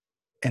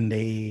and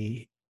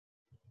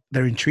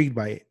they're intrigued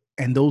by it.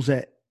 And those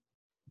that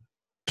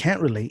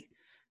can't relate,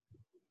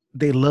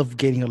 they love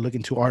getting a look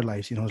into our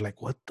lives, you know,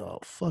 like, what the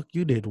fuck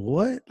you did?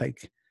 What?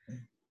 Like,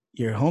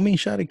 your homie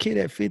shot a kid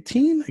at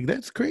 15? Like,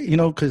 that's great, you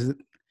know, because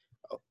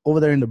over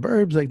there in the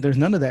burbs, like, there's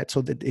none of that.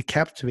 So that it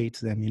captivates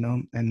them, you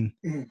know, and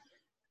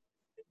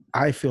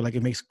I feel like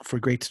it makes for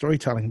great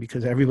storytelling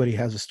because everybody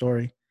has a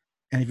story.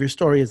 And if your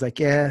story is like,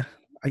 yeah,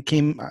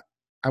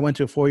 I went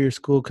to a 4-year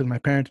school because my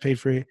parents paid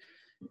for it.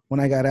 When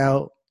I got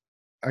out,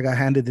 I got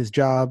handed this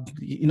job.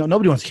 You know,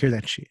 nobody wants to hear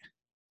that shit.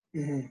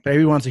 But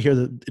everyone wants to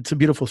hear it's a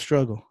beautiful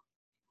struggle.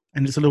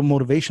 And it's a little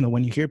motivational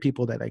when you hear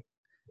people that like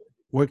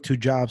work 2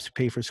 jobs to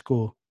pay for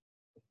school.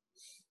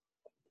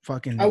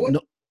 Fucking go ahead.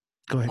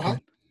 Go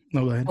ahead.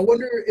 No, go ahead. I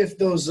wonder if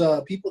those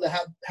people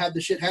that have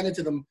the shit handed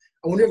to them,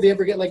 I wonder if they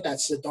ever get like that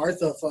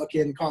Siddhartha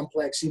fucking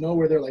complex, you know,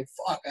 where they're like,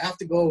 fuck, I have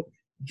to go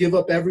give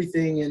up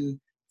everything and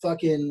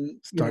fucking,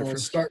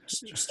 start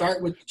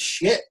with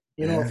shit,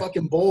 you know, a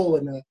fucking bowl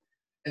and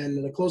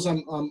the clothes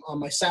on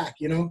my sack,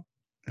 you know?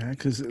 Yeah,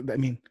 because, I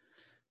mean,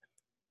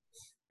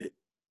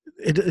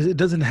 it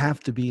doesn't have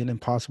to be an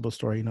impossible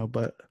story, you know,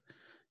 but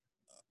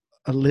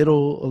a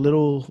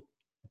little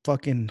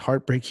fucking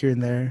heartbreak here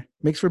and there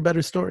makes for a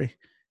better story.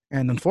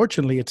 And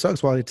unfortunately, it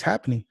sucks while it's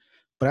happening.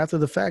 But after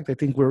the fact, I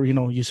think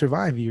you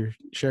survive. You're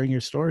sharing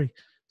your story.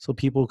 So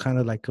people kind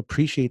of like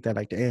appreciate that,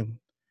 like, damn.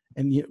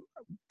 And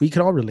we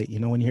could all relate, you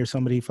know, when you hear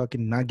somebody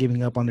fucking not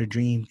giving up on their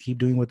dream, keep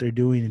doing what they're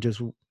doing and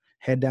just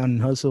head down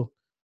and hustle.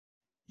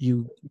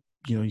 You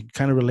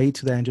kind of relate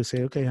to that and just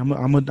say, okay, I'm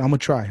gonna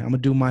try. I'm gonna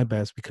do my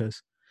best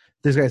because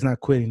this guy's not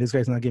quitting. This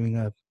guy's not giving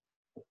up.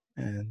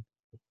 And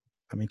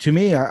I mean, to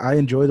me, I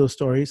enjoy those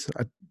stories.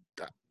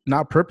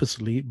 Not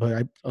purposely,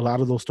 but a lot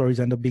of those stories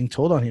end up being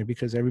told on here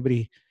because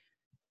everybody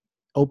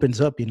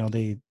opens up. You know,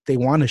 they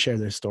want to share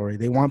their story.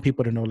 They want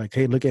people to know, like,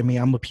 hey, look at me,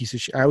 I'm a piece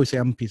of shit. I always say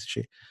I'm a piece of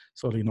shit.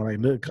 So, you know, like,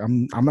 look,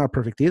 I'm not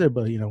perfect either,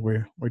 but you know,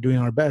 we're doing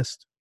our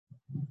best.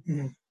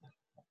 Yeah,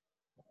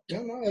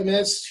 no, I mean,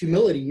 that's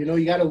humility. You know,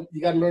 you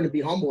gotta learn to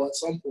be humble at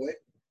some point.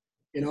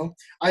 You know,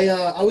 I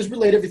always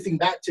relate everything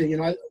back to, you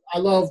know, I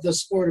love the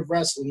sport of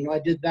wrestling. You know, I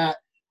did that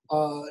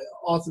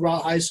all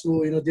throughout high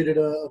school. You know, did it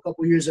a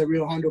couple years at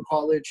Rio Hondo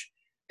College,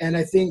 and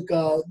I think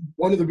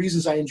one of the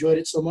reasons I enjoyed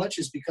it so much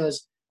is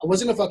because I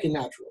wasn't a fucking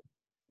natural.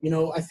 You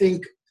know, I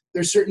think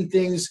there's certain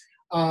things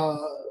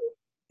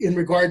in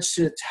regards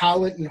to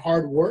talent and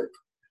hard work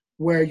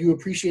where you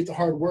appreciate the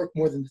hard work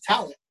more than the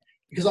talent.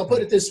 Because I'll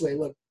put it this way: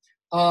 look,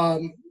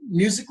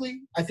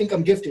 musically, I think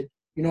I'm gifted.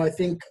 You know, I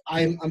think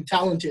I'm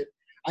talented.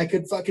 I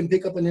could fucking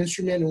pick up an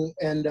instrument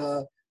and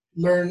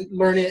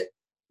learn it,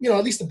 you know,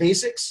 at least the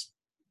basics,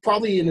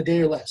 probably in a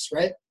day or less,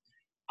 right?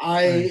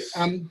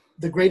 I'm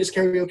the greatest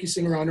karaoke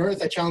singer on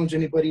earth. I challenge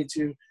anybody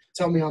to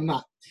tell me I'm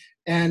not.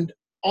 And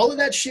all of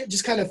that shit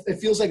just kind of, it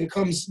feels like it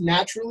comes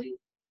naturally,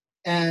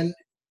 and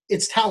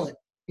it's talent,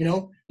 you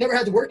know? Never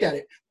had to work at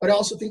it. But I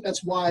also think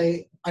that's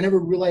why I never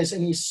realized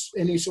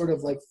any sort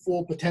of like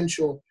full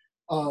potential,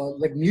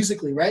 like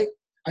musically, right?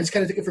 I just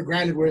kind of take it for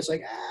granted where it's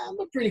like, I'm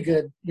a pretty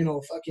good, you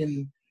know,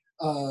 fucking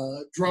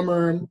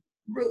drummer, I'm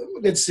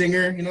a good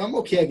singer, you know, I'm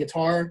okay at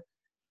guitar,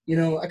 you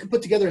know, I could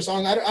put together a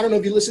song. I don't know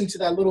if you listened to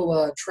that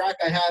little track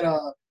I had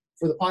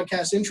for the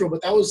podcast intro,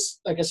 but that was,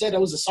 like I said,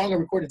 that was a song I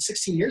recorded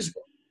 16 years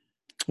ago.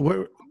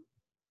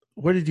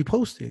 Where did you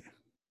post it?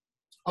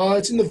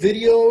 It's in the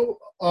video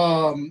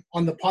on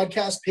the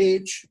podcast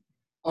page.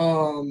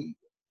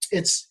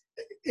 It's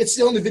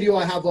the only video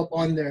I have up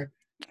on there.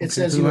 It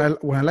says, you know,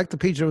 when I liked the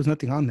page, there was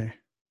nothing on there.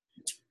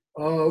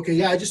 Oh, okay.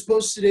 Yeah, I just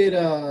posted it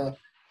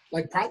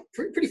like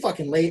pretty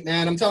fucking late,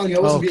 man. I'm telling you,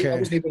 I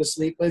wasn't able to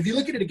sleep. But if you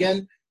look at it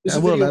again, there's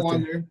a video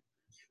on there.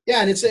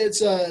 Yeah, and it's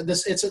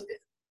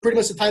pretty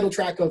much the title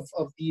track of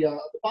the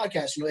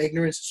podcast, you know,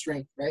 Ignorance is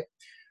Strength, right?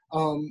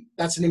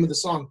 That's the name of the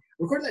song.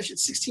 I recorded that shit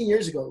 16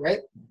 years ago, right?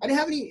 I didn't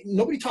have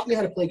nobody taught me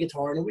how to play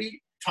guitar.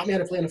 Nobody taught me how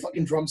to play on a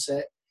fucking drum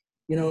set,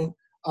 you know?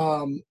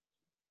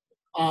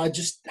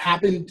 Just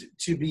happened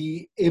to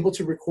be able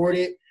to record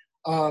it.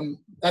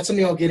 That's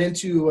something I'll get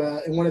into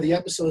in one of the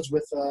episodes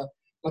with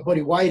my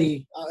buddy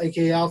Whitey,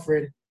 aka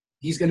Alfred.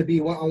 He's going to be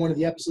on one of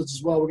the episodes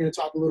as well. We're going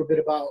to talk a little bit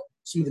about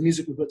some of the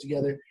music we put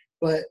together.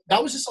 But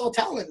that was just all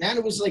talent, man.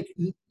 It was like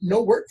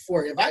no work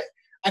for it.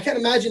 I can't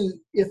imagine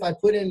if I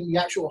put in the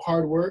actual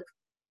hard work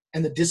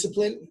and the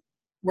discipline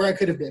where I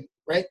could have been,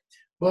 right?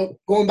 But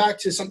going back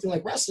to something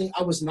like wrestling,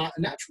 I was not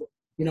a natural,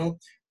 you know?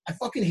 I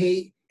fucking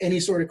hate any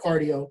sort of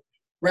cardio.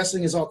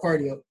 Wrestling is all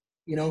cardio,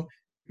 you know?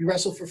 You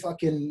wrestle for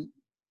fucking,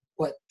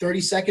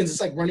 30 seconds? It's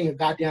like running a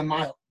goddamn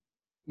mile,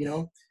 you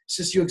know? It's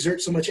just you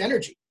exert so much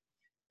energy.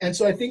 And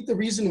so I think the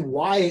reason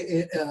why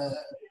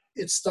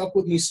it stuck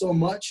with me so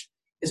much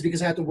is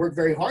because I had to work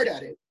very hard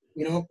at it.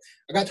 You know,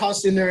 I got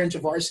tossed in there into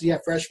varsity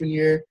at freshman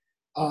year.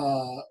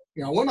 You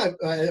know,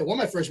 I won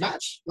my first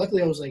match.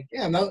 Luckily, I was like,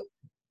 damn, that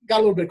got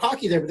a little bit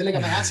cocky there. But then I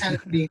got my ass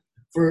handed to me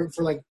for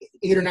like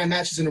 8 or 9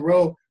 matches in a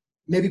row.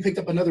 Maybe picked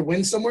up another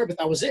win somewhere, but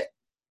that was it.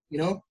 You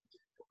know,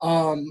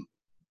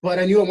 but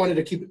I knew I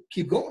wanted to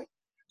keep going.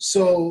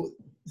 So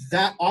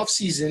that off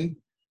season,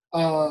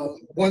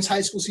 once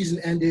high school season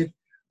ended,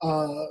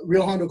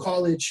 Rio Hondo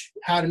College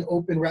had an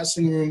open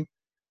wrestling room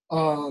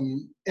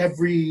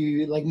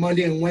every like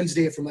Monday and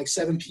Wednesday from like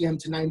 7 p.m.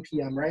 to 9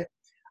 p.m. Right?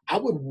 I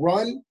would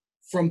run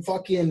from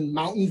fucking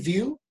Mountain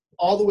View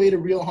all the way to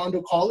Rio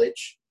Hondo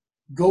College,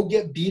 go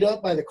get beat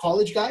up by the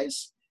college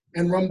guys,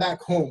 and run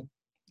back home.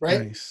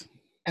 Right? Nice.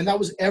 And that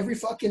was every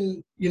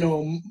fucking, you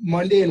know,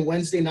 Monday and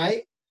Wednesday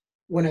night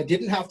when I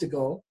didn't have to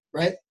go.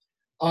 Right?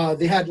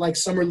 They had like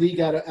summer league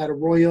at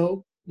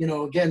Arroyo. You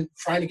know, again,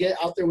 trying to get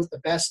out there with the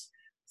best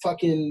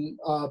fucking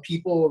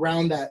people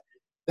around that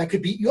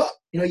could beat you up.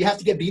 You know, you have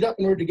to get beat up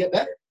in order to get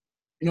better.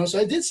 You know, so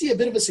I did see a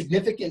bit of a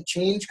significant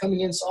change coming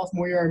in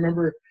sophomore year. I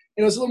remember,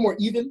 you know, it was a little more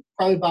even,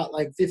 probably about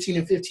like 15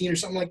 and 15 or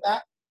something like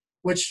that,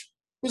 which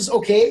was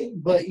okay.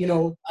 But, you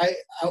know, I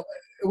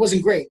it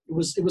wasn't great. It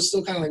was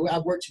still kind of like, well, I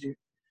have work to do.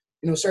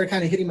 You know, started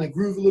kind of hitting my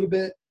groove a little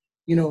bit.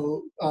 You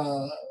know,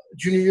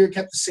 junior year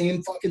kept the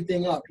same fucking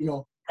thing up. You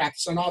know,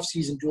 practice on off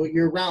season, do it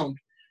year round,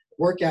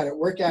 work at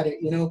it,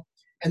 you know.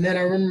 And then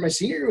I remember my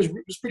senior year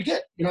was pretty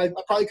good. You know, I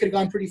probably could have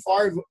gone pretty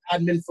far if it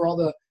hadn't been for all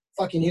the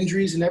fucking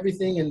injuries and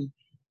everything, and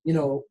you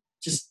know,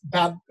 just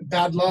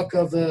bad luck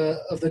of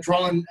the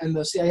draw and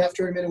the CIF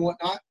tournament and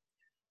whatnot.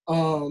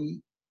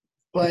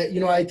 But you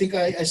know, I think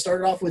I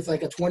started off with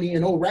like a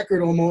 20-0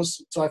 record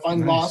almost, so I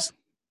finally lost,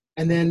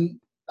 and then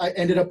I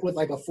ended up with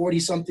like a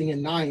 40-something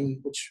and 9,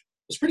 which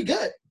was pretty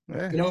good.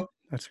 Yeah, you know,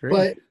 that's great.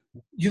 But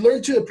you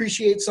learn to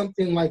appreciate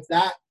something like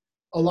that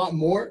a lot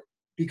more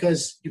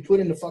because you put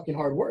in the fucking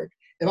hard work.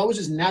 If I was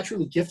just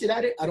naturally gifted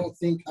at it, I don't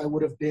think I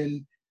would have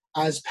been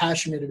as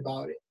passionate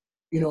about it,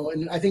 you know.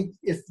 And I think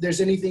if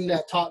there's anything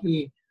that taught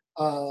me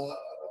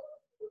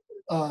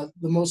the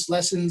most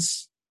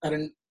lessons at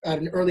an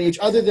early age,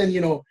 other than,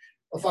 you know,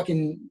 a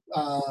fucking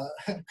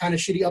kind of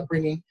shitty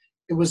upbringing,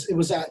 it was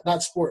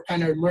that sport,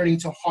 kind of learning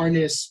to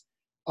harness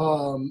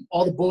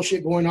all the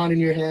bullshit going on in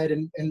your head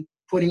and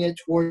putting it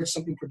towards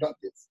something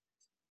productive.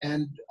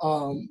 And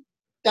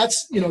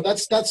that's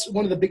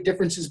one of the big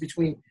differences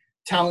between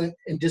talent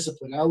and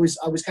discipline. I always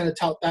kind of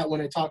tout that when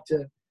I talk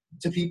to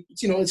people,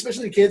 you know,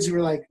 especially kids who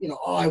are like, you know,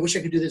 oh, I wish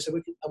I could do this. I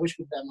wish I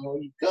could do that.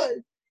 Well, you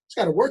could. Just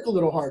got to work a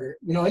little harder.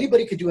 You know,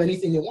 anybody could do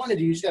anything they want to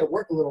do. You just got to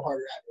work a little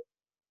harder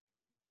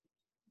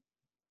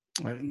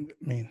at it.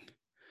 I mean,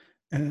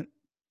 and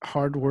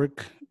hard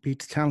work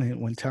beats talent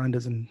when talent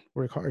doesn't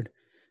work hard.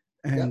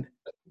 And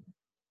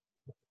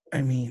yeah.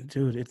 I mean,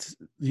 dude,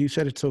 you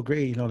said it so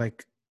great. You know,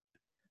 like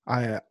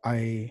I'm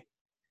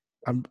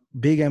a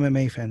big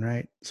MMA fan,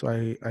 right? So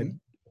I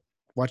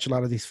watch a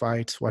lot of these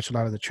fights, watch a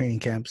lot of the training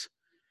camps.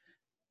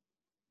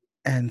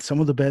 And some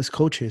of the best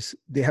coaches,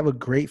 they have a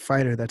great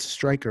fighter that's a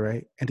striker,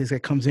 right? And this guy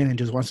comes in and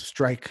just wants to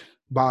strike,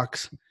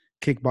 box,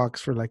 kickbox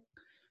for like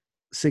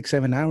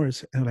 6-7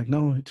 hours. And they're like,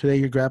 no, today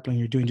you're grappling,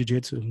 you're doing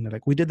jiu-jitsu. And they're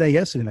like, we did that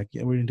yesterday. Like,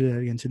 yeah, we're going to do that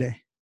again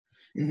today.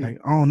 Mm-hmm. Like,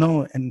 oh,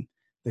 no. And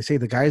they say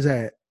the guys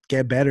that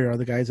get better are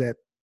the guys that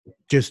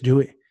just do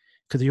it.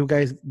 Because you'll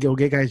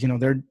get guys, you know,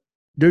 they're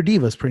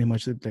divas pretty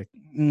much. They're like,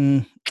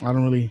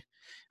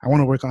 I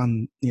want to work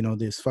on, you know,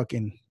 this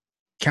fucking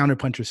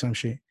counterpunch or some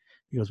shit.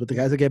 He goes, but the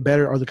guys that get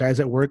better are the guys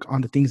that work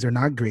on the things they're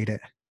not great at.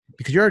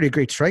 Because you're already a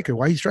great striker.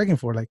 Why are you striking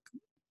for? Like,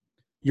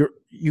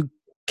 you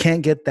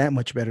can't get that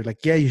much better.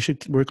 Like, yeah, you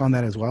should work on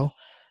that as well.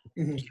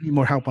 Mm-hmm. You need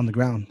more help on the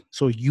ground.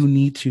 So you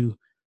need to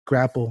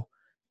grapple,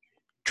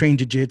 train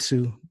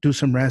jiu-jitsu, do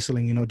some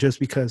wrestling, you know, just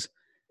because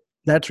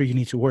that's where you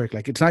need to work.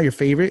 Like, it's not your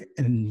favorite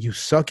and you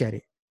suck at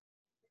it.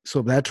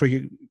 So that's where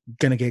you're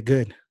going to get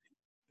good.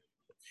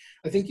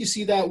 I think you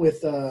see that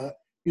with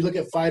you look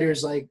at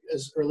fighters like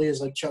as early as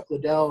like Chuck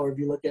Liddell, or if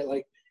you look at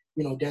like,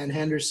 you know, Dan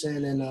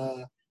Henderson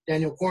and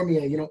Daniel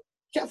Cormier, you know,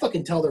 you can't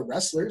fucking tell they're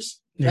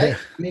wrestlers, right? Yeah.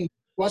 I mean,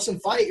 watch them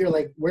fight, you're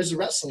like, where's the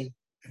wrestling?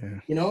 Yeah.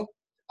 You know,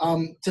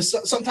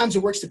 sometimes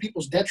it works to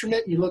people's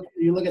detriment. You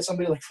look at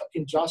somebody like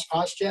fucking Josh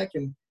Koscheck,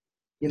 and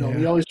he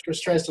Yeah. always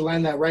just tries to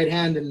land that right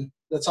hand, and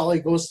that's all he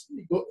goes.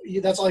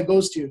 That's all he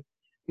goes to.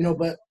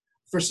 But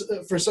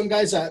for some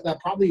guys that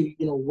probably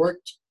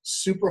worked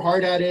super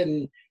hard at it,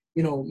 and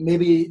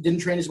maybe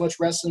didn't train as much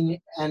wrestling,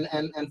 and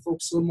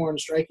focus a little more on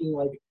striking,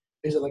 like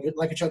is it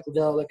like a Chuck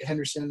Liddell, like a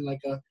Henderson,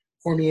 like a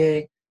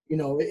Cormier.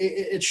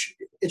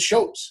 It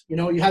shows.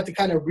 You have to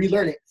kind of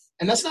relearn it,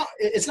 and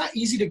it's not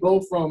easy to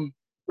go from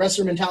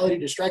wrestler mentality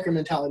to striker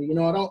mentality.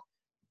 I don't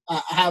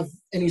have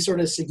any sort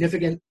of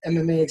significant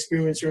MMA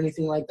experience or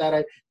anything like that.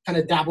 I kind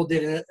of dabbled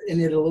in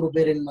it a little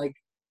bit in like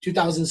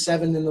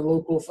 2007 in the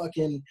local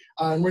fucking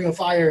Ring of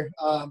Fire.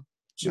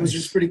 It was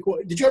just Nice. pretty cool.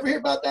 Did you ever hear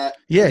about that?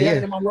 Yeah. They had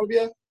Yeah. it in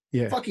Monrovia.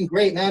 Yeah. Fucking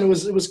great, man. It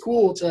was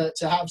cool to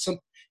have some,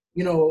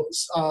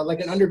 like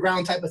an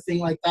underground type of thing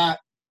like that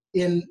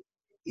in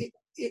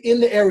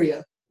the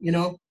area,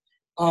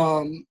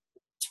 um,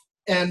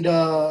 and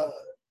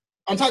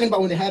I'm talking about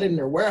when they had it in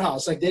their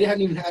warehouse. Like they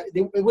hadn't even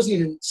it wasn't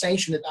even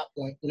sanctioned at that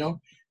point.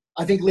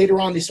 I think later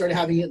on they started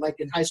having it like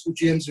in high school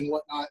gyms and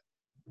whatnot.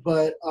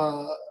 But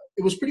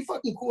it was pretty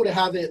fucking cool to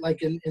have it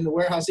like in the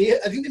warehouse.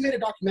 I think they made a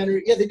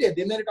documentary. Yeah, they did.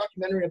 They made a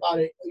documentary about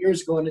it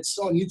years ago, and it's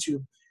still on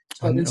YouTube. It's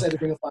called Inside the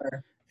Okay. Ring of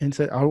Fire. And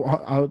so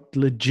I'll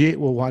legit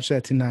will watch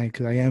that tonight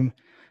because I am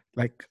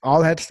like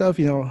all that stuff.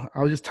 I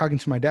was just talking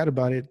to my dad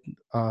about it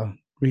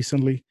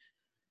recently.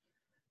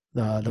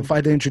 The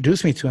fight that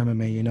introduced me to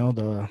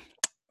MMA.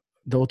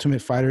 The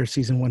Ultimate Fighter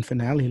season 1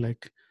 finale.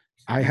 Like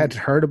I had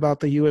heard about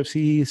the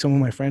UFC. Some of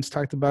my friends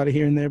talked about it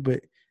here and there,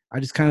 but I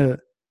just kind of,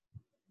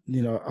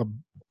 a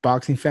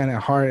boxing fan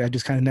at heart. I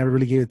just kind of never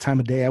really gave it time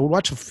of day. I would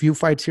watch a few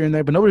fights here and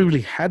there, but nobody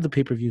really had the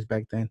pay-per-views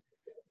back then.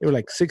 They were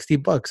like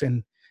 $60,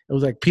 and it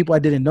was like people I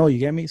didn't know. You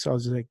get me? So I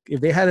was just like, if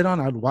they had it on,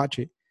 I'd watch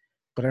it.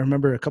 But I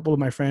remember a couple of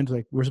my friends,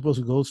 like, we're supposed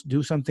to go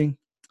do something.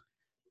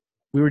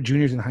 We were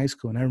juniors in high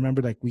school, and I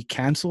remember like we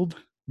canceled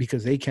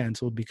because they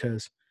canceled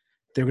because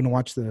they were going to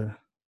watch the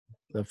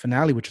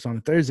finale, which was on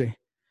a Thursday.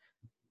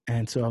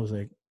 And so I was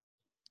like,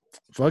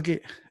 fuck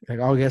it. Like,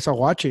 I guess I'll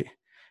watch it.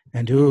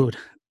 And dude,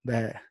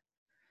 that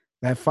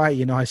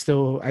fight, I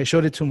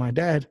showed it to my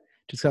dad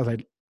just because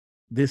like,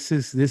 this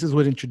is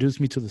what introduced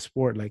me to the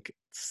sport. Like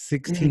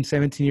 16,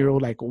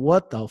 17-year-old, like,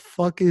 what the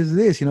fuck is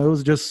this? It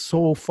was just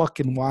so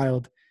fucking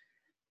wild.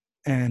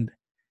 And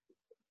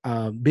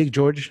Big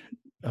George,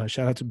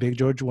 shout out to Big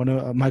George, one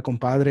of my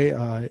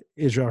compadre,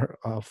 Israel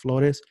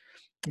Flores.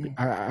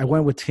 I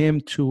went with him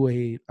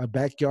to a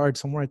backyard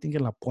somewhere, I think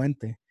in La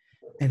Puente,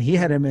 and he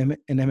had an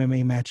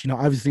MMA match.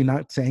 Obviously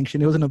not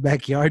sanctioned. It was in a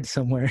backyard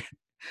somewhere.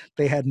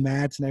 They had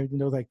mats and everything.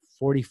 There was like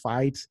 40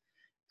 fights,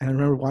 and I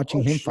remember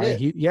watching him fight.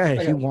 He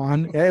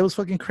won. Yeah, it was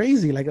fucking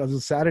crazy. Like it was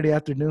a Saturday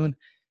afternoon,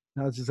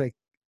 and I was just like,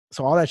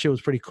 so all that shit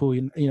was pretty cool.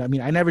 I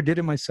mean, I never did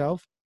it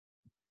myself,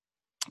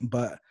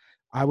 but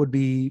I would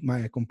be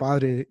my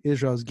compadre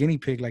Israel's guinea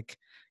pig. Like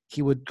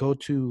he would go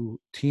to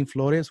Team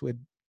Flores with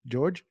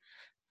George,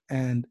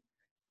 and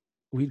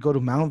we'd go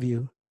to Mountain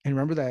View. And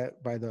remember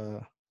that by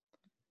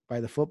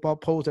the football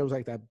post, there was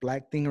like that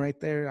black thing right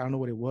there. I don't know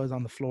what it was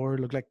on the floor. It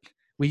looked like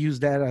we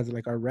used that as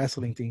like our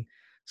wrestling thing.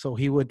 So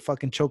he would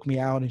fucking choke me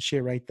out and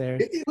shit right there.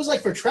 It was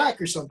like for track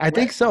or something. I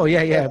think right? so.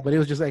 Yeah. But it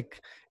was just like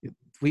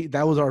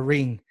that was our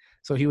ring.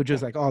 So he would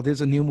just like, oh,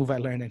 there's a new move I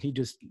learned, and he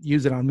just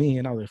used it on me,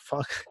 and I was like,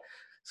 fuck.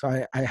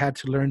 So I had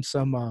to learn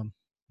some.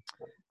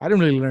 I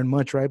didn't really learn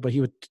much, right? But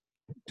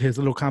his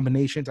little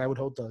combinations. I would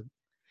hold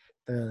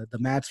the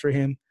mats for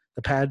him,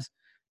 the pads,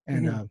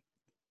 and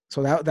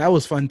so that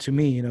was fun to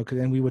me, because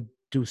then we would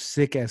do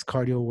sick ass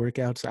cardio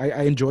workouts.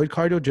 I enjoyed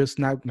cardio, just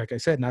not, like I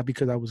said, not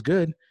because I was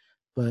good,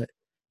 but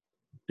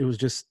it was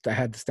just I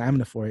had the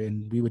stamina for it.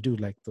 And we would do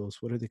like those,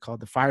 what are they called,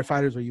 the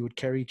firefighters, where you would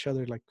carry each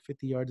other like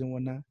 50 yards and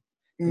whatnot.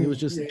 And it was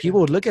just people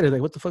would look at it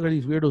like, what the fuck are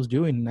these weirdos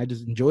doing? And I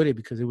just enjoyed it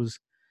because it was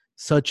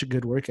such a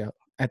good workout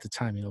at the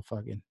time.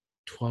 Fucking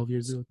 12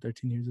 years ago,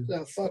 13 years ago.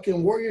 That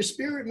fucking warrior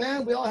spirit,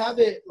 man. We all have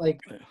it like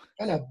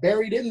kind of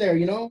buried in there,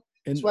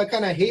 That's why I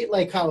kind of hate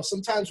like how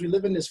sometimes we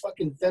live in this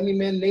fucking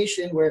femi-man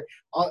nation where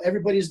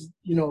everybody's,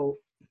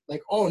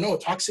 like, oh no,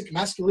 toxic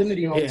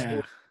masculinity and all this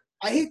bullshit.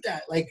 I hate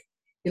that. Like,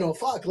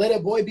 fuck, let a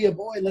boy be a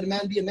boy, let a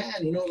man be a man,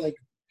 like,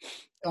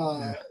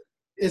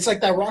 it's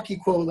like that Rocky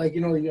quote, like,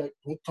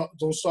 like,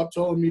 don't stop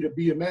telling me to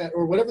be a man,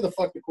 or whatever the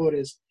fuck the quote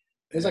is.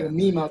 There's like a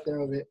meme out there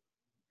of it.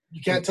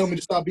 You can't tell me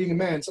to stop being a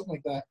man, something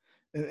like that.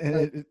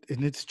 And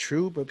it's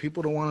true, but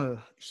people don't want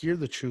to hear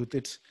the truth.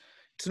 It's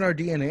in our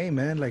DNA,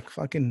 man. Like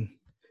fucking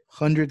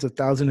hundreds of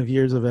thousands of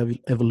years of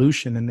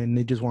evolution, and then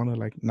they just want to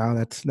like, no,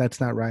 that's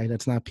not right.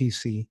 That's not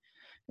PC.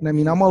 And I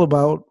mean, I'm all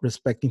about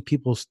respecting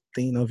people's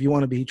thing. If you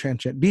want to be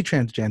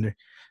transgender,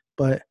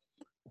 but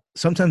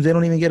sometimes they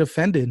don't even get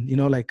offended.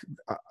 Like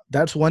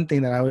that's one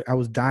thing that I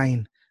was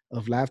dying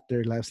of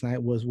laughter last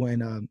night was when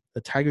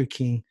the Tiger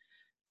King,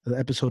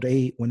 episode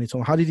 8, when it's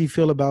on. How did you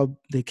feel about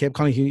they kept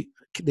calling you?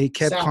 They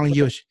kept calling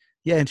you.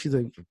 Yeah, and she's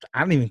like, I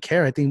don't even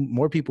care. I think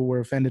more people were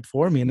offended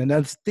for me, and then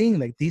that's the thing.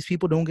 Like these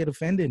people don't get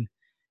offended.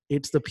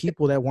 It's the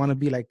people that want to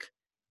be like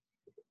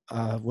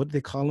what do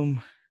they call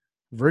them?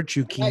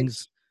 Virtue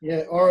kings.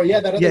 Yeah. Or yeah,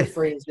 that other Yeah,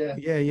 phrase. Yeah.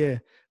 yeah.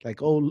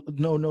 Like, oh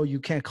no, you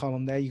can't call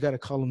them that. You got to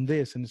call them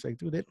this. And it's like,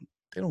 dude,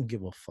 they don't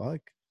give a fuck.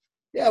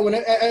 Yeah. When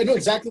I know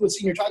exactly what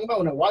scene you're talking about.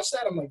 When I watch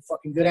that, I'm like,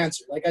 fucking good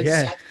answer. Like I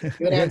just Yeah, have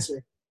good yeah,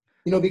 answer.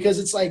 Because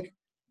it's like,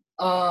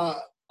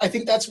 I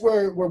think that's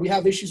where we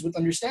have issues with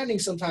understanding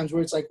sometimes.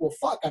 Where it's like, well,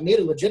 fuck, I made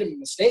a legitimate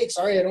mistake.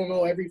 Sorry, I don't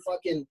know every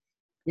fucking,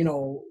 you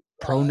know,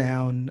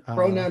 pronoun.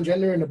 pronoun,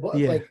 gender in the book.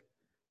 Yeah, Like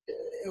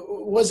it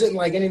wasn't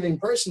like anything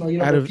personal,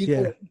 out but of yeah,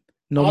 people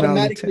no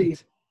automatically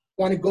malintent.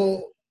 want to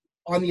go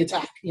on the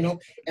attack,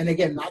 and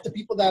again, not the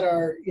people that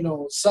are,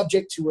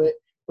 subject to it,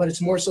 but it's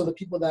more so the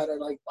people that are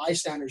like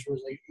bystanders where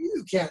it's like,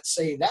 you can't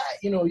say that,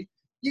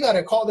 you got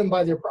to call them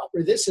by their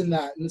proper this and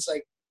that. And it's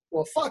like,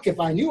 well, fuck, if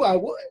I knew I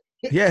would.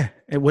 Yeah,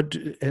 and what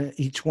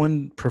each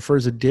one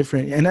prefers a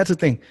different, and that's the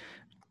thing.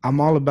 I'm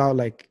all about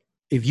like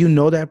if you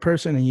know that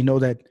person and you know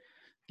that,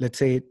 let's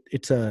say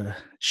it's a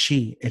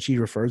she and she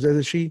refers as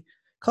a she,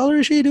 call her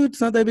a she, dude.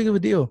 It's not that big of a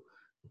deal.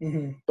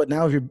 Mm-hmm. But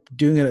now if you're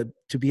doing it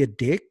to be a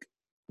dick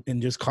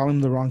and just calling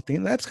them the wrong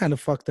thing, that's kind of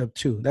fucked up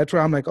too. That's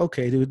where I'm like,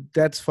 okay, dude,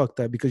 that's fucked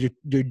up because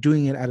you're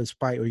doing it out of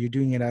spite or you're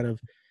doing it out of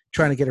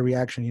trying to get a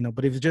reaction,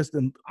 But if it's just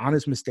an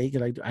honest mistake,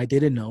 like I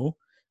didn't know,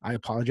 I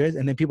apologize,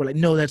 and then people are like,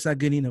 no, that's not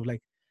good enough.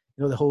 Like,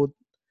 the whole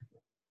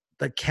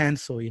like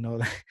cancel, like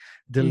Mm-hmm.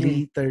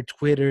 delete their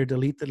Twitter,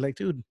 delete the like,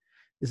 dude,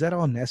 is that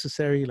all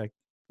necessary? Like,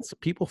 so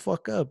people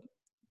fuck up.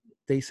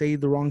 They say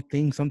the wrong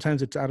thing.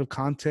 Sometimes it's out of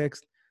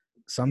context.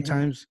 Mm-hmm.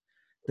 Sometimes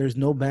there's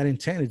no bad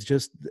intent. It's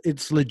just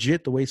it's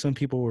legit the way some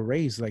people were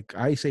raised. Like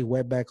I say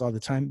wetback all the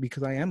time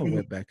because I am a Mm-hmm.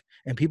 wetback,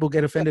 and people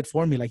get offended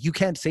for me. Like you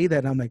can't say that.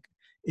 And I'm like,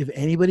 if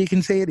anybody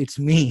can say it, it's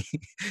me,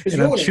 Because and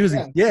you I'm own it,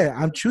 choosing. yeah. Yeah,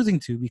 I'm choosing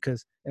to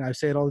because, and I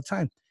say it all the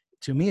time.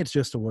 To me, it's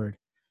just a word.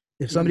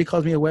 If Mm-hmm. somebody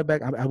calls me a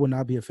wetback, I will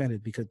not be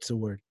offended because it's a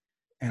word,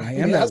 and I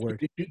Let am me that ask you, word.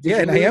 did Yeah,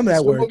 you and I live am in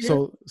that snow word.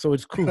 here? So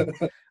it's cool.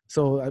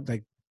 So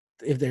like,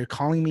 if they're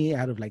calling me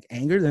out of like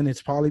anger, then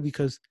it's probably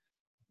because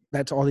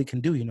that's all they can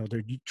do.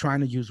 They're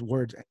trying to use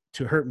words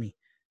to hurt me,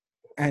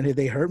 and if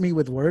they hurt me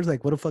with words,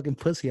 like what a fucking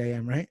pussy I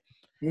am, right?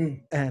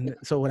 Mm. And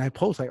so when I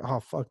post like, oh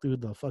fuck,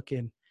 dude, the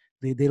fucking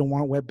they don't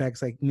want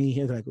wetbacks like me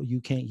here. They're like, oh,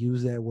 you can't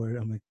use that word.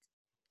 I'm like,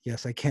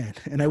 yes, I can,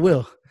 and I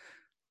will.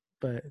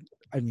 But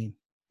I mean,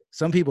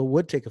 some people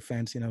would take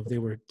offense, if they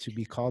were to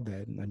be called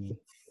that. And I mean,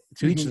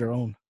 to each Mm-hmm. their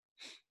own.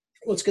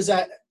 Well, it's because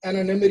that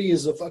anonymity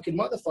is a fucking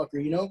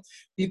motherfucker.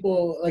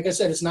 People, like I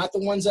said, it's not the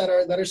ones that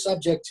are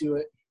subject to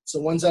it. It's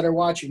the ones that are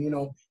watching.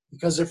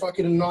 Because they're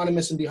fucking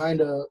anonymous and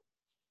behind a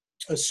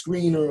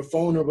screen or a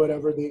phone or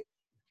whatever.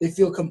 They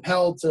feel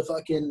compelled to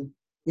fucking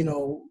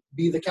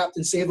be the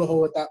Captain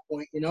Save-A-Ho at that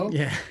point.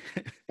 Yeah.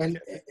 And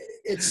I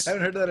it's,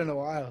 haven't heard that in a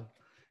while.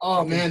 oh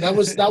Fucking, man, that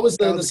was that the was a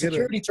good one.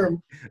 security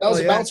term. That Oh was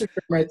a yeah. bouncer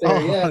term right there. Oh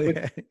Yeah,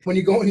 yeah. when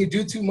you go and you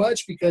do too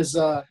much because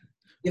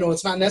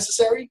it's not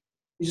necessary.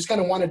 You just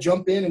kind of want to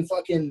jump in and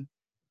fucking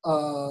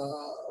uh,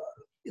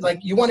 like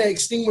you want to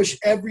extinguish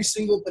every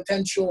single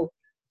potential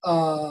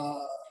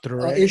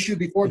Threat. issue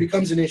before it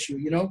becomes an issue.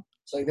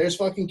 It's like there's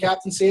fucking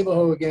Captain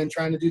Save-A-Ho again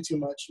trying to do too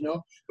much.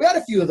 We had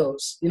a few of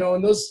those.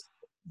 And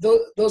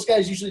those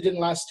guys usually didn't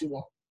last too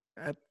long.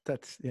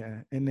 That's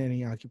yeah. In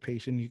any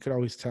occupation, you could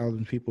always tell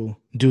when people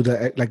do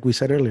the, like we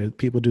said earlier,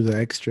 people do the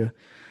extra.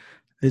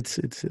 It's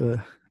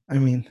I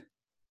mean,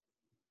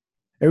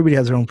 everybody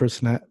has their own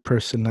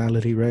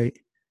personality, right?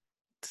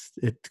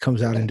 It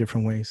comes out in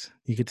different ways.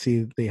 You could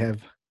see they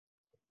have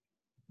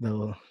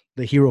the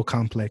hero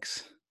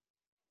complex.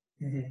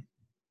 Mm-hmm.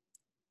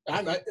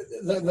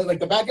 Like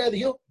the bad guy, the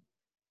heel.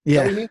 Is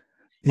that Yeah, what you mean?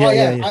 Oh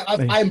yeah. yeah,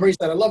 I embrace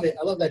that. I love it.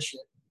 I love that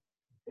shit.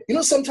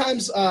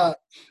 Sometimes I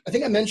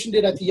think I mentioned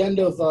it at the end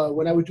of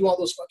when I would do all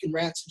those fucking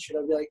rants and shit.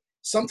 I'd be like,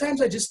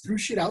 sometimes I just threw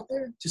shit out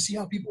there to see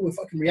how people would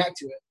fucking react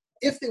to it,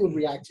 if they would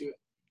react to it.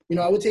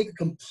 I would take a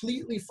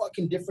completely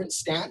fucking different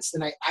stance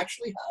than I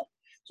actually have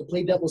to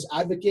play devil's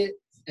advocate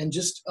and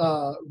just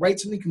write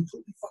something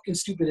completely fucking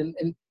stupid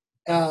and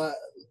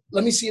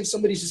let me see if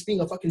somebody's just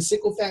being a fucking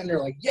sycophant and they're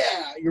like,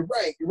 yeah, you're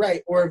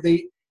right, or if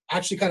they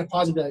actually kind of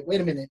pause and be like,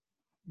 wait a minute,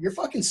 you're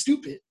fucking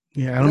stupid.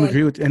 Yeah, I don't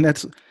agree with, and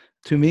that's,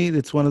 to me,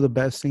 it's one of the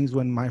best things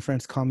when my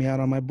friends call me out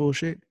on my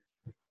bullshit,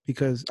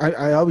 because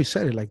I always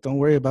said it, like, don't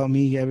worry about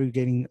me ever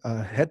getting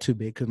head too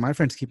big, because my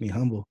friends keep me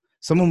humble.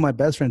 Some of my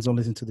best friends don't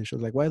listen to this show.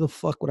 Like, why the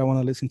fuck would I want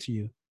to listen to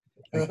you?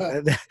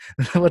 Like,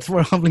 what's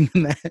more humbling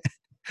than that?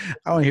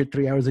 I want to hear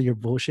 3 hours of your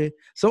bullshit.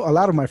 So a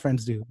lot of my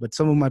friends do, but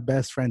some of my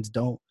best friends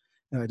don't.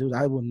 And like, dude,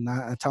 I will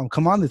not. I tell them,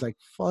 come on. They're like,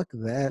 fuck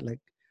that. Like,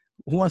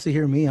 who wants to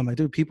hear me? I'm like,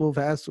 dude, people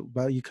have asked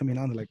about you coming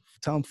on. They're like,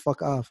 tell them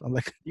fuck off. I'm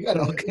like, you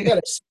okay.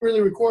 gotta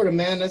really record them,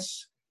 man.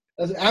 That's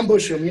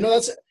ambush them.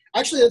 That's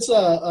actually what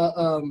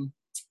I'm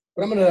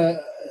gonna.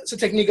 It's a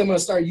technique I'm gonna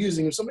start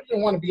using. If somebody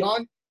doesn't want to be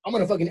on, I'm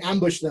gonna fucking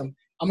ambush them.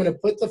 I'm gonna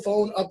put the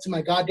phone up to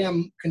my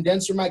goddamn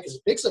condenser mic because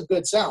it picks up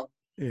good sound,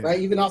 Yeah. right?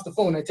 Even off the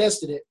phone, I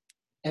tested it,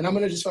 and I'm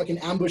gonna just fucking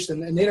ambush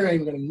them, and they're not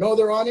even gonna know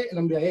they're on it. And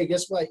I'm gonna be like, hey,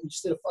 guess what? You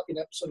just did a fucking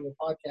episode of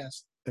a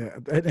podcast.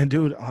 Yeah. And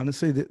dude,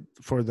 honestly,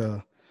 for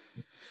the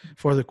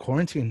For the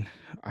quarantine,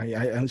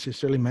 I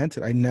sincerely meant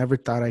it. I never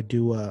thought I'd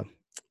do an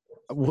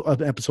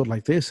episode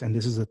like this, and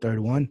this is the third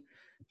one.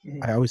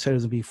 Mhm. I always said it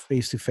was gonna be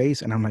face to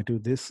face, and I'm like,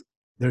 dude, this.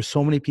 There's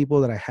so many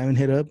people that I haven't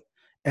hit up,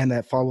 and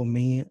that follow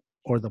me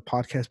or the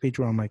podcast page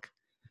where I'm like,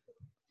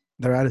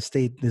 they're out of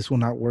state. This will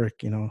not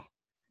work, you know.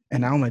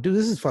 And now I'm like, dude,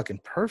 this is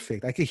fucking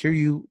perfect. I could hear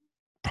you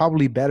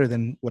probably better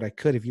than what I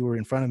could if you were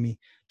in front of me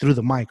through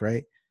the mic,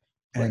 right?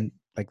 Right. And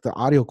like the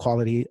audio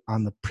quality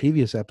on the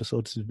previous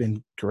episodes has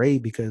been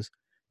great because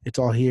it's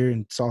all here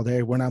and it's all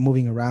there. We're not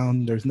moving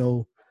around. There's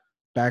no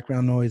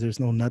background noise. There's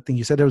no nothing.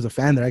 You said there was a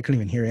fan there. I couldn't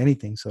even hear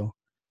anything. So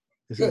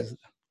this Good. is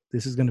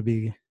this is gonna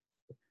be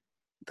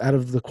out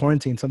of the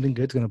quarantine. Something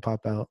good's gonna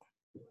pop out.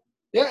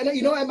 Yeah, and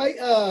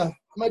I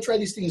might try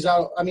these things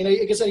out. I mean,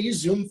 I guess I use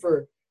Zoom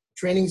for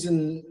trainings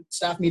and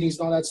staff meetings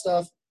and all that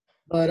stuff.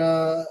 But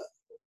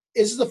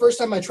this is the first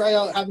time I try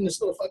out having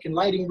this little fucking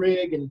lighting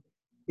rig, and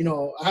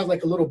I have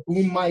like a little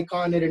boom mic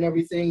on it and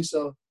everything.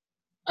 So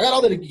I got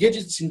all the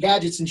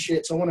gadgets and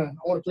shit. So I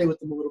wanna play with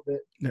them a little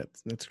bit.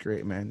 That's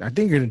great, man. I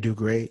think you're gonna do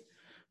great.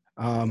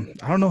 I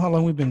don't know how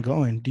long we've been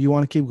going. Do you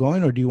want to keep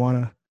going or do you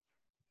want to?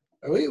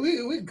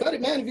 We got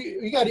it, man.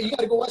 If you got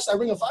to go watch that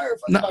Ring of Fire.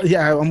 No,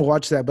 yeah, I'm gonna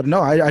watch that, but no,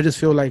 I just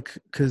feel like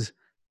because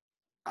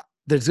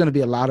there's gonna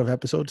be a lot of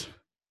episodes.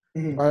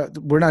 Mhm.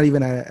 We're not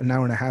even at an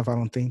hour and a half, I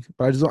don't think.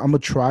 But I'm gonna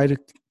try to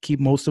keep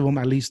most of them,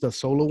 at least the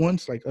solo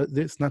ones, like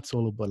this, not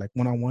solo, but like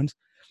one-on-ones,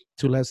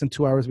 to less than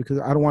 2 hours because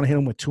I don't want to hit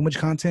them with too much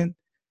content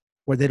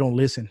where they don't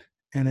listen,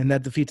 and then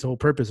that defeats the whole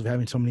purpose of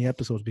having so many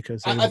episodes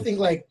because I think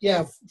like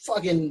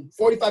fucking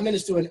 45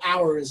 minutes to an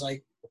hour is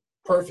like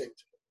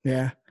perfect.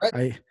 yeah,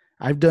 Right?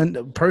 I've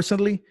done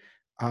personally.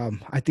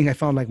 I think I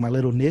found like my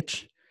little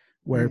niche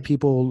where Mhm.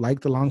 people like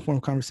the long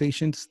form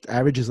conversations. The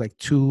average is like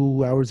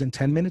 2 hours and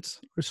 10 minutes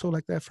or so,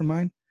 like that for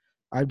mine.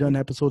 I've done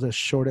episodes as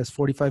short as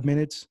 45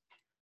 minutes,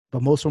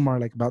 but most of them are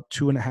like about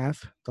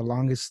 2.5. The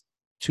longest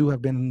two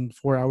have been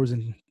 4 hours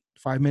and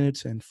 5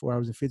 minutes and 4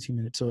 hours and 15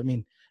 minutes. So I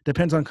mean,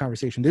 depends on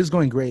conversation. This is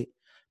going great,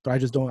 but I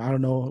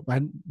don't know.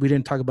 We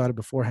didn't talk about it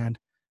beforehand.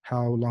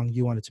 How long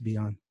you want it to be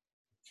on?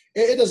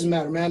 It doesn't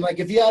matter, man. Like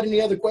if you had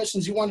any other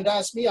questions you wanted to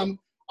ask me, I'm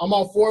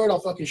all for it. I'll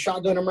fucking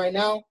shotgun them right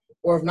now.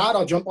 Or if not,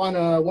 I'll jump on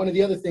one of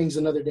the other things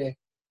another day.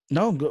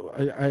 No,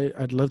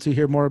 I'd love to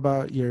hear more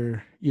about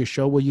your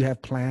show. What you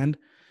have planned.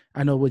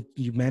 I know what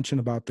you mentioned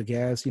about the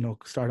gas. You know,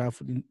 start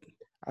off.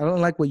 I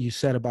don't like what you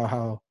said about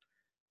how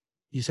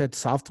you said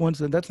soft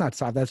ones. And that's not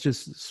soft. That's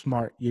just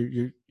smart.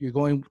 You're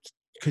going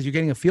because you're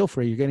getting a feel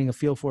for it. You're getting a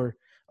feel for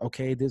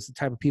okay, this is the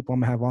type of people I'm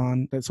gonna have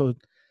on. So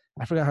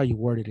I forgot how you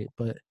worded it,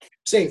 but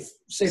Safe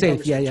safe. Yeah, yeah.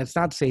 conversation. It's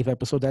not safe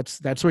episode.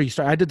 That's where you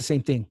start. I did the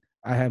same thing.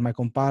 I had my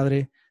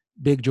compadre,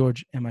 Big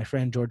George, and my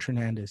friend George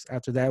Hernandez.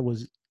 After that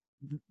was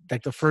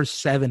like the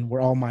first seven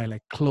were all my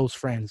like close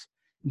friends.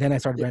 Then I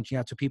started Yeah. branching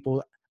out to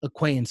people,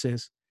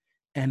 acquaintances,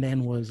 and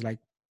then was like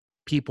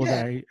people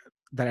Yeah.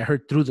 that I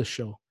heard through the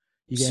show.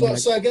 You get me? So Like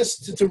so I guess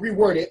to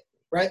reword it,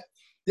 right?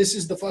 This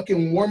is the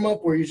fucking warm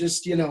up where you're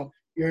just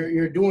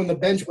you're doing the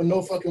bench with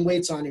no fucking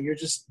weights on it. You're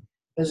just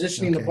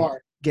positioning the okay,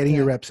 bar. getting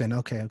your Yeah. reps in.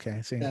 Okay, okay,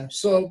 I see. Yeah.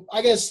 So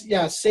I guess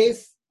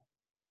safe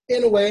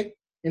in a way.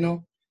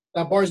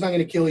 That bar is not going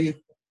to kill you,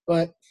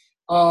 but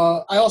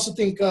I also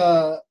think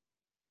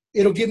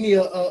it'll give me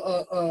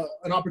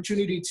an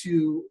opportunity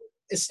to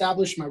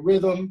establish my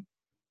rhythm.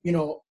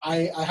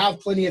 I have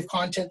plenty of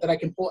content that I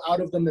can pull out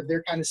of them if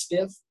they're kind of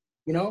stiff.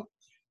 You know,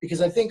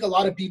 because I think a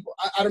lot of people.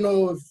 I don't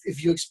know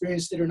if you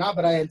experienced it or not,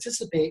 but I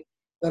anticipate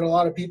that a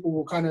lot of people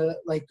will kind of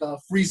like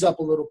freeze up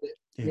a little bit.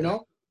 You Yeah,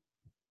 know,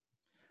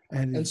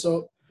 and and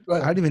so go I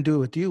ahead. didn't even do it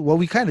with you. Well,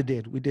 we kind of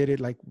did. We did it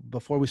like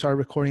before we started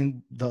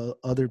recording the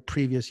other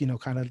previous. You know,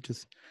 kind of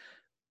just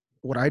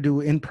what I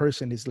do in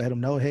person is let them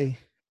know, hey,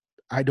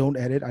 I don't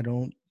edit. I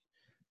don't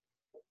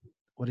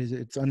what is it?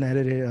 It's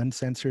unedited,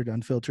 uncensored,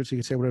 unfiltered. So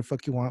you can say whatever the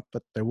fuck you want,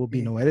 but there will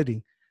be Mhm. no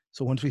editing.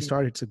 So once we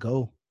start, it's a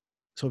go.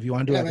 So if you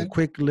want to do Yeah, like a man.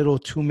 quick little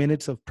 2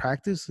 minutes of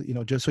practice, you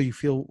know, just so you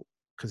feel,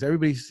 because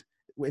everybody's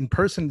in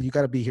person, you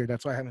got to be here.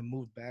 That's why I haven't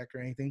moved back or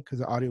anything, because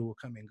the audio will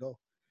come and go.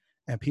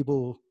 And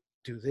people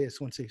do this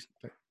once they,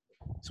 like,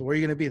 so where are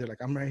you gonna be? They're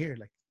like, I'm right here.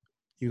 Like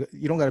you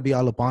don't got to be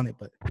all up on it,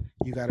 but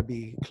you got to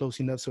be close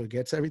enough so it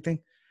gets everything.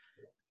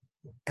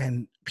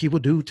 And people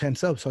do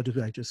tense up, so I'll just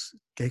be like, just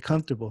get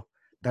comfortable.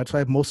 That's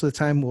why most of the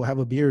time we'll have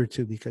a beer or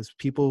two because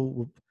people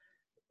will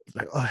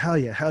like, oh hell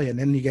yeah, and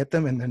then you get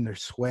them, and then they're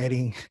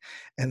sweating,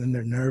 and then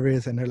they're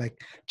nervous, and they're like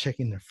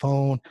checking their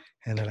phone,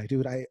 and they're like,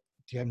 dude, do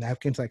you have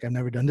napkins? Like I've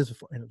never done this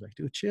before, and I was like,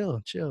 dude,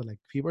 chill. Like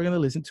people are gonna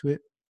listen to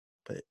it,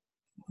 but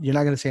you're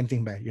not gonna say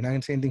anything bad. You're not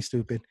gonna say anything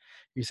stupid.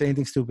 If you say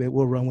anything stupid,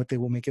 we'll run with it.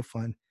 We'll make it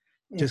fun.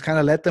 Mm. Just kind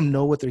of let them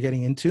know what they're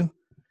getting into,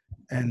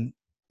 and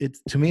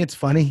it's to me, it's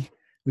funny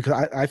because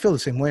I feel the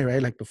same way,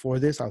 right? Like before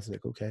this, I was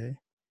like, okay,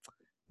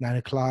 9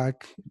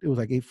 o'clock. It was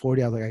like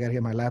 8:40. I was like, I gotta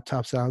get my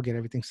laptops out, get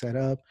everything set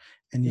up.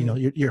 And you know,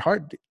 Mm. your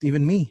heart,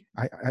 even me,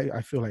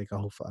 I feel like,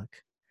 oh fuck,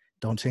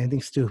 don't say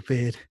anything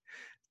stupid.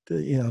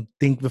 You know,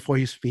 think before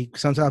you speak.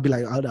 Sometimes I'll be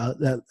like,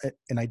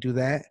 and I do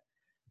that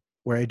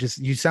where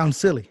you sound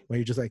silly, where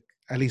you're just like,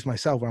 at least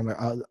myself, where I'm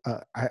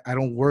like, I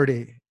don't word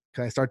it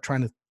because I start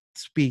trying to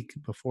speak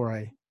before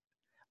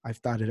I've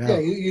thought it Yeah,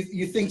 out.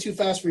 you think too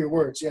fast for your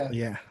words. Yeah.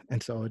 Yeah,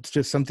 and so it's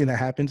just something that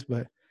happens.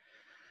 But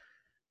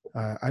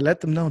I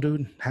let them know,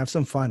 dude, have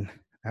some fun.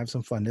 Have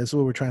some fun. This is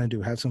what we're trying to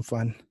do. Have some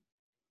fun.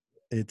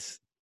 It's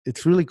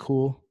it's really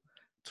cool.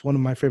 It's one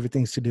of my favorite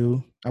things to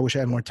do. I wish I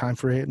had more time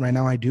for it. Right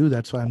now I do.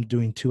 That's why I'm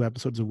doing 2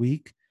 episodes a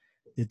week.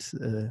 It's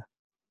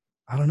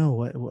I don't know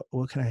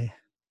what can I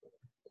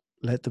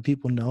let the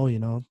people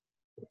know,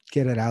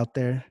 get it out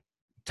there,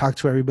 talk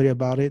to everybody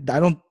about it. I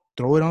don't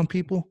throw it on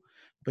people,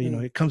 but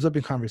Mm. it comes up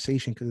in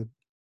conversation because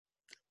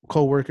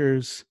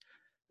coworkers,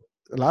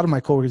 a lot of my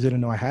coworkers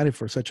didn't know I had it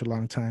for such a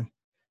long time.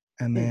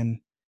 And Mm.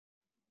 then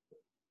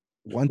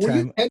one Were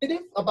you time,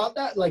 tentative about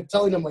that, like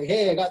telling them like,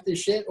 "Hey, I got this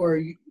shit,"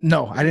 or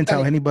no, I you didn't kind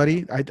tell of?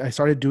 anybody. I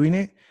started doing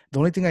it. The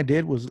only thing I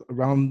did was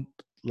around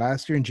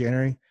last year in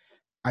January,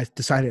 I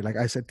decided, like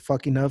I said,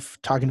 fuck enough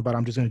talking about it,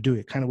 I'm just gonna do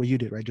it. Kind of what you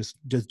did, right? Just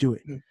do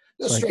it.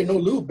 So Just straight no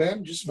lube,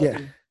 man. Just yeah,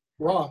 fucking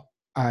raw.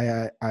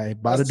 I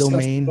bought That's a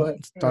disgusting. domain,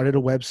 But started a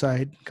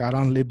website, got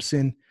on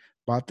Libsyn,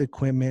 bought the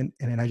equipment,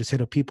 and then I just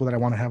hit up people that I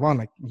want to have on,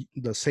 like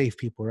the safe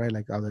people, right?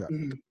 Like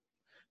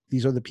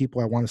these are the people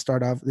I want to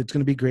start off. It's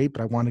gonna be great,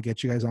 but I want to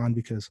get you guys on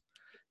because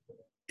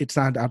it's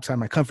not outside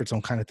my comfort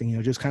zone kind of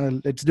thing, just kind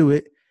of let's do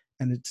it.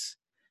 And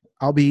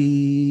I'll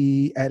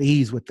be at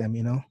ease with them.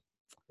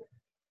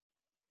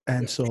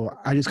 And yeah. so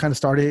I just kind of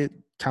started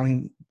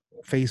telling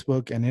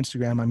Facebook and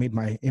Instagram. I made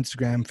my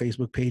Instagram,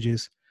 Facebook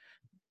pages,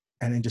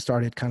 and then just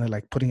started kind of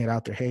like putting it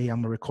out there. Hey,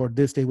 I'm gonna record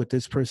this day with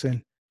this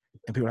person.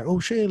 And people are like, oh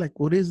shit, like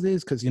what is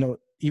this? Because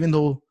even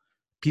though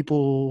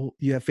people,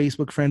 you have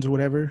Facebook friends or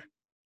whatever,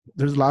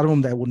 there's a lot of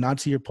them that will not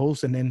see your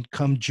post, and then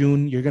come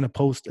June, you're gonna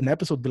post an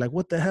episode, be like,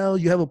 what the hell?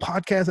 You have a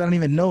podcast? I don't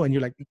even know. And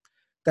you're like,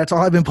 that's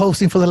all I've been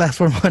posting for the last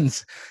 4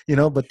 months,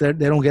 but they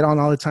don't get on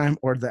all the time,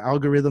 or the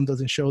algorithm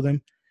doesn't show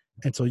them.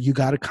 And so you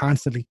got to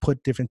constantly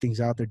put different things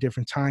out there,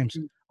 different times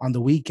on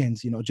the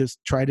weekends, just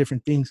try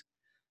different things.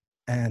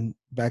 And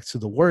back to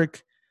the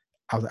work,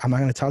 I'm not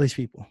going to tell these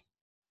people.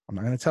 I'm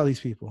not going to tell these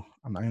people.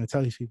 I'm not going to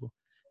tell these people.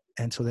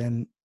 And so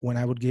then when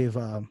I would give,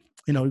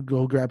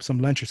 go grab some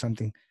lunch or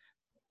something,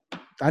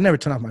 I never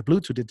turn off my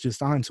Bluetooth. It's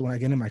just on. So when I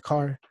get in my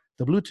car,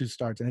 the Bluetooth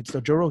starts and it's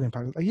the Joe Rogan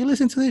podcast. Like, you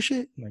listen to this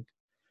shit? I'm like,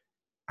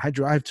 I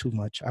drive too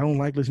much. I don't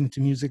like listening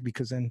to music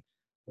because then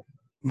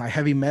my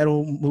heavy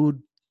metal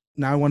mood,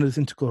 now I want to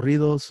listen to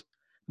corridos.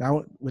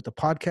 Now with the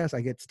podcast,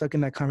 I get stuck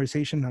in that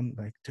conversation. I'm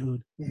like,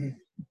 dude.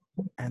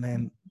 And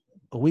then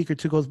a week or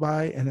two goes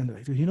by, and then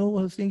like, dude, you know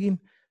what I was thinking?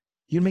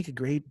 You make a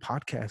great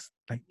podcast.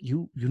 Like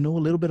you know a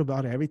little bit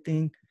about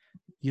everything.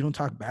 You don't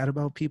talk bad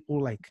about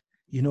people. Like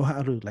you know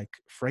how to like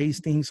phrase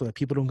things so that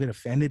people don't get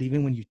offended,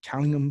 even when you're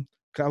telling them.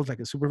 Cause I was like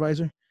a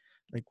supervisor.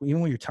 Like even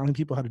when you're telling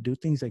people how to do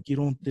things, like you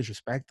don't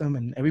disrespect them,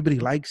 and everybody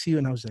likes you.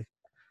 And I was like,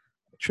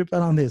 trip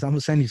out on this. I'm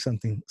gonna send you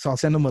something. So I'll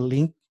send them a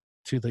link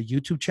to the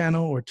YouTube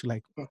channel or to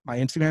like my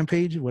Instagram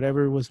page,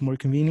 whatever was more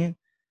convenient.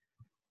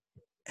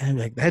 And I'm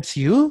like, that's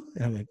you?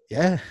 And I'm like,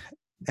 yeah.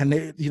 And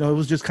they, it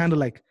was just kind of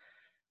like,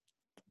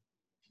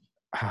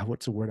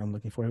 what's the word I'm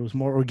looking for? It was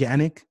more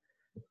organic.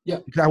 Yeah.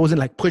 Because I wasn't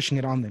like pushing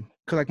it on them.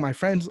 Because like my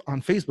friends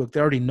on Facebook, they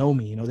already know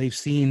me. They've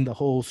seen the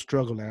whole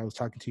struggle that I was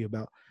talking to you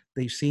about.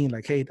 They've seen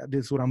like, hey,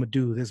 this is what I'm gonna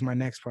do. This is my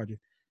next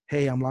project.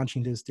 Hey, I'm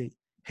launching this date.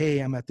 Hey,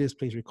 I'm at this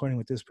place recording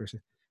with this person.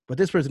 But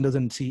this person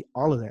doesn't see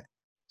all of that.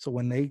 So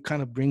when they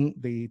kind of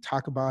they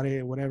talk about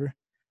it or whatever,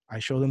 I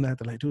show them that.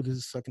 They're like, dude, this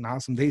is fucking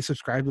awesome. They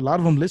subscribe. A lot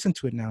of them listen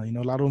to it now.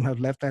 A lot of them have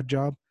left that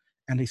job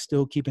and they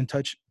still keep in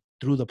touch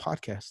through the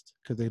podcast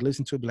because they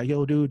listen to it. Be like,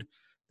 yo, dude,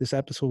 this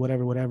episode,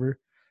 whatever.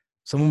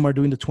 Some of them are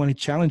doing the 20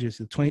 challenges,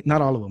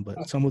 not all of them,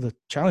 but some of the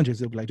challenges.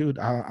 They'll be like, dude,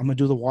 I'm going to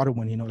do the water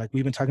one. Like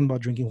we've been talking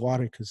about drinking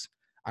water because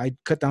I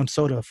cut down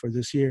soda for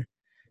this year.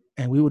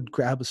 And we would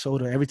grab a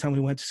soda every time we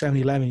went to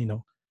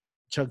 7-Eleven,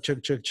 chug,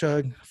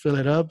 fill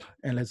it up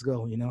and let's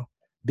go,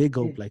 big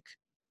gulp, like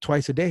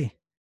twice a day.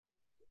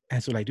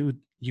 And so like, dude,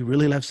 you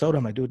really left soda?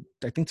 I'm like, dude,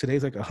 I think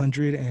today's like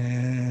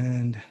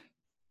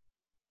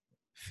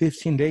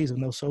 115 days of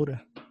no soda.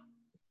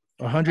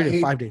 Or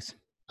 105 days.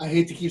 I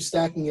hate to keep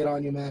stacking it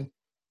on you, man.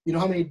 You know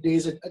how many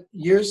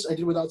years I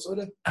did without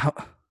soda?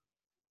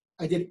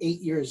 I did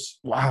 8 years.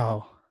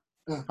 Wow.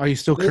 Are you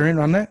still current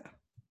on that?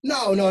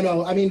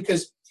 No. I mean,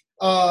 because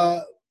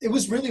it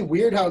was really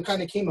weird how it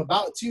kind of came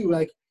about too.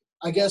 Like,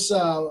 I guess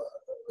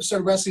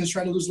started wrestling, was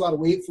trying to lose a lot of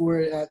weight for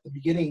it at the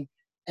beginning,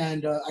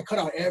 and I cut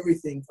out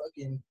everything,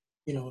 fucking,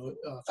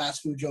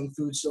 fast food, junk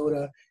food,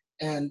 soda,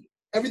 and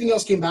everything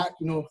else came back.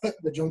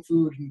 The junk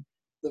food and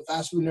the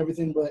fast food and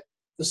everything, but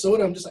the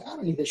soda, I'm just like, I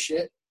don't need this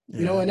shit.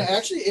 And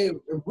actually it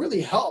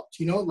really helped,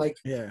 like.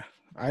 Yeah,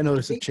 I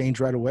noticed a change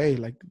right away,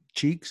 like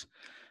cheeks.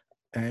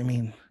 I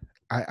mean,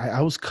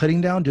 I was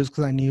cutting down just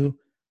because I knew,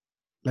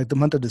 like the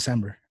month of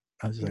December,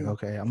 I was just like,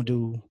 okay, I'm gonna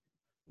do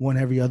one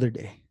every other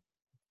day.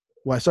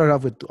 Well, I started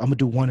off with I'm gonna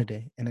do one a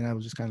day, and then I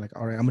was just kind of like,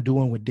 all right, I'm gonna do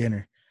one with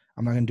dinner.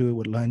 I'm not gonna do it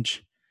with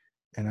lunch.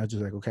 And I was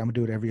just like, okay, I'm gonna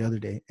do it every other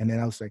day. And then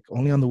I was like,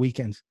 only on the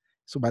weekends.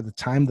 So by the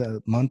time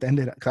the month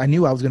ended, because I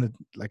knew I was gonna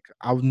like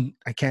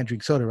I can't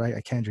drink soda, right?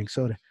 I can't drink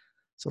soda.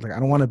 So like I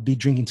don't want to be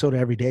drinking soda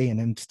every day and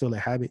then still a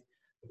habit.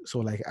 So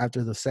like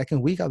after the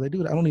second week, I was like,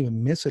 dude, I don't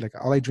even miss it. Like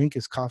all I drink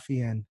is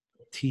coffee and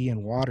tea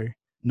and water,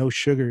 no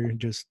sugar,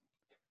 just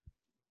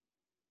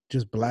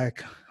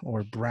black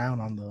or brown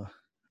on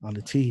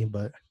the tea.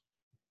 But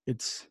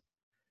it's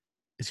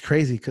it's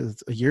crazy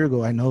because a year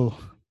ago I know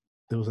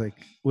there was like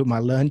with my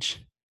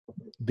lunch,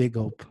 big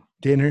gulp,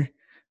 dinner,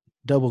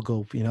 double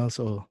gulp, you know.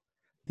 So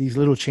these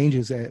little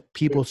changes that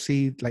people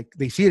see, like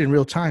they see it in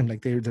real time,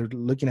 like they're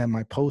looking at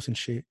my posts and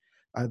shit.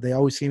 They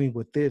always see me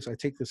with this. I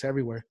take this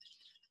everywhere.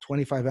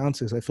 25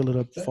 ounces. I fill it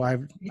up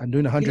five. I'm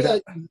doing You know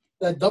 100.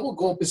 that double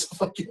gulp is a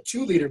fucking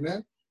 2 liter,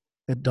 man.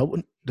 The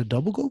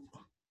double gulp.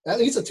 I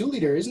think it's a 2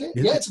 liter, isn't it?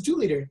 Is Yeah, it? it's a 2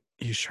 liter.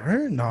 You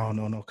sure? No,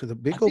 no, no. Because the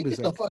big I gulp think is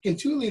it's a like fucking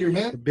 2 liter,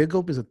 man. the big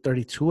gulp is a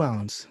 32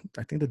 ounce.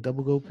 I think the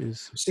double gulp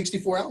is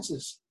 64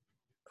 ounces.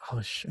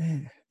 oh shit.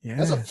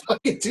 That's a Yeah.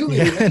 fucking 2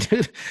 liter, Yeah, man.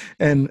 dude.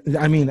 And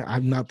I mean,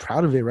 I'm not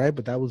proud of it, right?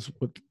 But that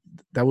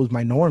was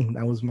my norm.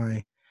 That was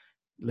my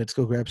let's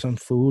go grab some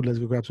food, let's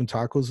go grab some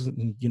tacos.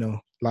 And you know,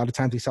 a lot of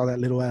times they saw that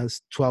little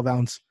ass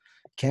 12-ounce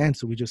can,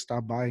 so we just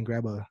stop by and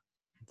grab a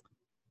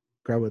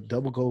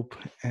double gulp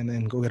and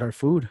then go get our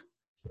food.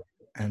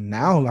 And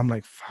now I'm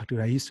like, fuck, dude,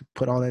 I used to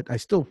put all that. I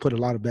still put a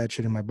lot of bad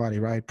shit in my body,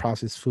 right?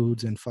 Processed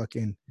foods and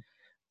fucking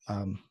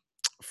um,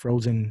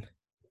 frozen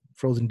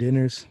frozen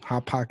dinners,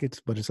 hot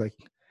pockets. But it's like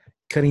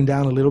cutting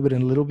down a little bit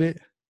and a little bit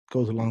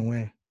goes a long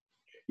way.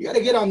 You got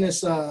to get on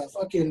this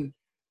fucking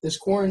this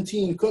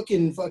quarantine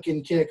cooking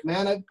fucking kick,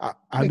 man. I've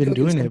I've been been cooking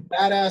doing some it.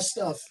 badass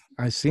stuff.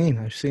 I've seen.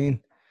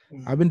 Mm.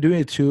 I've been doing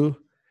it too.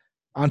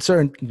 On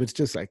certain, but it's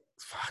just like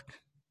fuck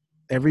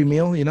every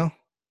meal, you know.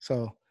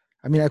 So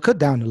I mean, I cut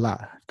down a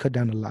lot.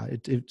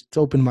 It's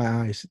opened my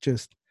eyes.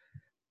 Just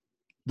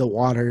the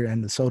water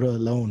and the soda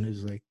alone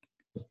is like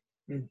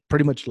Mm.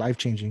 pretty much life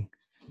changing.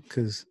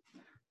 Because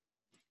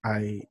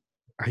I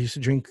I used to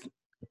drink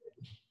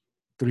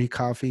 3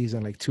 coffees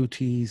and like 2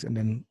 teas and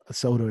then a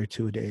soda or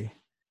two a day,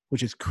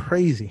 which is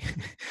crazy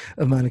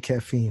amount of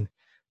caffeine.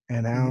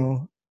 And Mhm.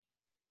 now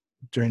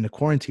during the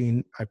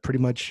quarantine, I pretty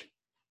much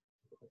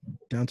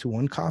down to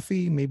 1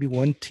 coffee, maybe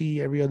 1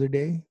 tea every other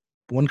day.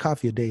 1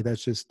 coffee a day,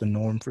 that's just the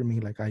norm for me.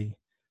 Like I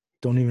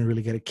don't even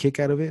really get a kick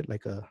out of it,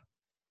 like a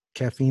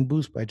caffeine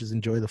boost, but I just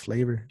enjoy the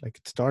flavor. Like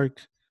it's dark.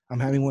 I'm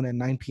having one at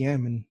 9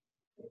 p.m. and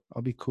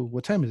I'll be cool.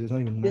 What time is it? It's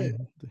not even Yeah,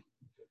 9.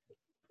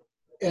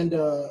 and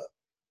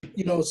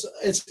you know,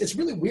 it's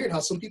really weird how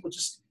some people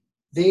just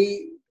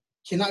they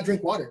cannot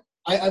drink water.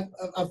 I've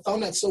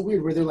found that so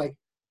weird where they're like,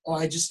 oh,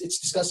 it's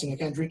disgusting. I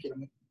can't drink it.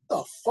 I'm like,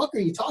 the fuck are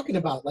you talking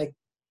about? Like,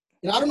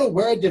 you know, I don't know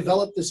where I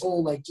developed this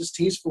whole like just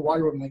taste for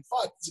water. I'm like,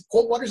 fuck,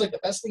 cold water is like the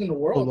best thing in the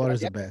Cold world. water God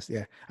is damn, the best.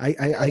 Yeah, I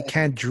yeah,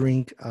 can't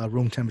drink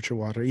room temperature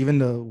water. Even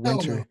the hell no,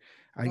 winter,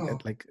 I no,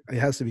 like it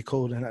has to be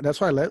cold, and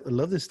that's why I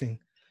love this thing.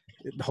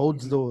 It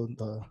holds the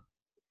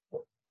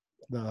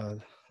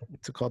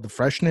what's it called, the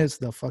freshness,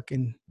 the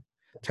fucking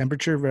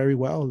temperature very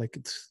well. Like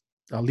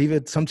I'll leave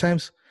it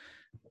sometimes.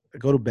 I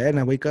go to bed and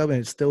I wake up and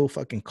it's still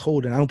fucking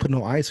cold, and I don't put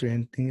no ice or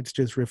anything. It's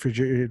just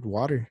refrigerated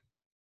water.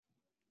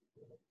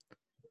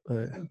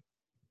 But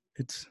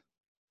it's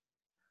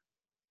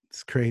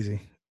it's crazy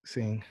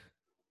seeing.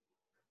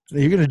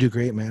 You're gonna do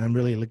great, man. I'm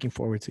really looking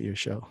forward to your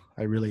show.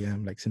 I really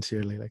am, like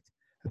sincerely. Like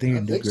I think you're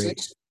gonna do thanks, great.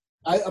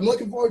 thanks. I'm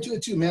looking forward to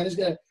it too, man. It's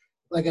gonna,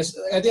 like I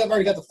think I've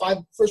already got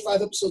the first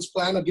 5 episodes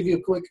planned. I'll give you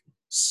a quick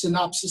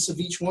synopsis of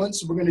each one.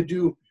 So we're gonna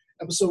do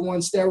episode 1,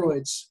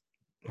 steroids.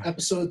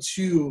 Episode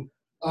 2,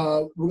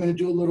 we're gonna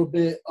do a little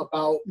bit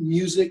about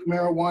music,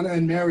 marijuana,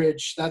 and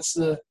marriage. That's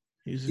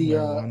Using the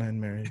marijuana and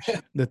marriage.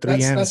 The three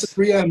that's the M's.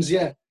 3 M's.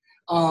 Yeah.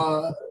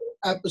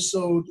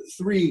 Episode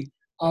 3,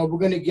 we're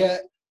gonna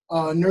get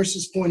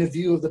nurse's point of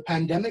view of the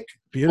pandemic.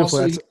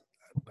 Beautiful. Also,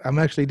 I'm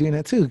actually doing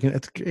that too.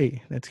 That's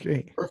great. That's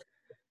great.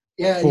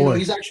 yeah, you know, 4.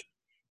 he's Oh,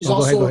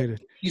 go ahead. Go also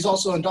ahead. he's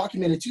also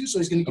undocumented too, so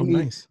he's gonna Oh, give me,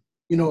 nice.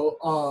 you know,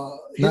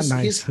 Not his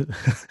nice. it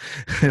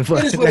is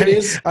But what it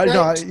is, I right?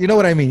 no, you know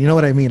what I mean. You know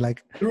what I mean.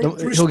 Like Through he'll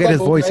get his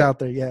struggle, voice right? out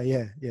there. Yeah,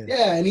 yeah, yeah.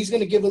 Yeah, and he's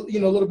gonna give a, you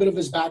know, a little bit of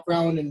his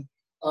background and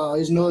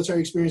his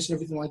military experience and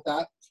everything like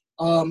that.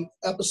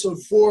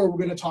 Episode 4, we're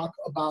gonna talk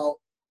about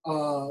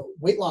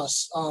weight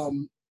loss.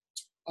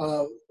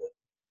 Uh,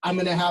 I'm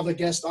gonna have a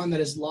guest on that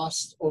has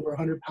lost over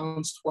 100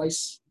 pounds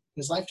twice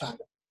in his lifetime,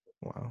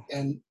 Wow.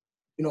 and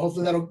you know,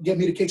 hopefully that'll get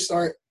me to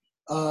kickstart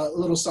a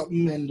little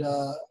something, and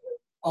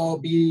I'll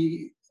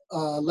be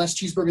less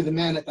cheeseburger than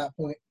man at that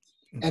point.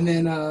 And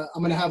then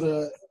I'm gonna have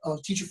a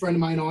teacher friend of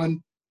mine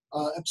on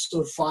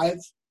episode 5.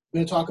 We're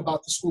gonna talk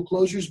about the school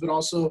closures, but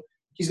also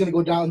he's gonna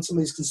go down some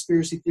of these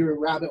conspiracy theory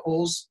rabbit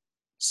holes.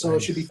 So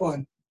it should be Nice.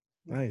 fun.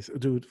 Nice.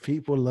 Dude,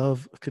 people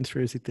love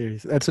conspiracy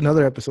theories. That's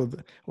another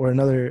episode or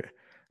another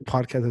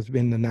podcast that's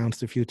been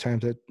announced a few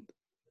times that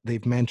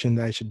they've mentioned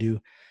that I should do.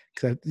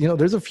 Because, you know,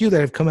 there's a few that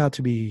have come out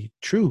to be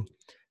true.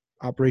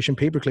 Operation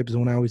Paperclip is the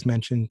one I always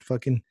mentioned.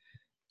 Fucking,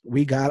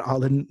 we got all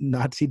the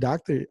Nazi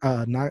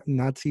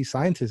Nazi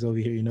scientists over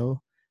here, you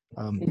know.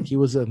 He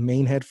was a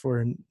main head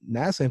for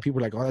NASA, and people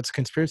were like, "Oh, that's a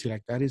conspiracy."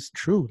 Like that is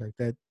true. Like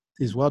that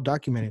is well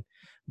documented.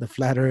 The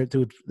flat Earth,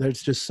 dude.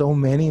 There's just so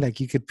many. Like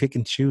you could pick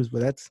and choose,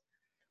 but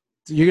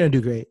you're gonna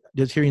do great.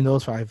 Just hearing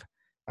those five,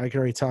 I can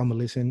already tell I'm gonna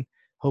listen.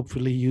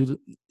 Hopefully,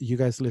 you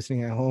guys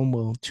listening at home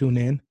will tune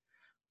in.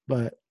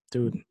 But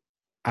dude,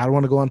 I don't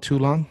want to go on too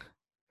long.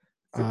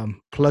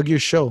 Plug your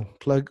show.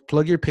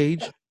 Plug your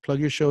page. Plug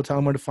your show. Tell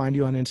them where to find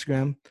you on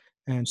Instagram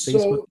and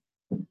Facebook.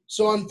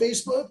 So on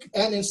Facebook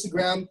and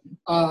Instagram,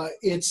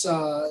 it's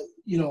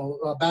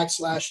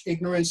 /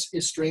 ignorance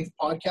is strength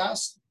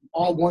podcast.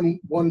 All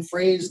one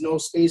phrase, no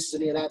spaces,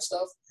 any of that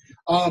stuff.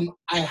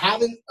 I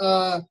haven't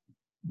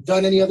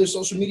done any other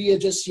social media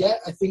just yet.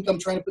 I think I'm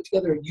trying to put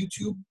together a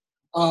YouTube.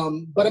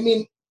 But I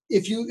mean,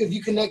 if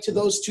you connect to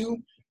those two,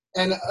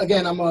 and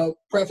again, I'm a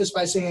preface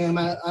by saying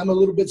I'm a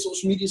little bit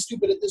social media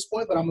stupid at this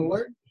point, but I'm gonna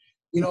learn.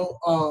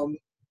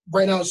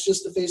 Right now it's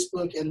just the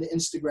Facebook and the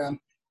Instagram.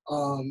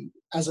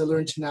 As I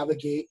learn to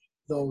navigate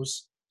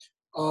those.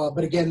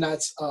 But again,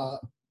 that's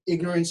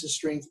Ignorance is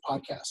Strength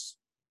podcast.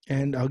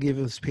 And I'll give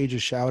his page a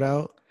shout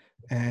out.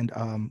 And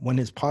when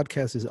his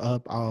podcast is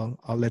up, I'll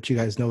let you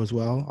guys know as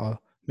well.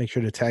 I'll make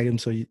sure to tag him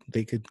so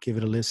they could give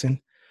it a listen.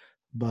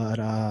 But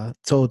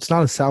so it's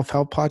not a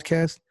self-help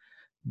podcast,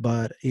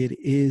 but it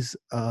is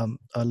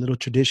a little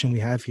tradition we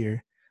have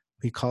here.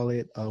 We call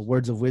it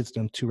Words of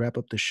Wisdom to wrap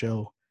up the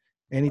show.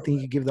 Anything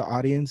you give the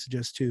audience,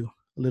 just to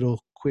a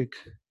little quick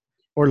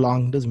or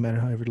long, doesn't matter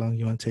however long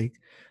you want to take,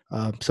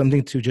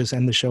 something to just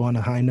end the show on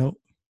a high note.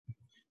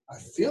 I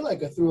feel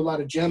like I threw a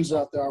lot of gems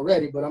out there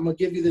already, but I'm going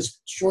to give you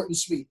this short and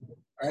sweet.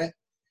 All right.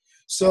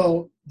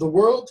 So the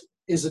world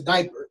is a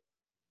diaper.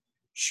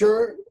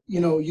 Sure,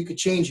 you could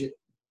change it,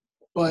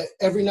 but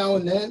every now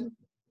and then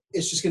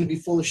it's just going to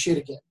be full of shit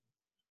again.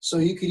 So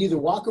you could either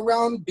walk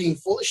around being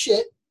full of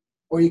shit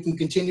or you can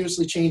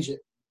continuously change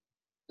it.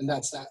 And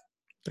that's that.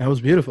 That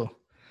was beautiful.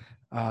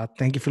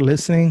 Thank you for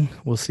listening.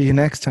 We'll see you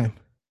next time.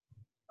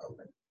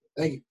 Okay.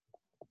 Thank you.